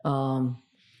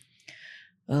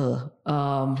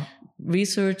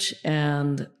 Research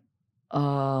and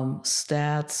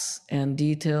stats and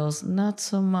details, not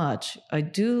so much. I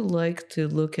do like to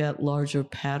look at larger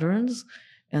patterns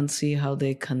and see how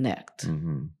they connect.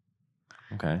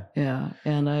 Okay. Yeah,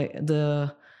 and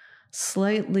the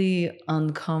slightly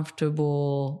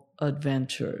uncomfortable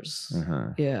adventures.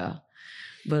 Yeah.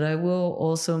 But I will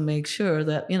also make sure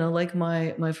that, like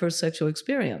my first sexual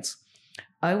experience,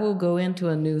 I will go into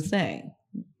a new thing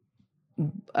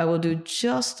I will do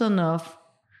just enough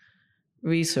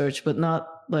research, but not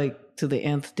like to the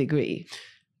nth degree.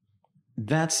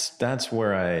 That's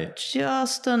where I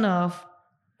just enough.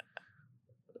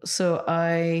 So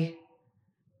I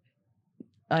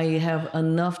have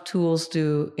enough tools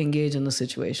to engage in the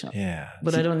situation. Yeah.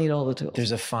 But I don't need all the tools.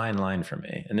 There's a fine line for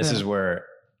me. And this is where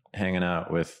hanging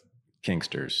out with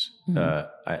kinksters,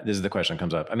 this is the question that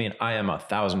comes up. I mean, I am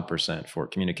 1,000% for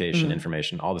communication,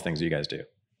 information, all the things that you guys do.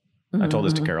 I told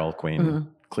this to Carol Queen,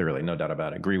 clearly, no doubt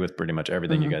about it. Agree with pretty much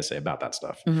everything you guys say about that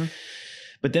stuff.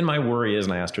 But then my worry is,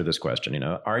 and I asked her this question,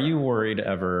 are you worried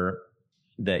ever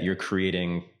that you're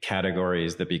creating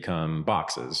categories that become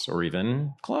boxes or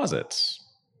even closets,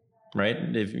 right?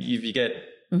 If you get,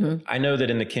 I know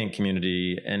that in the kink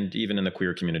community and even in the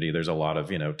queer community, there's a lot of,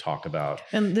 talk about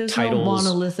and there's titles, no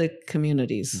monolithic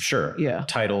communities. Sure. Yeah.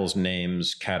 Titles,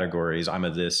 names, categories. I'm a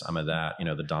this, I'm a that.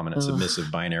 The dominant submissive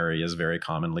binary is very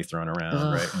commonly thrown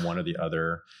around, right? One or the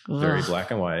other, very black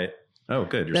and white. Oh,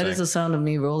 good. That is the sound of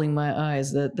me rolling my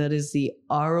eyes. That is the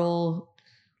oral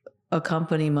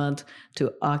accompaniment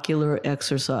to ocular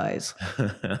exercise.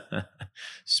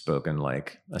 Spoken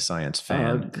like a science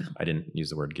fan. I didn't use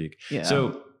the word geek. Yeah.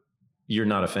 So you're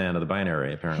not a fan of the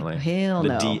binary, apparently. Hell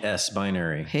no. The DS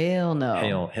binary. Hell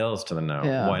no. Hails to the no.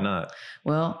 Yeah. Why not?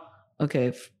 Well,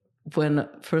 okay.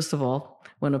 First of all,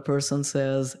 when a person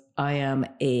says, I am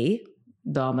a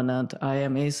dominant, I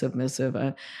am a submissive,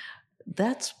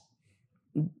 that's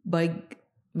by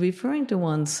referring to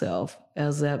oneself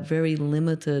as that very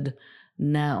limited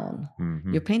noun,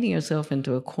 you're painting yourself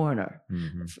into a corner.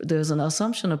 There's an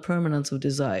assumption of permanence of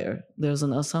desire. There's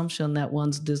an assumption that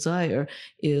one's desire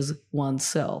is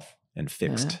oneself. And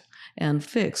fixed. And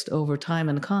fixed over time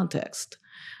and context.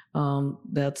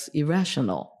 That's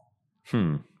irrational.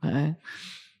 Right?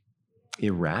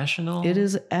 Irrational? It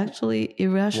is actually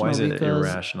irrational. Why is it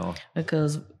irrational?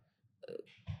 Because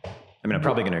I mean, I'm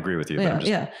probably going to agree with you.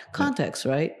 Context,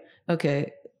 right?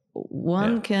 Okay.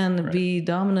 One can be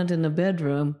dominant in the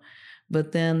bedroom,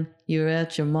 but then you're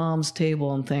at your mom's table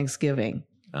on Thanksgiving.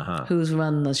 Who's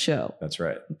running the show? That's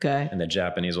right. Okay. And the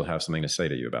Japanese will have something to say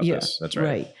to you about this. That's right.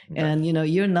 Right. Okay. And,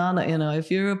 your Nana, if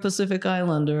you're a Pacific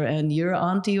Islander and your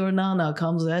auntie or Nana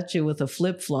comes at you with a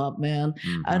flip-flop, man,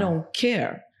 I don't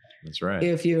care. That's right.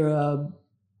 If you're a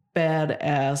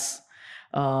badass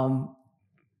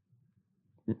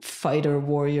fighter,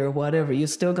 warrior, whatever, you're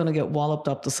still going to get walloped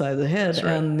up the side of the head.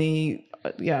 Right. And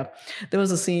there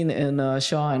was a scene in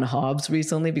Shaw and Hobbs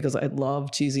recently, because I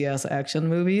love cheesy ass action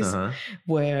movies,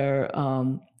 where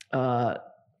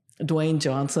Dwayne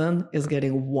Johnson is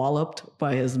getting walloped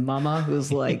by his mama,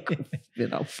 who's like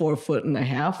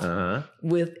 4'1.5"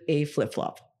 with a flip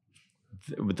flop.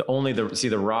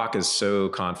 The Rock is so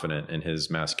confident in his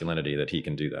masculinity that he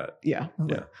can do that. Yeah.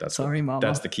 Sorry, mama.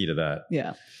 That's the key to that.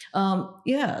 Yeah.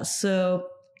 So,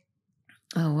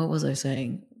 what was I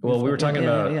saying? Well, we were talking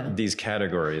about these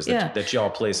categories that y'all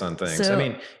place on things. So, I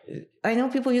mean, I know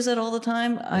people use that all the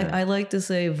time. I like to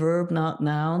say verb, not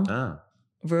noun.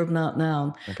 Verb, not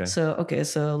noun. Okay. So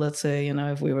let's say,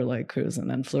 if we were like cruising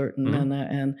and flirting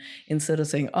and instead of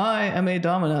saying, I am a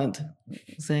dominant,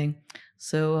 saying,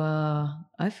 so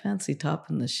I fancy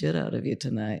topping the shit out of you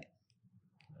tonight.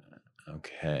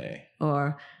 Okay.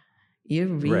 Or you're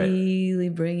really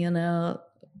bringing out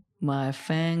my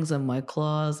fangs and my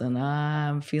claws, and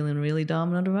I'm feeling really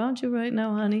dominant around you right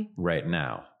now, honey. Right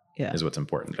now is what's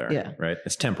important there. Yeah. Right?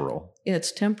 It's temporal.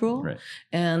 It's temporal. Right.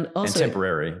 And also... And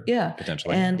temporary. Yeah.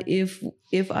 Potentially. And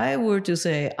if I were to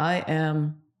say I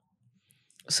am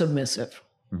submissive,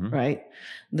 right,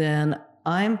 then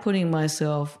I'm putting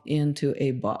myself into a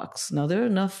box. Now, there are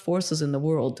enough forces in the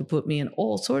world to put me in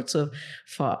all sorts of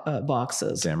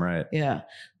boxes. Damn right. Yeah.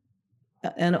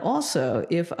 And also,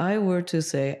 if I were to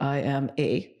say I am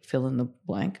fill in the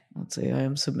blank, let's say I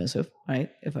am submissive, right?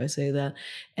 If I say that,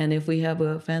 and if we have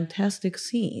a fantastic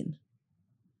scene,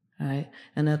 right?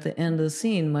 And at the end of the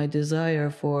scene, my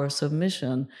desire for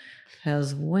submission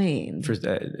has waned. For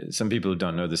some people who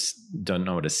don't know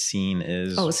what a scene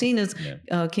is. Oh, a scene is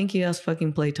kinky ass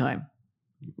fucking playtime.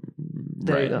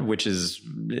 Right, which is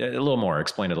a little more.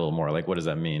 Explain it a little more. Like, what does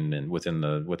that mean? And within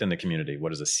the community,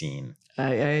 what is a scene?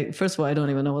 I first of all, I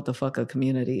don't even know what the fuck a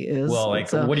community is. Well,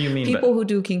 like, what do you mean? People who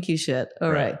do kinky shit.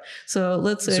 All right. So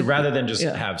let's say. So rather than just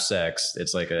have sex,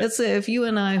 it's like let's say if you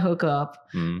and I hook up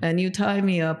and you tie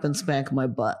me up and spank my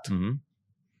butt,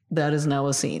 that is now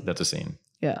a scene. That's a scene.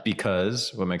 Yeah.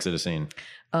 Because what makes it a scene?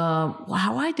 How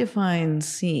I define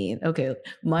scene. Okay,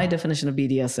 my definition of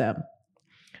BDSM.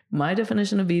 My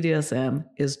definition of BDSM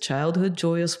is childhood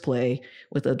joyous play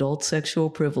with adult sexual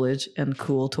privilege and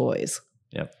cool toys.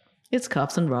 Yep. It's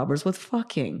cops and robbers with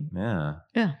fucking. Yeah.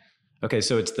 Yeah. Okay,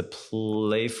 so it's the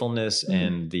playfulness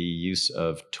and the use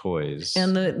of toys.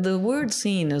 And the word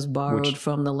scene is borrowed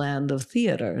from the land of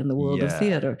theater, in the world of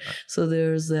theater. So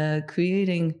there's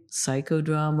creating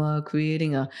psychodrama,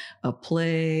 creating a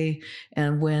play.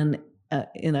 And when,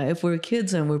 if we're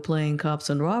kids and we're playing cops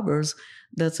and robbers,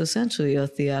 that's essentially a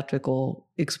theatrical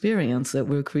experience that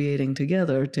we're creating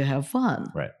together to have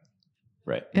fun. Right.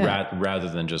 Right. Yeah. Rather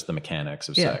than just the mechanics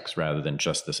of sex, rather than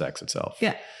just the sex itself.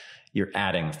 Yeah. You're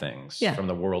adding things from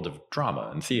the world of drama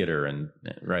and theater and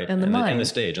and the mind and the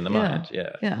stage and the mind.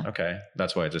 Yeah. Yeah. Okay.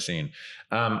 That's why it's a scene.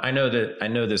 I know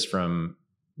this from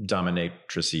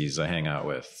dominatrices I hang out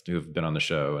with who've been on the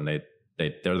show, and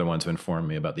they're the ones who inform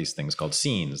me about these things called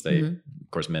scenes. They,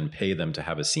 of course, men pay them to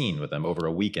have a scene with them over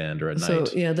a weekend or a night.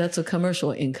 So that's a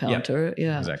commercial encounter.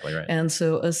 Yeah. Exactly right. And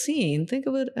so a scene, think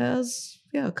of it as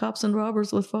cops and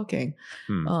robbers with fucking.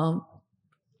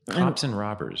 Cops and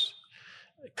robbers.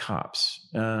 Cops.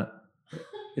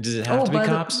 Does it have to be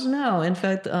cops? No. In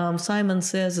fact, Simon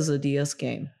Says is a DS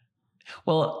game.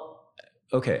 Well,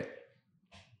 okay.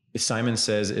 Simon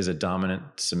Says is a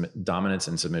dominance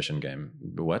and submission game.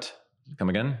 What? Come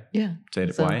again? Yeah. Say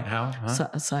it. Why? How?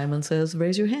 Huh? Simon Says,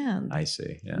 raise your hand. I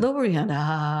see. Yeah. Lower your hand.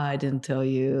 I didn't tell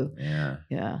you. Yeah.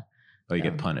 Yeah. Oh, you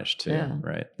get punished too,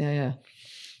 right? Yeah.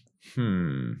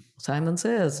 Simon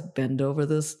Says, bend over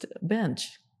this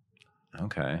bench.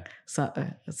 Okay.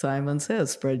 Simon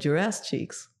Says, spread your ass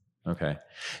cheeks. Okay.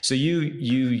 So you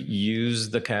use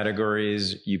the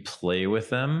categories, you play with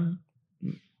them,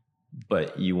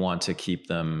 but you want to keep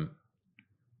them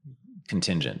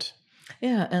contingent.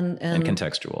 Yeah, and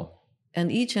contextual. And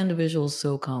each individual is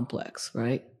so complex,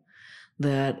 right?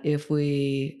 That if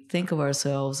we think of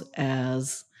ourselves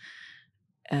as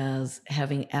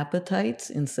having appetites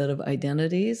instead of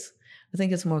identities, I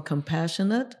think it's more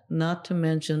compassionate, not to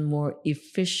mention more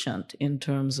efficient in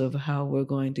terms of how we're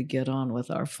going to get on with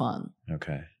our fun.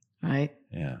 Okay. Right?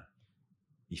 Yeah.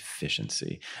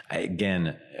 Efficiency.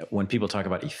 Again, when people talk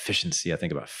about efficiency, I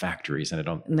think about factories, and I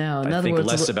don't. No, in I other think words,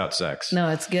 less about sex. No,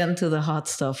 it's getting to the hot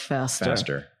stuff faster.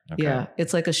 Faster. Okay. Yeah,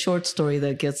 it's like a short story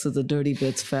that gets to the dirty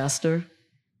bits faster.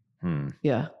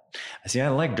 Yeah. See, I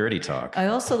like dirty talk. I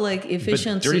also like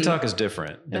efficiency. But dirty talk is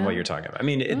different than what you're talking about. I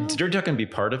mean, dirty talk can be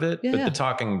part of it, but the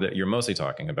talking that you're mostly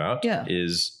talking about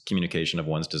is communication of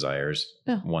one's desires,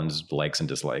 one's likes and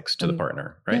dislikes to the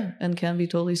partner, right? Yeah, and can be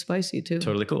totally spicy too.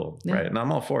 Totally cool, right? And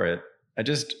I'm all for it.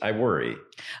 I worry.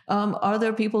 Are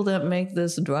there people that make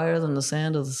this drier than the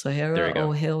sand of the Sahara? There you go.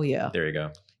 Oh, hell yeah. There you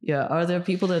go. Yeah. Are there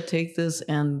people that take this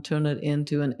and turn it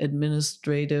into an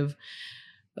administrative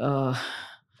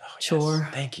chore?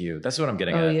 Yes. Thank you. That's what I'm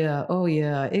getting at. Oh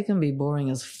yeah. It can be boring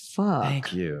as fuck.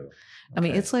 Thank you. Okay. I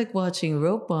mean, it's like watching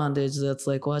rope bondage. That's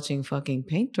like watching fucking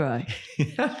paint dry.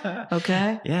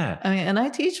 Okay. Yeah. I mean, and I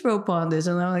teach rope bondage,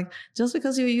 and I'm like, just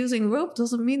because you're using rope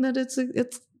doesn't mean that it's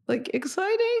like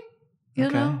exciting. You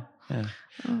know? Yeah.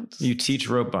 You teach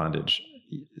rope bondage.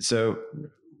 So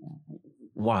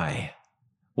why?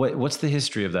 What's the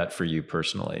history of that for you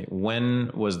personally?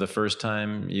 When was the first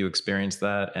time you experienced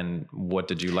that, and what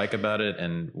did you like about it,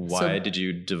 and why did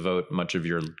you devote much of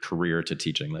your career to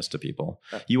teaching this to people?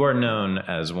 You are known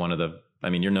as one of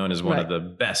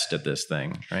the best at this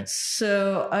thing, right?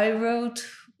 So I wrote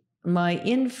my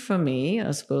infamy,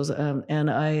 I suppose, and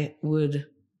I would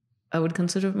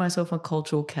consider myself a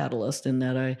cultural catalyst in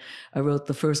that I wrote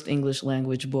the first English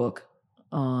language book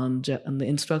the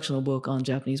instructional book on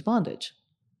Japanese bondage,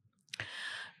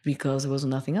 because there was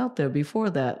nothing out there before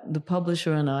that. The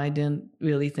publisher and I didn't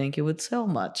really think it would sell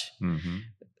much. Mm-hmm.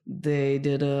 They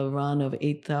did a run of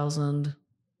 8,000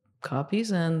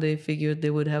 copies, and they figured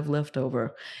they would have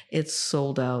leftover. It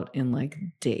sold out in like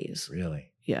days.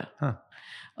 Really? Yeah. Huh.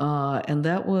 And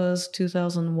that was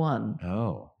 2001.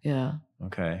 Oh. Yeah.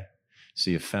 Okay.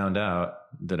 So you found out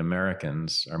that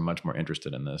Americans are much more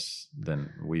interested in this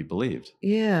than we believed.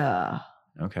 Yeah.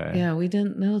 Okay. Yeah, we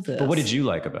didn't know this. But what did you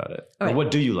like about it? Or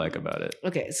what do you like about it?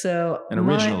 Okay, so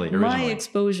originally. My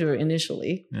exposure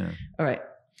initially. Yeah. All right.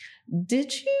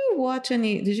 Did you watch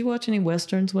any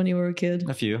Westerns when you were a kid?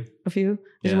 A few. Did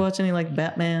you watch any like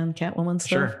Batman, Catwoman stuff?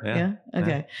 Sure. Yeah.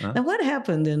 Okay. Yeah. Now, what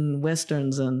happened in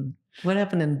Westerns and what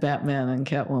happened in Batman and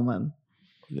Catwoman?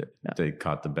 They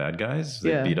caught the bad guys.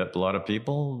 They beat up a lot of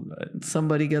people.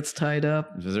 Somebody gets tied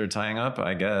up. Is there tying up,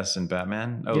 I guess, in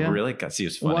Batman? Oh, really? See,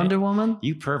 it's funny. Wonder Woman?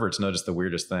 You perverts notice the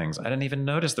weirdest things. I didn't even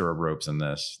notice there were ropes in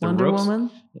this. Wonder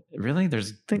Woman? Really?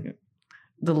 There's...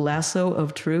 the lasso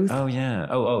of truth. Oh yeah.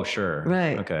 Oh sure.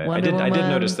 Right. Okay. Wonder I did Woman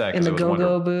notice that in because the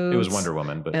go-go boots. It was Wonder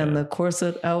Woman, but and the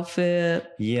corset outfit.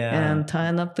 Yeah. And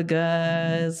tying up the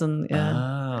guys and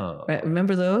oh. Right.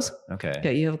 Remember those? Okay.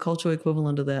 Okay. You have a cultural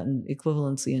equivalent of that and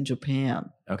equivalency in Japan.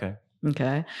 Okay.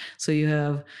 Okay. So you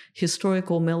have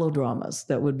historical melodramas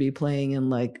that would be playing in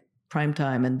like prime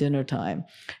time and dinner time.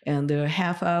 And there are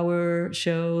half-hour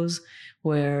shows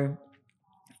where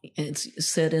it's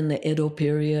set in the Edo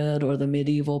period or the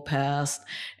medieval past,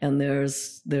 and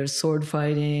there's sword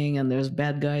fighting, and there's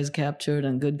bad guys captured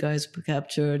and good guys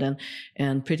captured,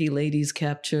 and pretty ladies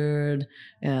captured,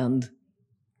 and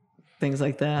things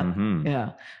like that. Mm-hmm.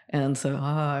 Yeah. And so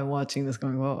I'm watching this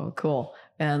going, whoa, cool.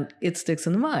 And it sticks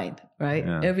in the mind, right?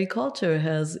 Yeah. Every culture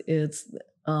has its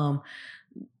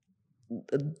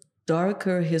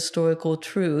darker historical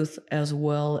truth as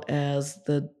well as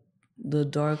the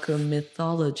darker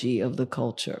mythology of the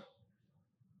culture.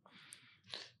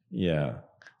 Yeah.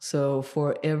 So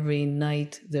for every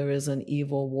knight, there is an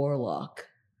evil warlock.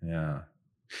 Yeah.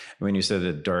 When you said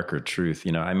the darker truth,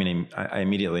 I mean, I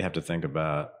immediately have to think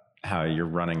about how you're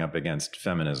running up against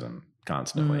feminism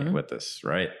constantly with this,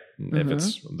 right? If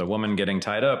it's the woman getting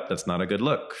tied up, that's not a good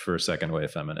look for second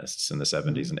wave feminists in the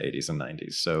 70s and 80s and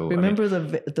 90s. So remember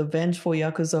the vengeful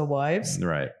Yakuza wives?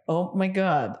 Right. Oh my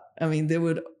God. I mean, they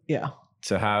would, yeah.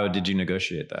 So how did you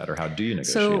negotiate that, or how do you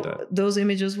negotiate that? So those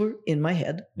images were in my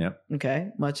head. Yep. Okay.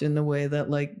 Much in the way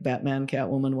that like Batman,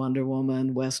 Catwoman, Wonder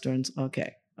Woman, Westerns.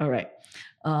 Okay. All right.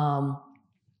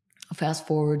 Fast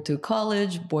forward to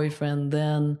college, boyfriend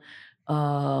then.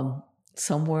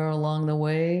 Somewhere along the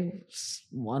way,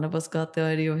 one of us got the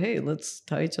idea of, hey, let's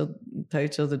tie each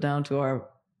other down to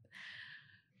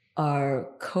our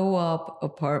co-op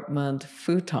apartment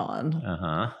futon.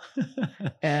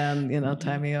 And,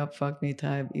 tie me up, fuck me,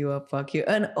 tie you up, fuck you.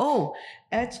 And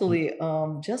actually,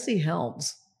 Jesse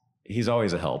Helms. He's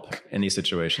always a help in these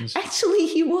situations. Actually,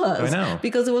 he was. I know.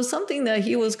 Because it was something that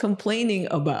he was complaining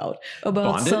about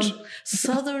bondage? Some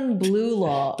Southern blue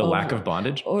law. The lack of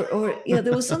bondage? Or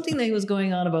there was something that he was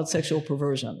going on about sexual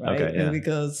perversion, right? Okay, yeah.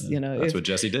 Because, That's what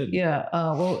Jesse did. Yeah.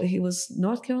 Well, he was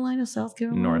North Carolina, South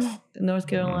Carolina? North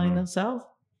Carolina, South?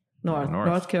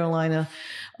 North Carolina,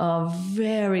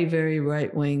 very, very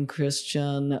right-wing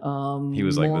Christian, he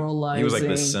was moralizing. He was like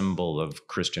the symbol of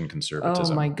Christian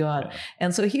conservatism. Oh my God. Yeah.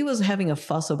 And so he was having a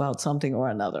fuss about something or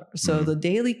another. So the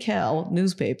Daily Cal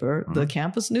newspaper, the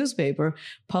campus newspaper,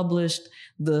 published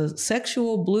the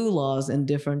sexual blue laws in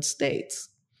different states.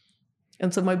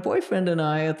 And so my boyfriend and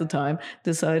I at the time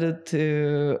decided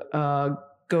to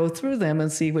go through them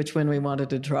and see which one we wanted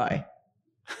to try,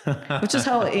 which is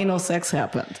how anal sex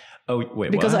happened. Oh,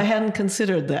 wait, because what? I hadn't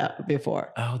considered that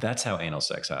before. Oh, that's how anal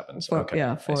sex happens. So,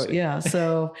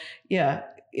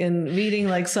 in reading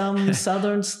like some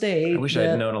southern state. I wish I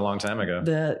had known a long time ago.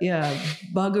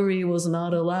 Buggery was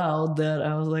not allowed. That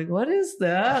I was like, what is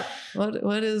that?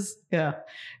 What is,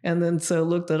 And then so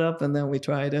looked it up and then we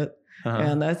tried it.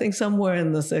 And I think somewhere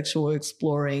in the sexual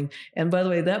exploring. And by the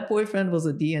way, that boyfriend was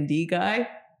a D&D guy.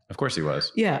 Of course he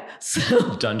was. Yeah.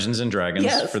 So, Dungeons and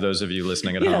Dragons, for those of you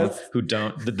listening at home who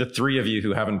don't, the three of you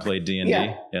who haven't played D&D.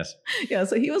 Yes. Yeah,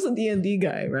 so he was a D&D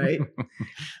guy, right?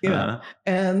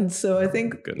 And so I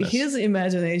think his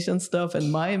imagination stuff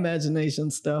and my imagination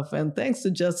stuff, and thanks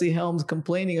to Jesse Helms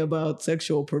complaining about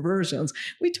sexual perversions,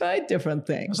 we tried different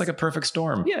things. It was like a perfect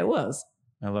storm. Yeah, it was.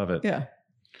 I love it. Yeah.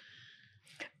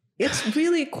 It's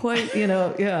really quite,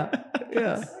 yeah.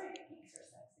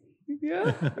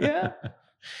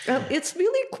 It's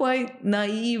really quite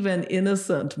naive and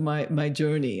innocent, my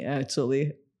journey,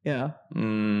 actually. Yeah.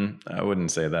 I wouldn't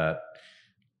say that.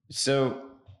 So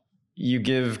you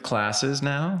give classes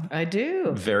now? I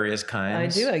do. Various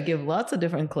kinds? I do. I give lots of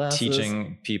different classes.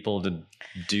 Teaching people to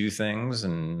do things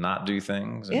and not do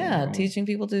things? Teaching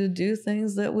people to do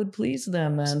things that would please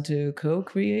them and to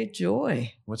co-create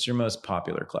joy. What's your most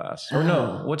popular class? Or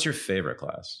no, what's your favorite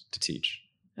class to teach?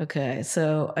 Okay,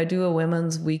 so I do a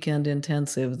women's weekend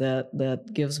intensive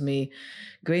that gives me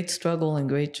great struggle and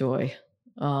great joy.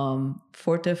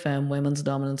 Forte Femme Women's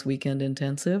Dominance Weekend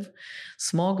Intensive,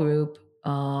 small group,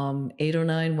 8 or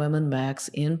 9 women max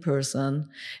in person.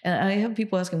 And I have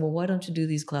people asking, well, why don't you do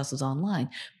these classes online?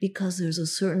 Because there's a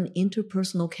certain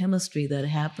interpersonal chemistry that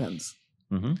happens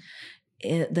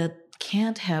that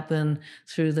can't happen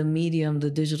through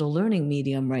the digital learning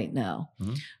medium right now.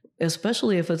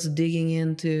 Especially if it's digging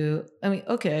into,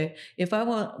 if I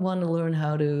want to learn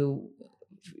how to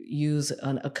use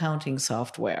an accounting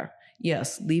software,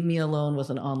 yes, leave me alone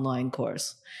with an online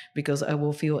course because I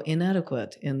will feel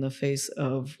inadequate in the face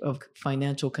of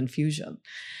financial confusion.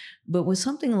 But with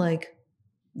something like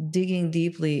digging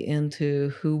deeply into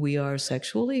who we are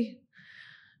sexually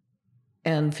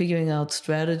and figuring out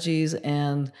strategies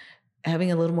and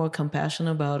having a little more compassion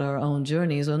about our own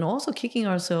journeys, and also kicking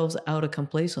ourselves out of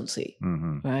complacency,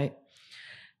 right?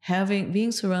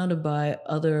 Being surrounded by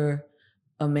other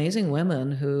amazing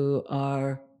women who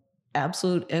are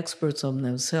absolute experts on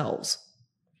themselves.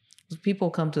 People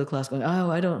come to the class going,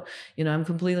 oh, I'm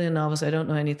completely a novice. I don't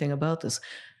know anything about this.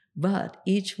 But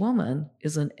each woman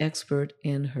is an expert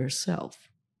in herself.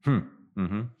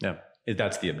 Yeah.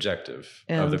 That's the objective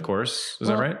of the course. Is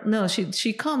that right? No,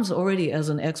 she comes already as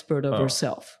an expert of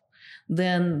herself.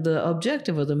 Then the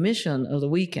objective of the mission of the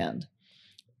weekend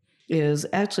is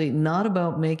actually not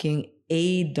about making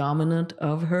a dominant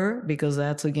of her, because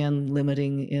that's, again,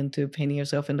 limiting into painting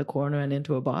yourself in the corner and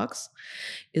into a box.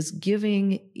 It's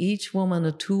giving each woman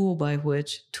a tools by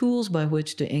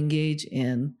which to engage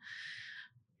in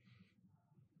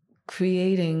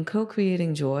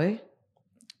co-creating joy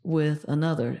with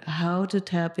another, how to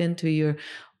tap into your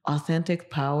authentic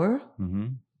power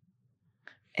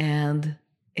and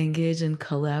engage in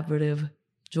collaborative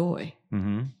joy.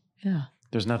 Yeah.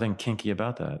 There's nothing kinky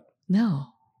about that. No.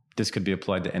 This could be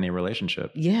applied to any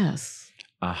relationship. Yes.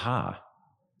 Aha.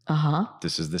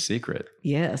 This is the secret.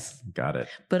 Yes. Got it.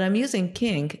 But I'm using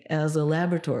kink as a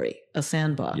laboratory, a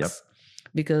sandbox. Yep.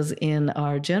 Because in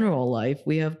our general life,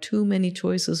 we have too many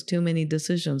choices, too many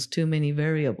decisions, too many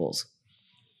variables.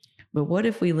 But what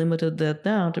if we limited that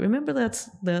down to, remember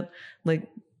that like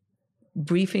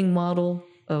briefing model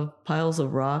of piles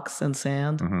of rocks and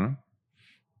sand?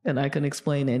 And I can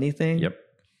explain anything? Yep.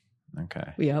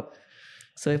 Okay. Yep.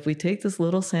 So if we take this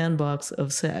little sandbox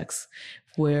of sex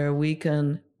where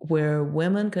women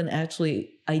can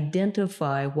actually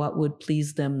identify what would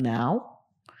please them now,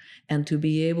 and to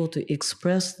be able to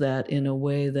express that in a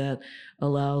way that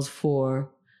allows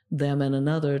for them and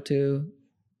another to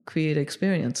create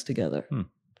experience together.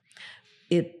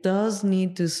 It does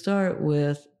need to start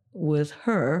with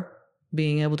her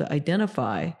being able to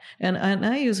identify, and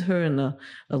I use her in a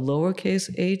lowercase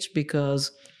h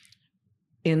because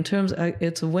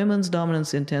it's a women's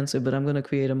dominance intensive, but I'm going to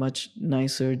create a much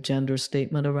nicer gender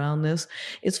statement around this.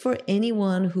 It's for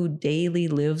anyone who daily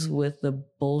lives with the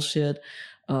bullshit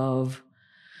of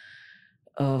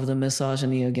the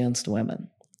misogyny against women.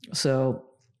 So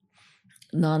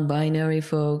non-binary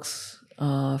folks,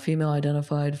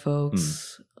 female-identified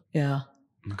folks, yeah.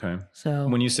 Okay. So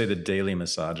when you say the daily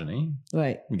misogyny,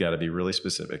 right, you got to be really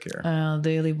specific here.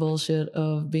 Daily bullshit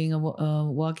of being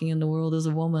walking in the world as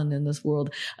a woman in this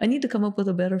world. I need to come up with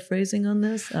a better phrasing on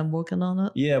this. I'm working on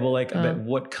it. Yeah, well,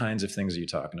 what kinds of things are you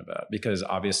talking about? Because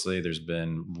obviously there's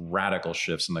been radical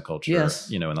shifts in the culture.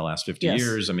 Yes. In the last 50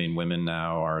 years. I mean, women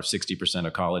now are 60%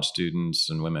 of college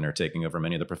students, and women are taking over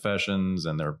many of the professions,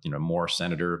 and there are more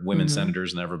women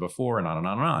senators than ever before, and on and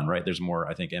on and on. Right? There's more,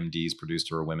 I think, MDs produced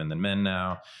who are women than men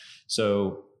now.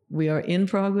 So we are in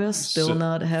progress, still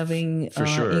not having for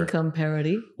sure income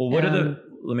parity. Well,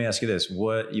 let me ask you this.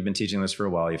 You've been teaching this for a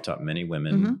while. You've taught many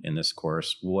women in this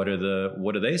course. What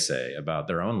do they say about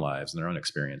their own lives and their own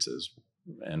experiences?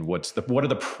 And what are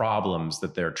the problems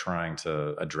that they're trying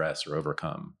to address or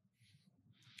overcome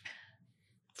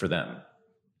for them?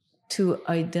 To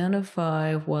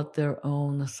identify what their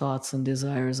own thoughts and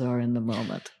desires are in the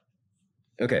moment.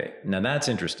 Okay, now that's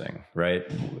interesting, right?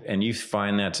 And you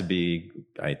find that to be,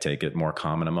 I take it, more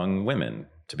common among women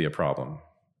to be a problem.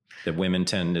 That women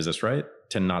tend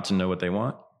not to know what they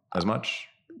want as much?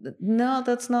 No,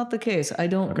 that's not the case. I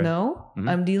don't know.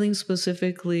 I'm dealing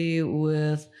specifically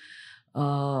with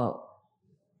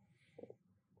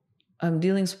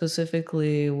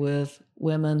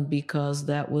women because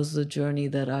that was the journey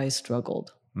that I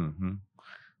struggled.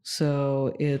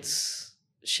 So it's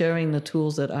sharing the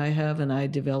tools that I have and I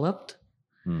developed,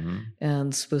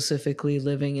 and specifically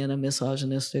living in a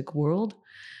misogynistic world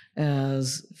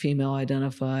as female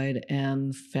identified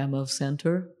and femme of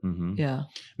center. Yeah.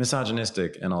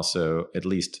 Misogynistic, and also, at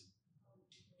least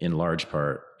in large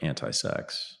part,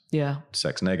 anti-sex. Yeah.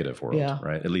 Sex negative world,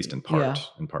 right? At least in part.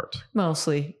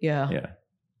 Mostly, yeah. Yeah.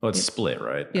 Well, it's split,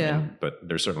 right? Yeah. I mean, but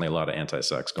there's certainly a lot of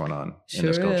anti-sex going on in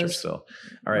this culture is. Still.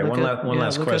 All right, one last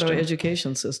question. Look at our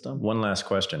education system. One last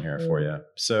question here for you.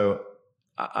 So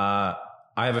I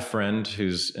have a friend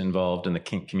who's involved in the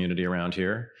kink community around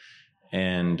here,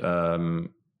 and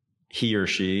he or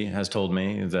she has told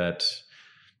me that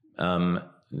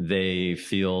they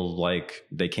feel like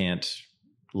they can't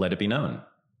let it be known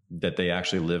that they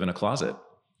actually live in a closet,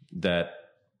 that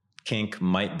kink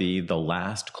might be the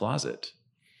last closet.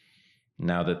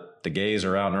 Now that the gays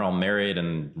are out and they're all married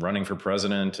and running for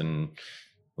president, and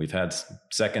we've had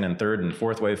second and third and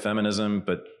fourth wave feminism,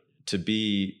 but to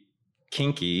be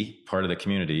kinky, part of the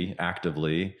community,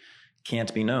 actively,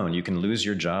 can't be known. You can lose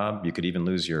your job. You could even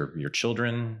lose your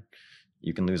children.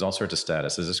 You can lose all sorts of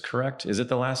status. Is this correct? Is it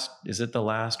the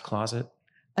last closet?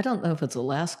 I don't know if it's a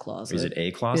last closet. Is it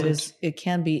a closet? It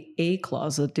can be a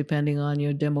closet depending on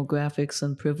your demographics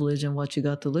and privilege and what you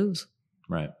got to lose.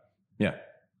 Right. Yeah.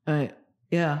 Right.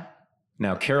 Yeah.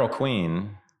 Now, Carol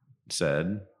Queen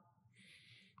said,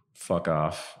 fuck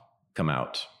off, come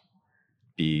out,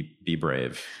 be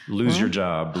brave, lose your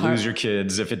job, lose your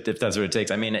kids, if that's what it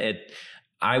takes. I mean,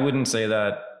 I wouldn't say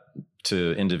that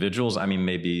to individuals. I mean,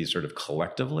 maybe sort of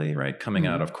collectively, right? Coming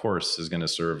out, of course, is going to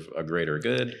serve a greater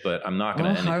good, but I'm not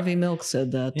going to. Harvey Milk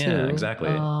said that too. Yeah, exactly.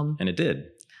 And it did.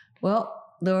 Well,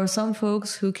 there are some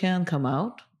folks who can come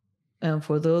out. And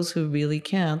for those who really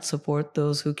can't, support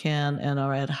those who can and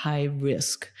are at high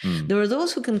risk. There are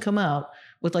those who can come out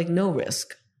with like no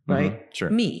risk, right?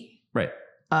 Sure. Me. Right.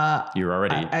 You're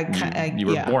already, you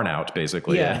were born out,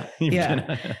 basically. Yeah.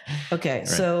 Okay. Right.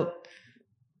 So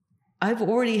I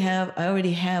already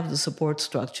have the support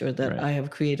structure that I have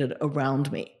created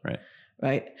around me. Right.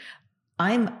 Right.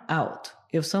 I'm out.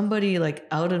 If somebody like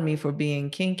outed me for being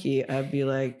kinky, I'd be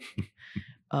like,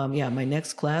 my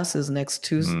next class is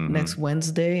next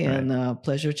Wednesday in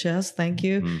Pleasure Chest. Thank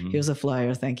you. Here's a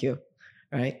flyer. Thank you.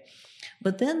 Right.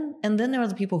 But then there are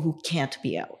the people who can't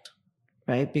be out,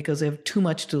 right? Because they have too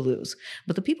much to lose.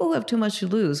 But the people who have too much to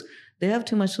lose, they have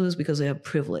too much to lose because they have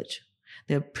privilege.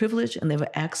 They have privilege and they have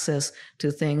access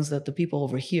to things that the people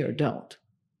over here don't.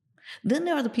 Then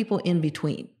there are the people in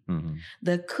between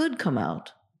that could come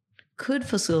out, could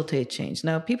facilitate change.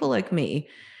 Now, people like me,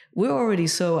 we're already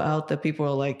so out that people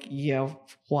are like, yeah,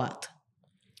 what?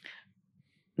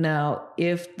 Now,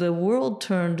 if the world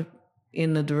turned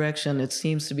in the direction it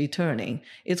seems to be turning,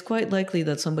 it's quite likely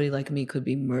that somebody like me could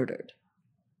be murdered.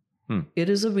 It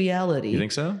is a reality. You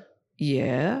think so?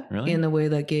 Yeah. Really? In the way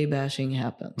that gay bashing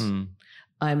happens.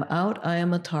 I'm out, I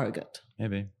am a target.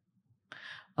 Maybe.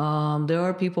 There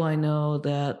are people I know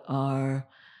that are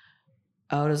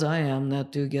out as I am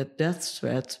that do get death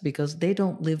threats because they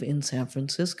don't live in San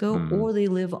Francisco or they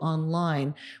live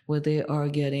online where they are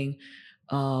getting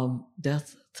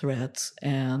death threats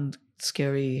and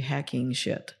scary hacking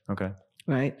shit. Okay.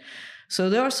 Right? So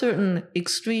there are certain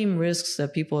extreme risks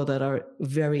that people that are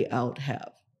very out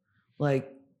have. Like,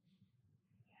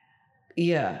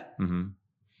 yeah. And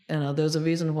there's a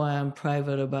reason why I'm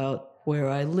private about where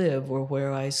I live or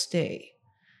where I stay.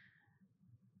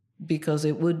 Because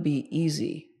it would be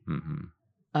easy.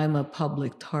 I'm a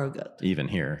public target. Even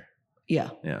here.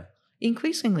 Yeah. Yeah.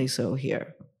 Increasingly so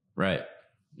here. Right.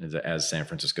 As San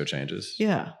Francisco changes.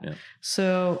 Yeah.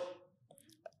 So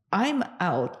I'm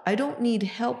out. I don't need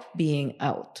help being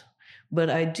out, but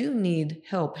I do need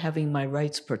help having my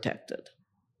rights protected.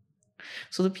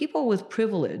 So the people with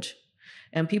privilege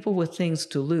and people with things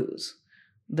to lose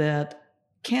that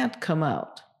can't come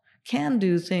out can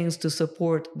do things to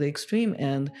support the extreme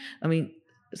end. I mean,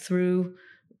 through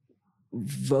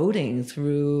voting,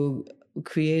 through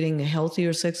creating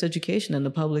healthier sex education in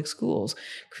the public schools,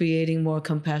 creating more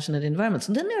compassionate environments.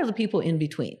 And then there are the people in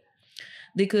between.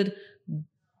 They could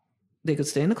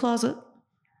stay in the closet,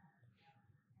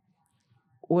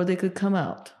 or they could come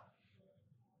out.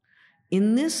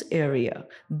 In this area,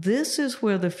 this is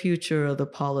where the future of the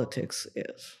politics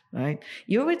is, right?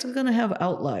 You're always going to have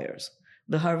outliers,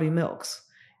 the Harvey Milks.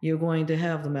 You're going to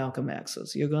have the Malcolm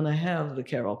X's. You're going to have the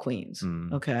Carol Queens,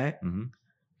 okay?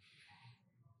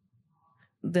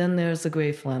 Then there's the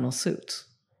gray flannel suits.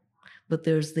 But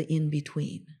there's the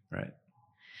in-between. Right.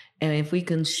 And if we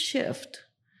can shift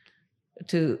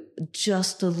to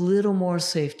just a little more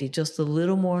safety, just a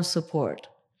little more support.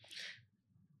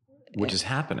 Which is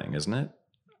happening, isn't it?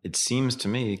 It seems to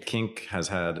me kink has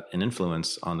had an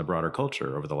influence on the broader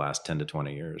culture over the last 10 to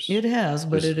 20 years. It has,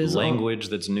 but There's it is language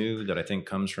that's new that I think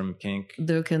comes from kink.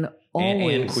 There can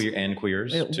always and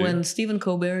queers too. When Stephen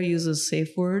Colbert uses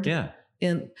safe word,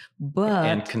 and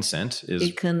consent is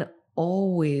it can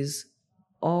always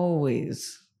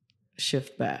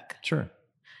shift back. Sure.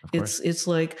 Of course. It's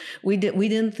like we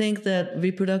didn't think that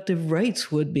reproductive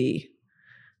rights would be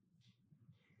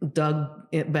dug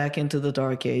back into the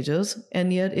dark ages,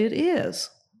 and yet it is.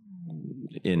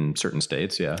 In certain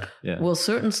states, yeah. Well,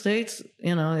 certain states,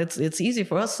 it's easy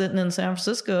for us sitting in San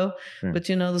Francisco, but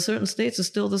the certain states is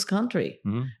still this country,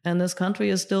 and this country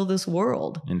is still this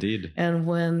world. Indeed. And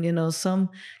when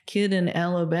some kid in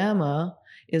Alabama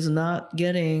is not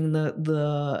getting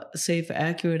the safe,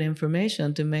 accurate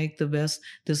information to make the best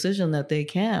decision that they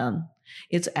can,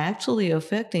 it's actually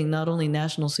affecting not only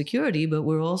national security, but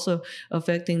we're also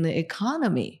affecting the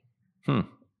economy.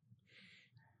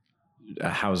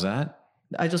 How's that?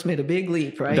 I just made a big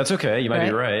leap, right? That's okay. You might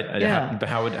be right. Yeah.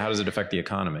 How does it affect the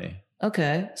economy?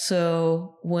 Okay.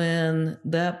 So when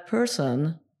that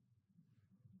person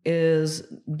is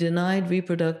denied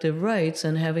reproductive rights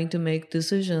and having to make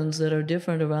decisions that are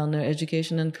different around their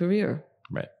education and career.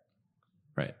 Right.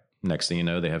 Next thing you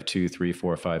know, they have 2, 3,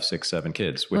 4, 5, 6, 7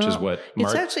 kids, which is what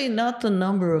it's actually not the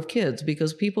number of kids,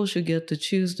 because people should get to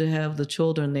choose to have the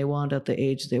children they want at the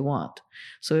age they want.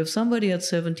 So if somebody at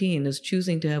 17 is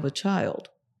choosing to have a child,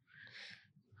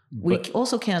 we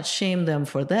also can't shame them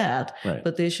for that,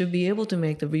 but they should be able to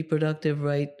make the reproductive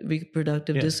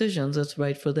decisions that's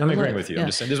right for their life. I'm agreeing with you. I'm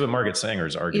just saying, this is what Margaret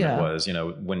Sanger's argument was,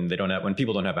 when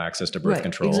people don't have access to birth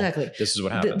control, exactly. This is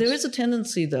what happens. There is a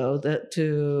tendency, though, that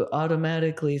to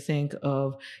automatically think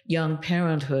of young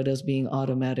parenthood as being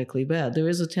automatically bad. There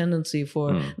is a tendency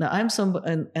for, now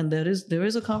there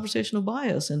is a conversational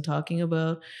bias in talking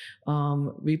about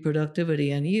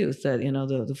reproductivity and youth, that,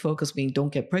 the focus being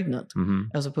don't get pregnant,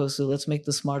 as opposed to let's make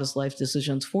the smartest life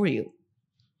decisions for you.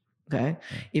 Okay.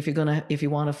 If you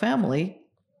want a family,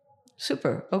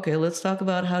 super. Okay. Let's talk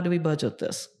about how do we budget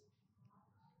this?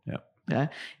 Yeah. Okay.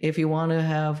 If you're going to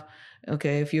have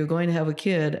a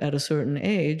kid at a certain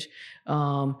age,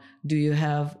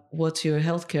 what's your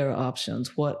healthcare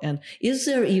options? And is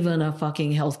there even a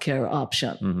fucking healthcare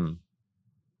option?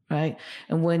 Right?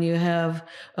 And when you have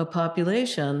a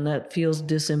population that feels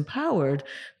disempowered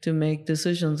to make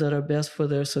decisions that are best for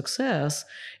their success,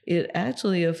 it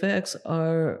actually affects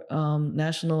our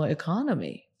national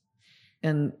economy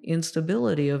and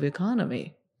instability of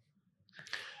economy.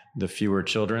 The fewer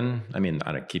children,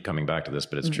 I keep coming back to this,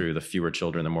 but it's true. The fewer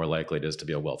children, the more likely it is to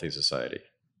be a wealthy society.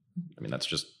 That's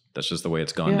just the way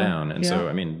it's gone down. And so,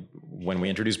 when we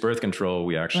introduced birth control,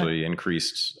 we actually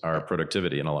increased our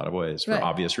productivity in a lot of ways for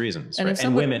obvious reasons.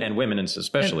 And women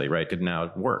especially, could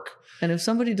now work. And if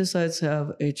somebody decides to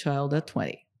have a child at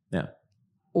 20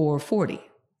 or 40,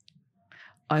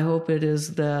 I hope it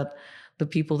is that the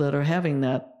people that are having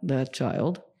that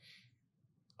child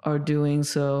are doing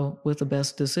so with the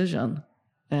best decision.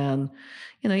 And,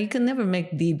 you can never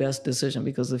make the best decision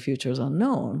because the future is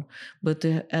unknown, but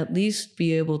to at least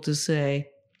be able to say,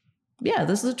 yeah,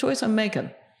 this is a choice I'm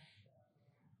making.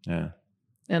 Yeah.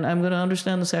 And I'm going to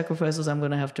understand the sacrifices I'm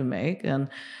going to have to make. And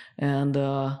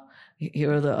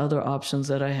here are the other options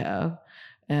that I have.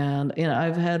 And,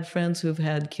 I've had friends who've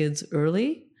had kids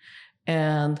early,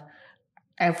 and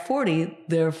at 40,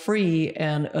 they're free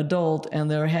and adult, and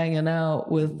they're hanging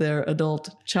out with their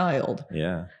adult child.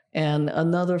 Yeah. And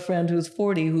another friend who's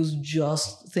 40 who's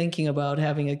just thinking about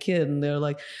having a kid, and they're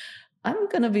like, I'm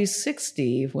going to be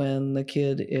 60 when the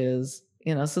kid is,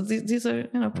 so these are,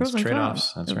 pros and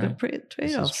trade-offs. cons. That's right.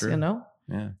 Trade-offs,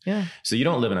 Yeah. So you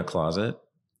don't live in a closet.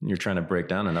 You're trying to break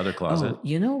down another closet. Oh,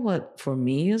 you know what for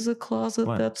me is a closet?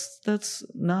 What? That's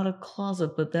not a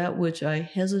closet, but that which I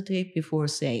hesitate before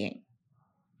saying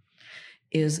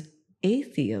is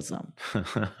atheism.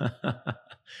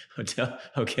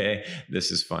 Okay,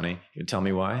 this is funny. Tell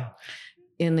me why.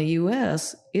 In the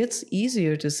U.S., it's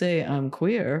easier to say I'm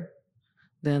queer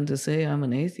than to say I'm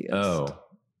an atheist. Oh,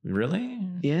 really?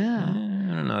 Yeah.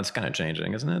 I don't know. It's kind of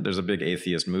changing, isn't it? There's a big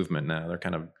atheist movement now.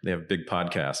 They have big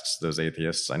podcasts, those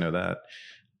atheists. I know that.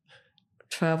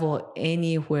 Travel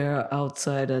anywhere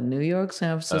outside of New York,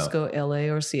 San Francisco,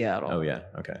 LA, or Seattle. Oh, yeah.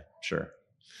 Okay. Sure.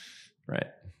 Right.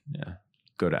 Yeah.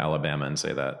 Go to Alabama and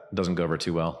say that. It doesn't go over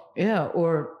too well. Yeah,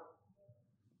 or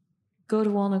go to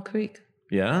Walnut Creek.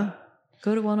 Yeah?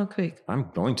 Go to Walnut Creek.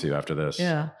 I'm going to after this.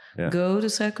 Yeah. Go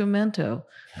to Sacramento.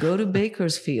 Go to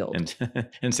Bakersfield.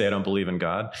 and say I don't believe in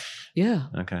God? Yeah.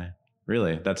 Okay.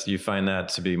 Really? You find that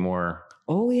to be more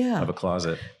of a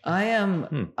closet? I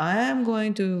am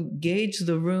going to gauge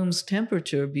the room's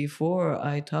temperature before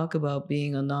I talk about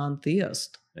being a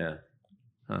non-theist. Yeah.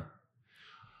 Huh.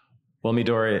 Well,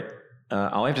 Midori,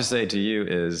 all I have to say to you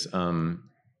is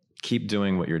keep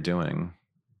doing what you're doing,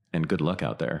 and good luck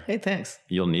out there. Hey, thanks.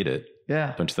 You'll need it.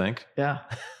 Yeah. Don't you think? Yeah.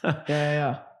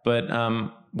 Yeah. But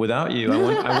without you,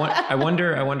 I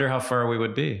wonder how far we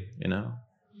would be, in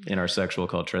our sexual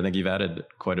culture. I think you've added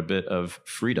quite a bit of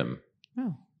freedom.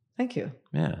 Oh, thank you.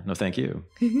 Yeah. No, thank you.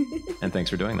 And thanks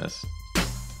for doing this.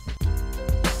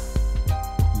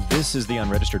 This is the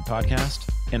Unregistered Podcast,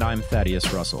 and I'm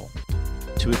Thaddeus Russell.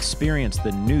 To experience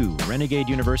the new Renegade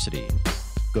University,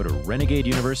 go to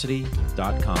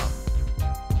renegadeuniversity.com.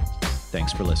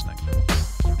 Thanks for listening.